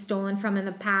guy he's stolen from in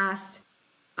the past.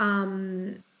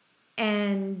 And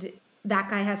that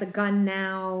guy has a gun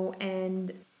now,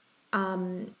 and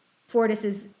Fortis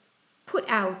is put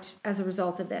out as a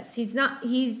result of this. He's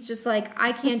just like,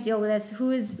 I can't deal with this.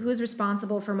 Who is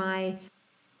responsible for my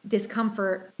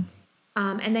discomfort?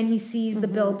 And then he sees the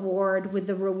billboard with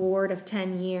the reward of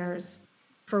 10 years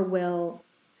for Will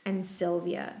and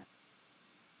Sylvia.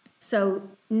 So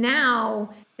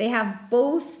now they have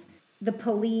both the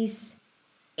police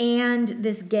and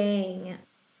this gang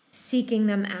seeking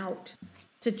them out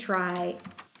to try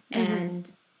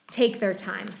and take their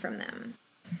time from them.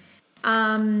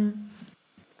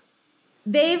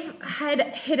 They've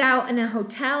hid out in a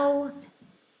hotel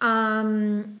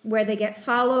where they get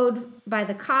followed by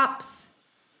the cops,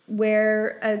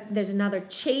 where there's another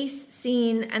chase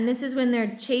scene. And this is when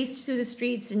they're chased through the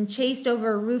streets and chased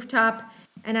over a rooftop.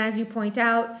 And as you point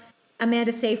out,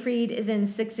 Amanda Seyfried is in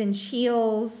 6-inch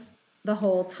heels the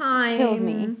whole time. Killed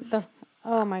me.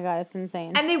 Oh my God, it's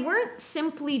insane. And they weren't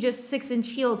simply just 6-inch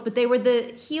heels, but they were the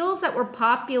heels that were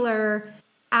popular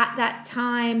at that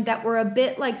time that were a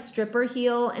bit like stripper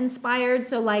heel inspired.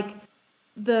 So like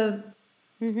the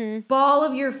ball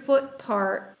of your foot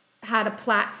part had a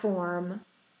platform,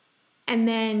 and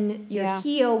then your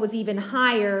heel was even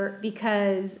higher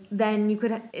because then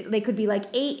they could be like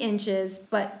 8 inches,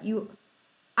 but you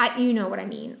know what I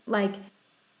mean. Like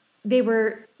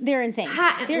they're insane.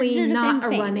 Patently they're not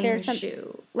insane. A running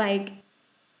shoe. Like,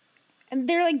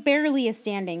 they're like barely a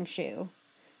standing shoe.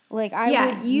 Like, I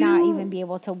would not even be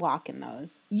able to walk in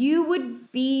those. You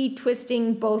would be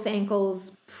twisting both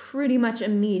ankles pretty much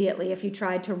immediately if you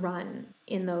tried to run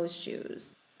in those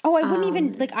shoes. Oh, I wouldn't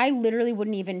even, like, I literally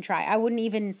wouldn't even try. I wouldn't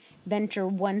even venture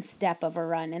one step of a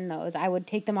run in those. I would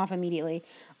take them off immediately.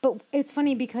 But it's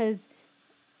funny because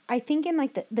I think in,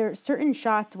 like, there are certain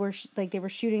shots where, like, they were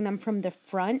shooting them from the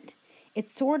front. It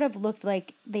sort of looked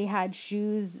like they had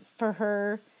shoes for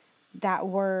her that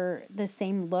were the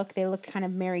same look. They looked kind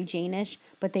of Mary Jane-ish,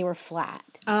 but they were flat.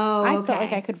 Oh, I felt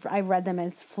like I read them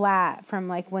as flat from,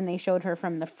 like, when they showed her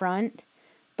from the front,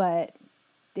 but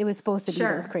it was supposed to be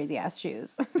those crazy ass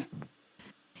shoes.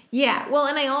 Yeah, well,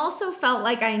 and I also felt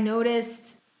like I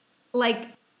noticed, like,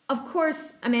 of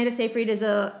course, Amanda Seyfried is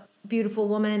a beautiful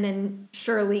woman and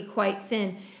surely quite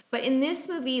thin, but in this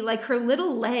movie, like, her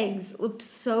little legs looked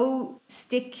so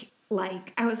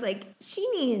stick-like. I was like, she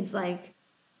needs, like,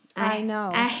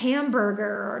 a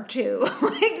hamburger or two.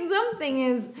 Like, something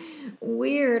is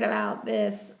weird about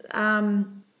this.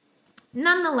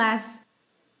 Nonetheless,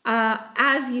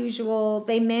 as usual,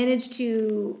 they manage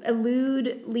to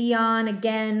elude Leon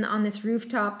again on this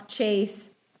rooftop chase.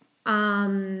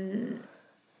 And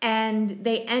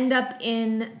they end up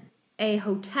in a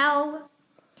hotel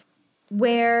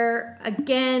where,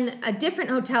 again, a different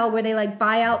hotel where they, like,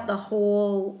 buy out the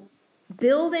whole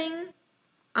building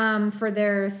for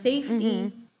their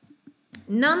safety.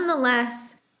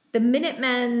 Nonetheless, the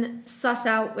Minutemen suss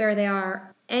out where they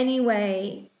are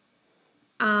anyway.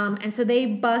 And so they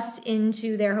bust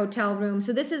into their hotel room.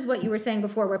 So this is what you were saying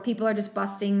before, where people are just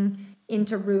busting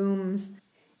into rooms.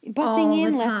 Busting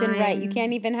in left and right. You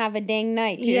can't even have a dang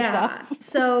night to yourself.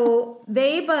 So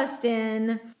they bust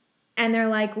in and they're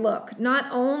like, look, not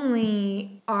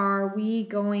only are we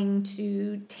going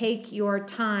to take your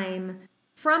time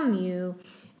from you,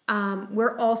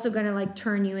 we're also going to, like,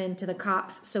 turn you into the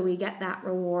cops so we get that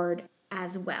reward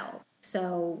as well.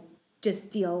 So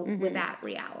just deal with that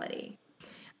reality.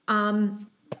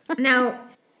 Now,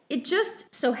 it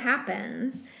just so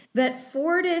happens that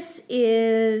Fortis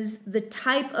is the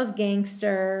type of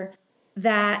gangster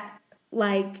that,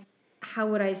 like, how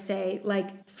would I say,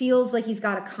 like, feels like he's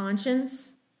got a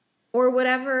conscience or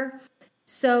whatever.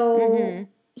 So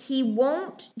he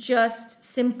won't just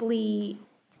simply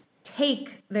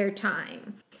take their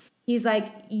time. He's like,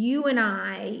 you and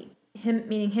I, him,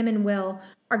 meaning him and Will,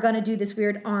 are going to do this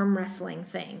weird arm wrestling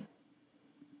thing.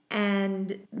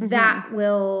 And that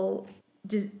will,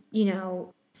 you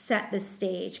know, set the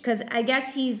stage. Because I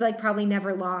guess he's, like, probably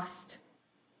never lost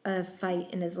a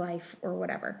fight in his life or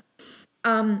whatever.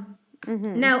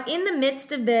 Now, in the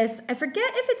midst of this, I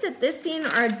forget if it's at this scene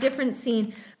or a different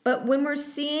scene, but when we're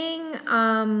seeing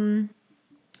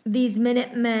these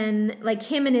Minutemen, like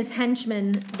him and his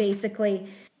henchmen, basically,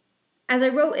 as I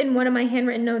wrote in one of my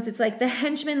handwritten notes, it's like the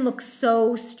henchmen look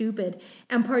so stupid.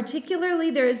 And particularly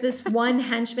there is this one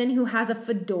henchman who has a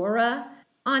fedora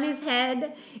on his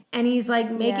head, and he's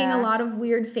like making a lot of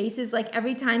weird faces. Like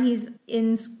every time he's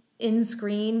in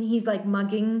screen, he's like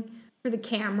mugging for the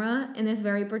camera in this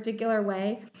very particular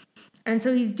way. And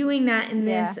so he's doing that in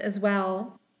this as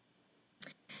well.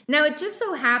 Now, it just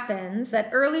so happens that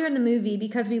earlier in the movie,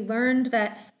 because we learned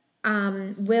that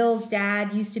Will's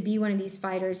dad used to be one of these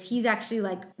fighters, he's actually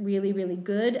like really, really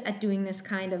good at doing this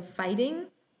kind of fighting.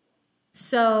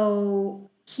 So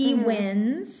he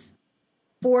wins.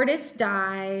 Fortis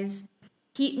dies.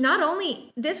 He not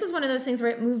only, this was one of those things where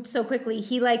it moved so quickly.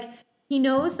 He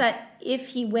knows that if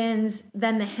he wins,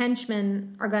 then the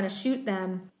henchmen are going to shoot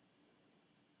them.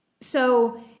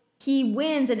 So he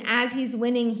wins, and as he's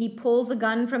winning, he pulls a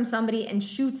gun from somebody and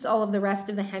shoots all of the rest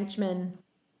of the henchmen,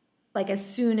 like as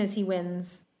soon as he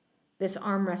wins this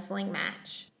arm wrestling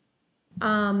match.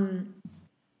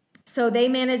 So they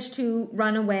managed to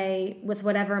run away with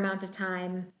whatever amount of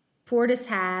time Fortis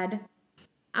had.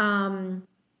 And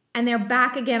they're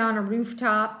back again on a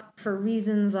rooftop for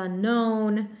reasons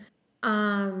unknown.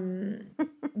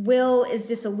 Will is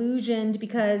disillusioned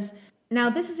because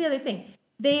now this is the other thing.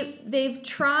 They've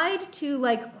tried to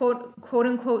like quote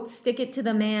unquote stick it to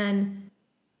the man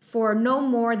for no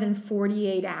more than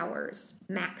 48 hours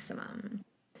maximum.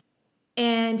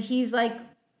 And he's like,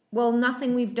 well,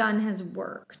 nothing we've done has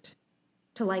worked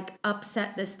to like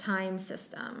upset this time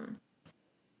system.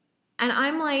 And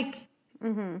I'm like,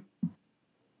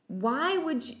 why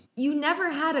would you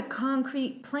never had a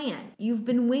concrete plan? You've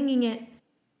been winging it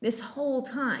this whole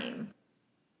time.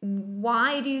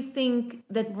 Why do you think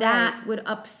that would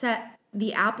upset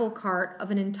the apple cart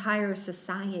of an entire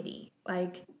society?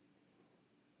 Like,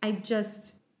 I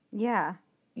just... Yeah.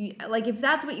 Like, if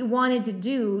that's what you wanted to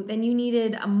do, then you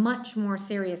needed a much more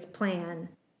serious plan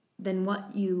than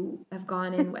what you have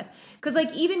gone in with. Because,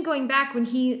 like, even going back when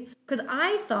because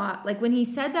I thought, like, when he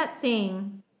said that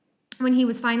thing, when he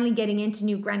was finally getting into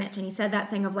New Greenwich, and he said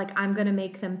that thing of, like, I'm going to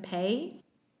make them pay,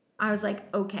 I was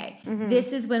like, okay,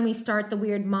 this is when we start the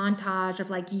weird montage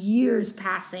of, like, years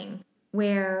passing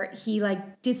where he,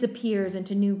 like, disappears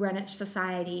into New Greenwich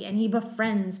society, and he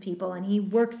befriends people, and he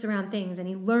works around things, and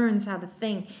he learns how the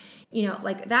thing, you know,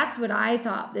 like, that's what I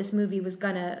thought this movie was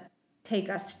going to take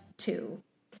us to.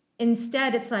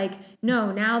 Instead, it's like,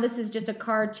 no, now this is just a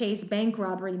car chase bank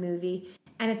robbery movie.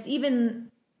 And it's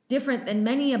even different than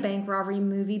many a bank robbery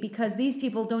movie because these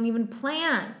people don't even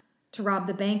plan to rob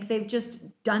the bank. They've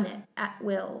just done it at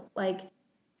will. Like,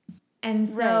 and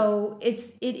so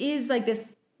it is like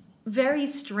this very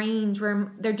strange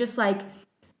where they're just like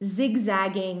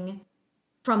zigzagging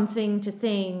from thing to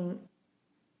thing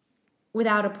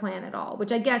without a plan at all,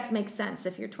 which I guess makes sense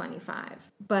if you're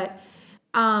 25. But,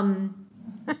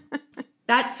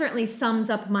 that certainly sums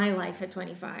up my life at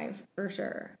 25 for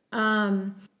sure.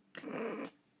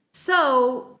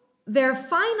 So their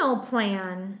final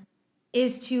plan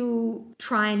is to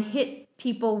try and hit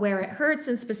people where it hurts,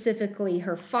 and specifically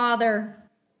her father.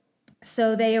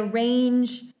 So they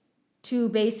arrange to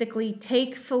basically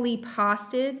take Philippe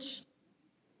hostage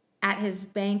at his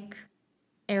bank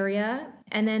area,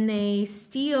 and then they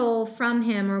steal from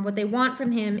him, or what they want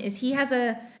from him is he has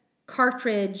a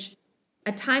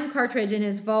time cartridge in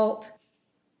his vault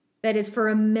that is for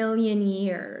 1 million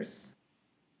years,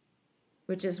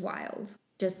 which is wild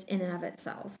just in and of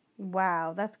itself.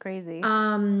 Wow, that's crazy.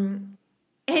 And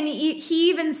he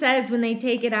even says when they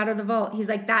take it out of the vault, he's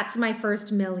like, that's my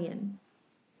first million.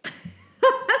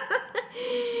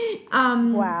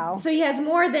 Wow. So he has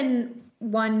more than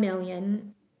 1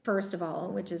 million, first of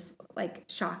all, which is like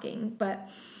shocking. But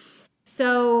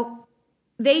so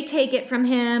they take it from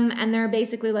him, and they're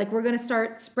basically like, we're going to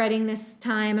start spreading this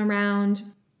time around,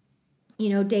 you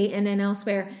know, Dayton and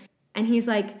elsewhere. And he's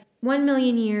like, 1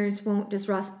 million years won't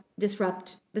disrupt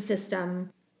the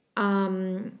system,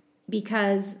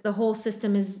 because the whole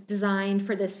system is designed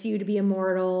for this few to be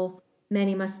immortal,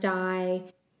 many must die.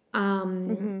 You're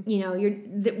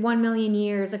 1 million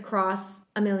years across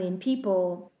a million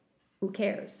people. Who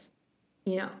cares?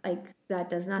 Like that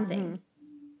does nothing.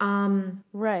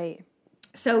 Right.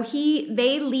 So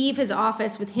they leave his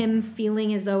office with him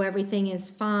feeling as though everything is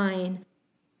fine.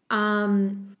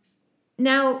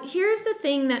 Now, here's the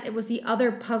thing that it was the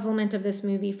other puzzlement of this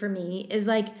movie for me is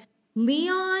like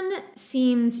Leon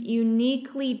seems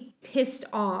uniquely pissed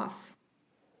off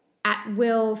at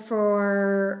Will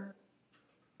for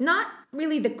not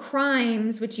really the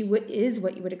crimes, which is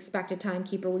what you would expect a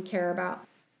timekeeper would care about,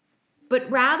 but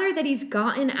rather that he's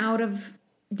gotten out of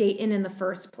Dayton in the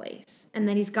first place and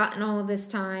that he's gotten all of this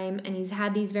time and he's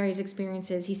had these various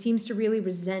experiences. He seems to really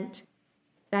resent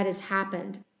that has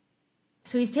happened.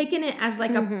 So he's taken it as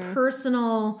like a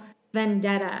personal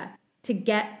vendetta to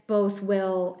get both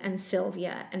Will and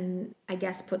Sylvia and I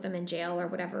guess put them in jail or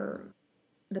whatever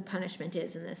the punishment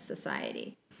is in this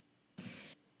society.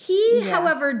 He,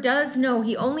 however, does know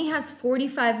he only has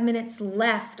 45 minutes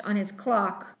left on his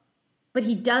clock, but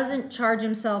he doesn't charge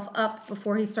himself up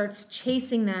before he starts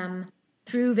chasing them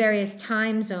through various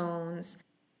time zones.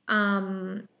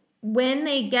 When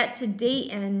they get to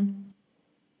Dayton,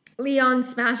 Leon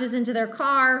smashes into their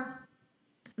car.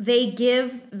 They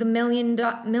give the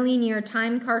million-year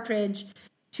time cartridge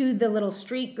to the little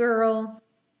street girl,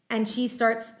 and she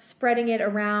starts spreading it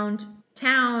around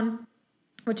town,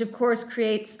 which of course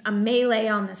creates a melee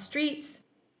on the streets,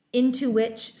 into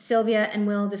which Sylvia and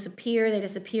Will disappear. They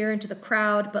disappear into the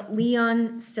crowd, but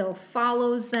Leon still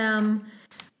follows them.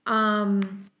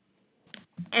 And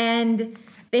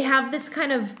they have this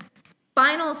kind of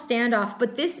final standoff,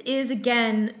 but this is,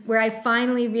 again, where I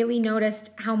finally really noticed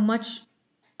how much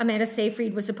Amanda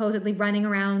Seyfried was supposedly running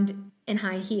around in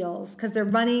high heels, because they're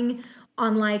running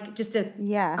on, like, just a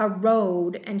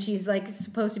road, and she's, like,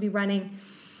 supposed to be running,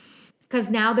 because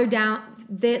now they're down,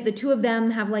 the two of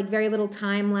them have, like, very little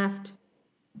time left,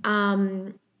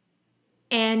 and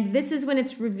this is when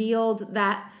it's revealed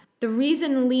that the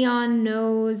reason Leon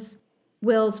knows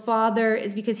Will's father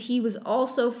is because he was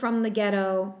also from the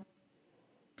ghetto.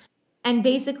 And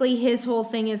basically his whole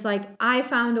thing is like, I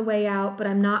found a way out, but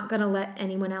I'm not going to let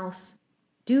anyone else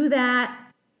do that,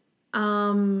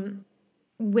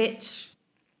 which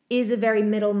is a very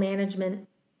middle management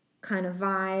kind of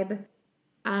vibe.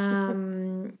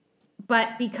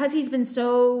 But because he's been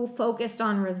so focused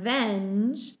on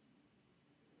revenge,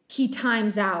 he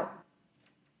times out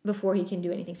before he can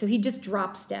do anything. So he just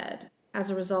drops dead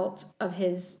as a result of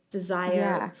his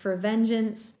desire for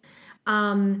vengeance.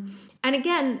 And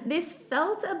again, this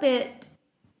felt a bit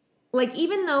like,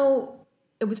 even though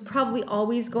it was probably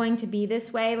always going to be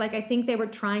this way, like I think they were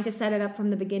trying to set it up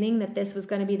from the beginning that this was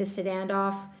going to be the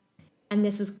standoff and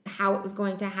this was how it was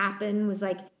going to happen, was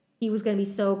like he was going to be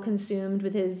so consumed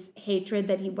with his hatred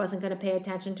that he wasn't going to pay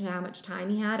attention to how much time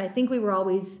he had. I think we were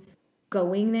always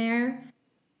going there.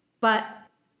 But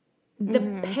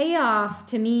the payoff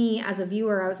to me as a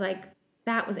viewer, I was like,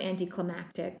 that was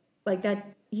anticlimactic. Like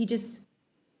that, he just...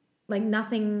 like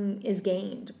nothing is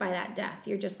gained by that death.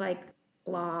 You're just like,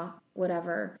 blah,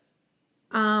 whatever.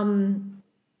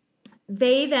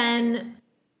 They then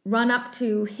run up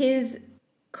to his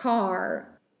car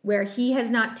where he has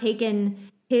not taken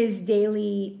his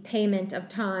daily payment of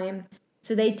time.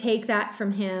 So they take that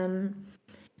from him.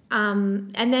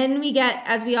 And then we get,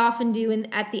 as we often do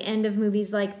at the end of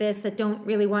movies like this that don't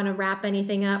really want to wrap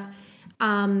anything up,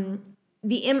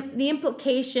 the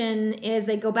implication is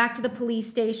they go back to the police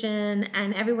station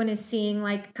and everyone is seeing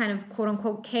like kind of quote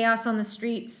unquote chaos on the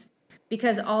streets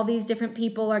because all these different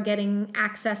people are getting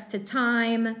access to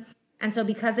time. And so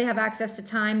because they have access to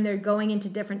time, they're going into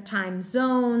different time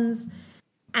zones.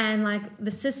 And like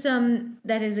the system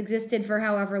that has existed for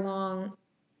however long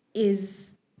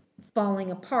is falling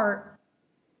apart.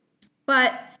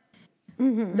 But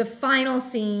the final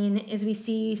scene is we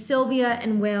see Sylvia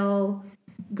and Will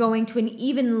going to an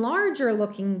even larger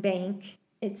looking bank,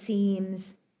 it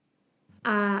seems,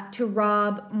 to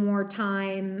rob more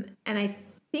time. And I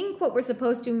think what we're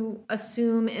supposed to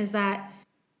assume is that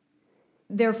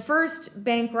their first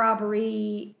bank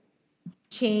robbery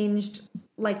changed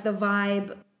like the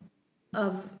vibe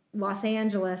of Los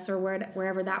Angeles or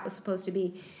wherever that was supposed to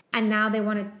be. And now they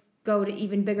want to go to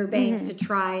even bigger banks to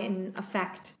try and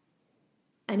affect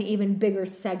an even bigger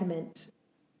segment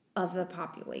of the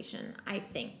population, I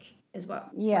think, is what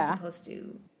we're supposed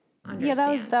to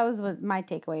understand. Yeah, that was what my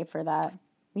takeaway for that.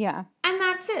 Yeah. And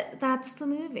that's it. That's the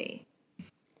movie.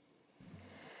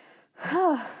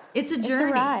 It's a journey. It's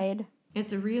a ride.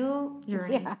 It's a real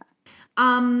journey.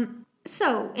 Yeah.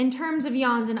 So, in terms of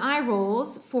yawns and eye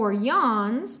rolls, for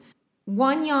yawns,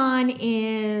 one yawn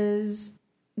is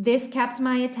this kept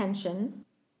my attention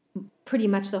pretty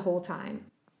much the whole time.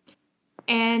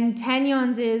 And 10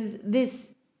 yawns is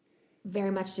this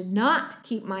very much did not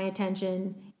keep my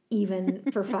attention even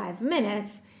for 5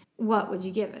 minutes. What would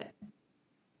you give it?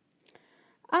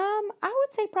 I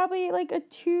would say probably like a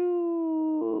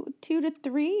 2 to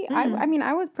 3. I mean,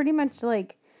 I was pretty much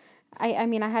like, I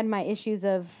mean, I had my issues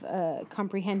of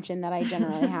comprehension that I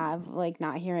generally have, like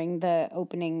not hearing the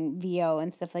opening VO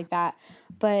and stuff like that.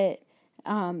 But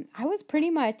I was pretty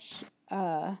much,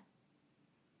 I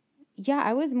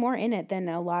was more in it than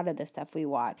a lot of the stuff we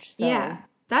watched. So,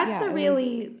 that's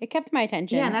it kept my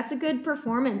attention. Yeah, that's a good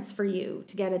performance for you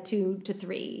to get a 2 to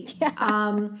 3.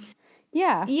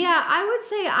 Yeah. Yeah, I would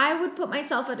say I would put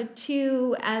myself at a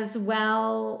 2 as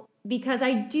well, because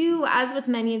I do, as with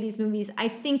many of these movies, I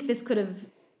think this could have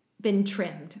been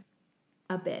trimmed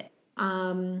a bit.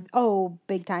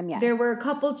 Big time, yes. There were a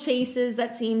couple chases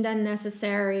that seemed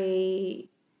unnecessary.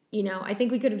 You know, I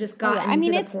think we could have just gotten I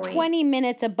mean, to the it's point. 20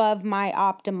 minutes above my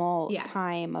optimal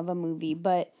time of a movie,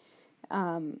 but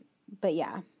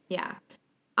yeah. Yeah.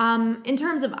 In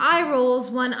terms of eye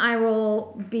rolls, one eye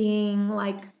roll being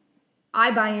like,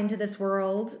 I buy into this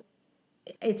world,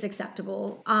 it's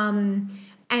acceptable. And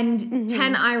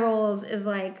 10 eye rolls is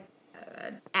like,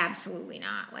 absolutely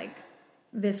not. Like,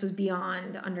 this was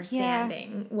beyond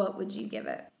understanding. Yeah. What would you give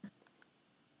it?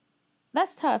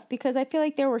 That's tough because I feel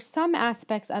like there were some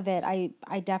aspects of it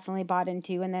I definitely bought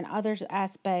into, and then other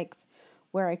aspects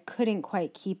where I couldn't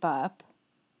quite keep up.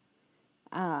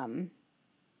 I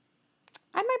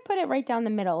might put it right down the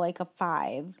middle, like a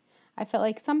 5. I felt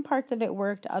like some parts of it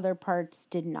worked, other parts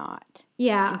did not.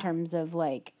 Yeah. In terms of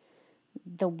like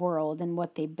the world and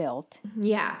what they built.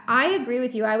 Yeah, I agree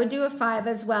with you. I would do a 5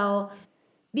 as well,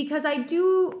 because I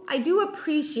do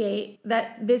appreciate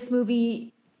that this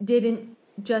movie didn't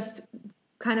just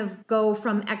kind of go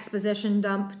from exposition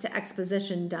dump to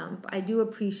exposition dump. I do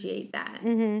appreciate that.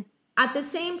 Mm-hmm. At the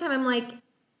same time, I'm like,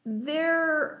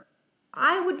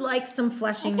 I would like some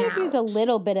fleshing out. There's a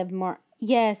little bit of more.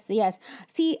 Yes.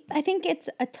 See, I think it's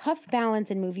a tough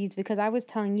balance in movies, because I was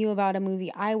telling you about a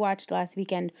movie I watched last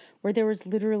weekend where there was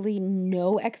literally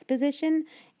no exposition.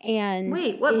 And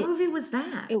wait, what movie was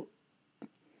that?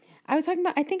 I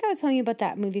think I was telling you about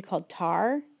that movie called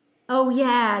Tar. Oh,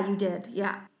 yeah, you did.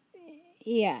 Yeah.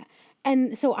 Yeah.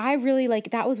 And so I really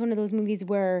that was one of those movies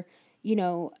where, you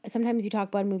know, sometimes you talk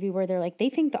about a movie where they're like, they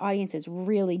think the audience is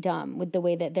really dumb with the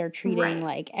way that they're treating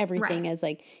like everything as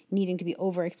like needing to be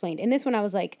over explained. And this one I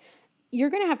was like, you're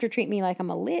going to have to treat me like I'm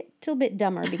a little bit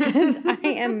dumber, because I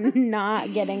am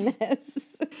not getting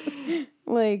this.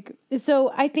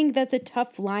 So I think that's a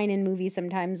tough line in movies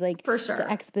sometimes, like for sure, the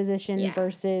exposition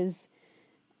versus,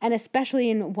 and especially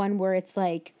in one where it's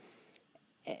like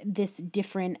this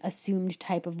different assumed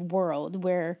type of world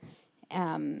where,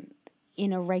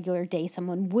 in a regular day,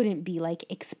 someone wouldn't be like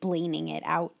explaining it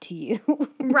out to you.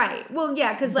 Right. Well,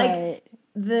 yeah, because like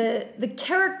the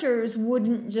characters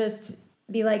wouldn't just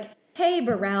be like, hey,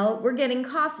 Burrell, we're getting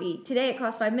coffee. Today it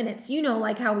costs 5 minutes. You know,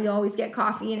 like how we always get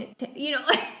coffee and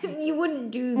you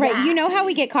wouldn't do that. Right. You know how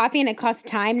we get coffee and it costs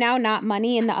time now, not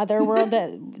money in the other world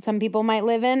that some people might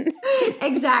live in?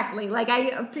 Exactly. Like, I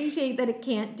appreciate that it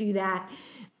can't do that.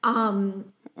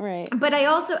 Right. But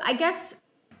I guess,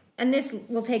 and this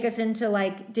will take us into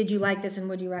like, did you like this and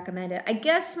would you recommend it? I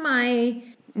guess my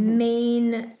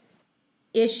main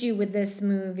issue with this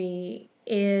movie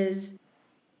is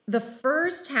the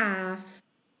first half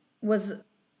was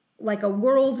like a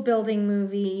world building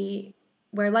movie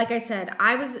where, like I said,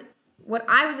 what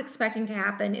I was expecting to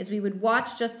happen is we would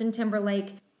watch Justin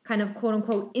Timberlake kind of quote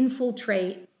unquote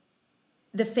infiltrate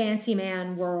the fancy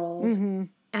man world.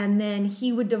 And then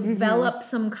he would develop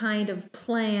some kind of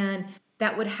plan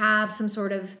that would have some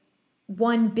sort of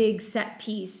one big set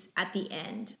piece at the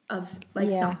end of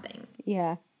like something.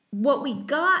 Yeah. What we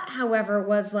got, however,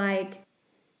 was like,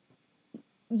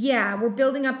 we're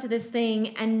building up to this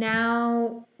thing, and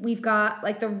now we've got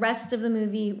like the rest of the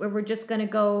movie where we're just going to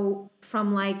go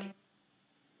from like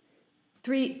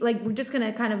we're just going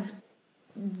to kind of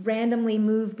randomly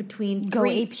move between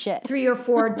three or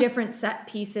four different set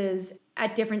pieces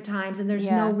at different times, and there's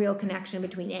no real connection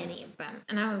between any of them.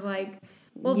 And I was like,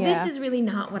 well, this is really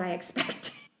not what I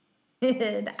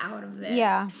expected out of this.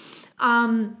 Yeah.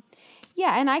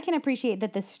 Yeah, and I can appreciate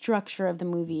that the structure of the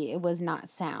movie, it was not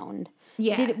sound.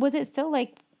 Yeah. Was it still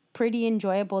like pretty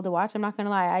enjoyable to watch? I'm not going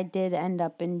to lie, I did end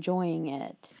up enjoying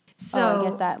it. So I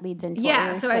guess that leads into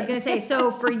yeah. So I was gonna say,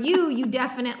 so for you, you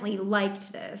definitely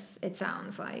liked this. It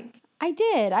sounds like I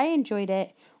did. I enjoyed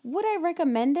it. Would I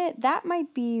recommend it? That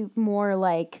might be more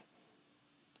like,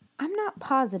 I'm not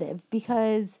positive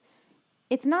because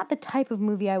it's not the type of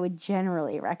movie I would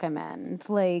generally recommend.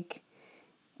 Like,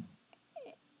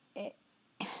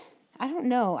 I don't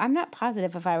know. I'm not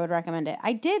positive if I would recommend it.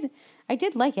 I did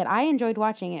like it. I enjoyed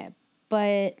watching it,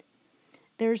 but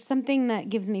there's something that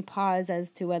gives me pause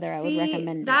as to whether I would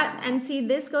recommend that. it. And see,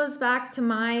 this goes back to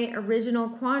my original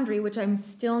quandary, which I'm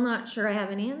still not sure I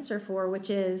have an answer for, which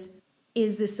is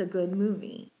this a good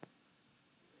movie?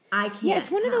 I can't. Yeah, it's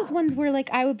one of those ones where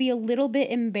like I would be a little bit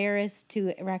embarrassed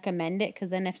to recommend it because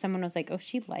then if someone was like, "Oh,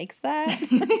 she likes that,"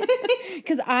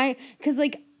 because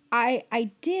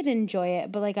I did enjoy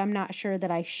it, but like I'm not sure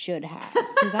that I should have.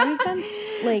 Does that make sense?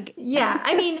 Like, yeah,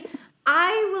 I mean,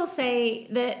 I will say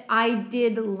that I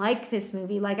did like this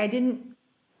movie. Like, I didn't.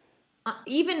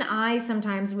 Even I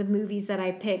sometimes with movies that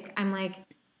I pick, I'm like,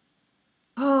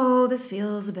 oh, this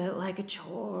feels a bit like a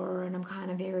chore, and I'm kind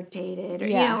of irritated,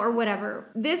 or or whatever.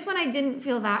 This one, I didn't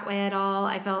feel that way at all.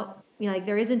 I felt like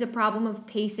there isn't a problem of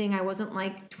pacing. I wasn't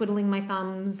like twiddling my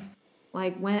thumbs.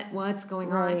 Like, what's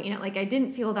going on? Like I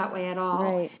didn't feel that way at all.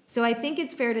 Right. So I think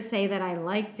it's fair to say that I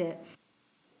liked it.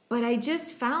 But I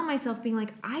just found myself being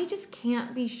like, I just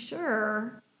can't be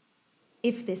sure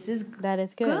if this is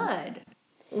good.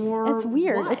 Or that's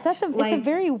weird. what. It's a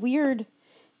very weird.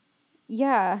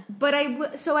 Yeah.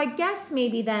 But so I guess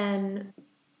maybe then,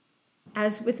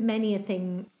 as with many a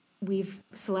thing we've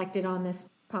selected on this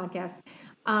podcast,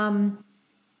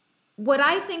 what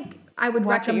I think I would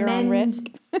watch recommend. At your own risk.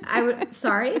 I would.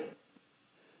 Sorry.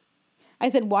 I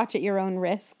said watch at your own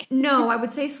risk. No, I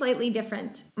would say slightly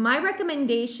different. My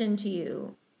recommendation to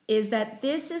you is that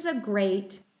this is a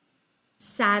great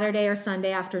Saturday or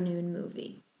Sunday afternoon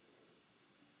movie.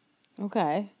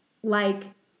 Okay. Like,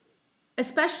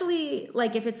 especially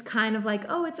like if it's kind of like,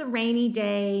 oh, it's a rainy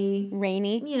day.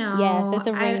 Rainy? Yes, it's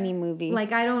a rainy movie.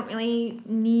 Like, I don't really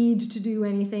need to do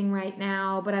anything right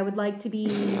now, but I would like to be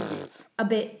a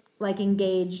bit like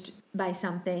engaged by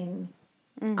something.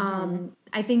 Mm-hmm.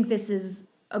 I think this is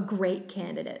a great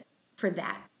candidate for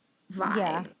that vibe.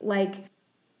 Yeah.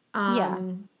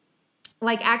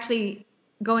 Like actually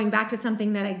going back to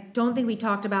something that I don't think we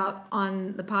talked about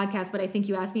on the podcast, but I think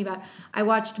you asked me about. I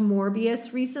watched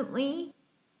Morbius recently.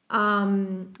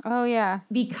 Oh yeah.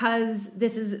 Because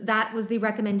that was the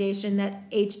recommendation that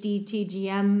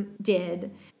HDTGM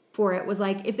did for it, was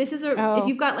like, if this is if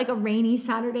you've got like a rainy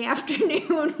Saturday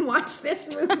afternoon, watch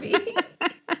this movie.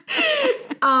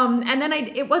 And then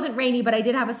it wasn't rainy, but I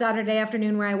did have a Saturday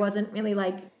afternoon where I wasn't really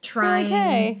like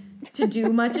trying to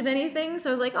do much of anything. So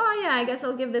I was like, oh yeah, I guess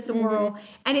I'll give this a whirl.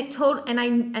 And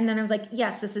then I was like,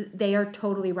 yes, they are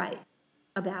totally right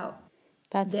about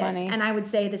That's this. funny. And I would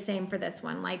say the same for this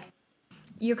one. Like,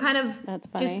 you're kind of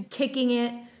just kicking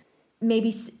it.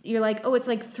 Maybe you're like, oh, it's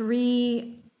like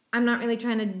 3. I'm not really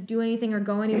trying to do anything or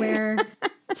go anywhere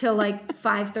till like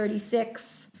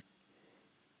 5:36.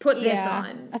 Put this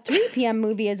on. A 3 p.m.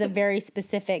 movie is a very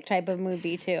specific type of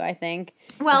movie too, I think.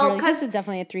 Well, because this is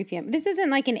definitely a 3 p.m. This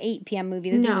isn't like an 8 p.m. movie.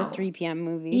 This is a 3 p.m.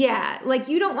 movie. Yeah, like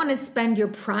you don't want to spend your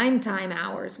primetime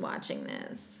hours watching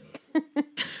this.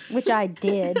 Which I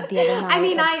did the other night. I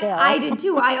mean, I did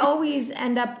too. I always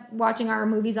end up watching our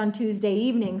movies on Tuesday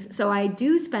evenings, so I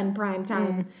do spend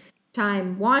time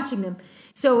watching them.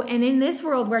 So, and in this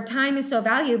world where time is so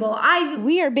valuable,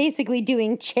 we are basically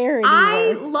doing charity work.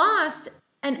 I lost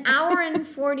an hour and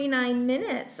 49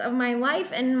 minutes of my life,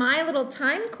 and my little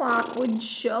time clock would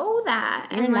show that.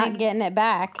 You're not getting it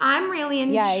back. I'm really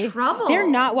in trouble. They're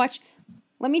not watching.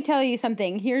 Let me tell you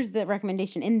something. Here's the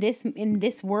recommendation. In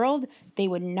this world, they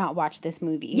would not watch this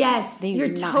movie. Yes,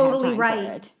 you're totally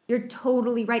right. You're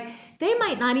totally right. They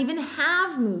might not even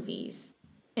have movies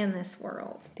in this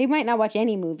world. They might not watch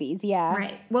any movies, yeah.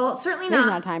 Right. Well, certainly There's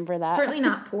not time for that. Certainly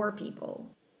not poor people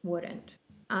wouldn't.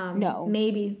 No.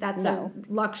 Maybe that's a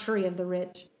luxury of the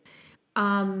rich.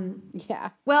 Yeah.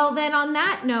 Well, then on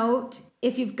that note,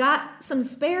 if you've got some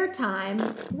spare time,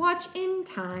 watch In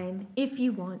Time if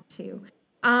you want to.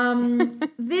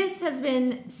 This has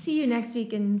been See You Next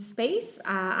Week in Space.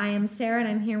 I am Sarah and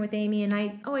I'm here with Amy, and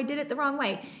I did it the wrong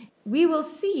way. We will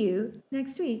see you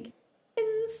next week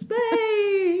in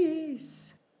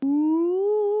space.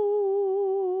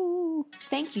 Ooh.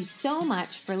 Thank you so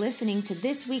much for listening to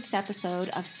this week's episode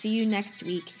of See You Next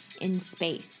Week in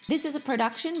Space. This is a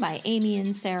production by Amy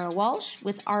and Sarah Walsh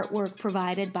with artwork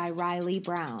provided by Riley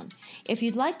Brown. If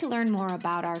you'd like to learn more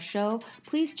about our show,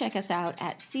 please check us out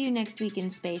at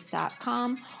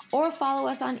seeyounextweekinspace.com or follow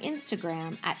us on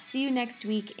Instagram at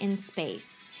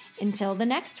seeyounextweekinspace. Until the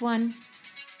next one.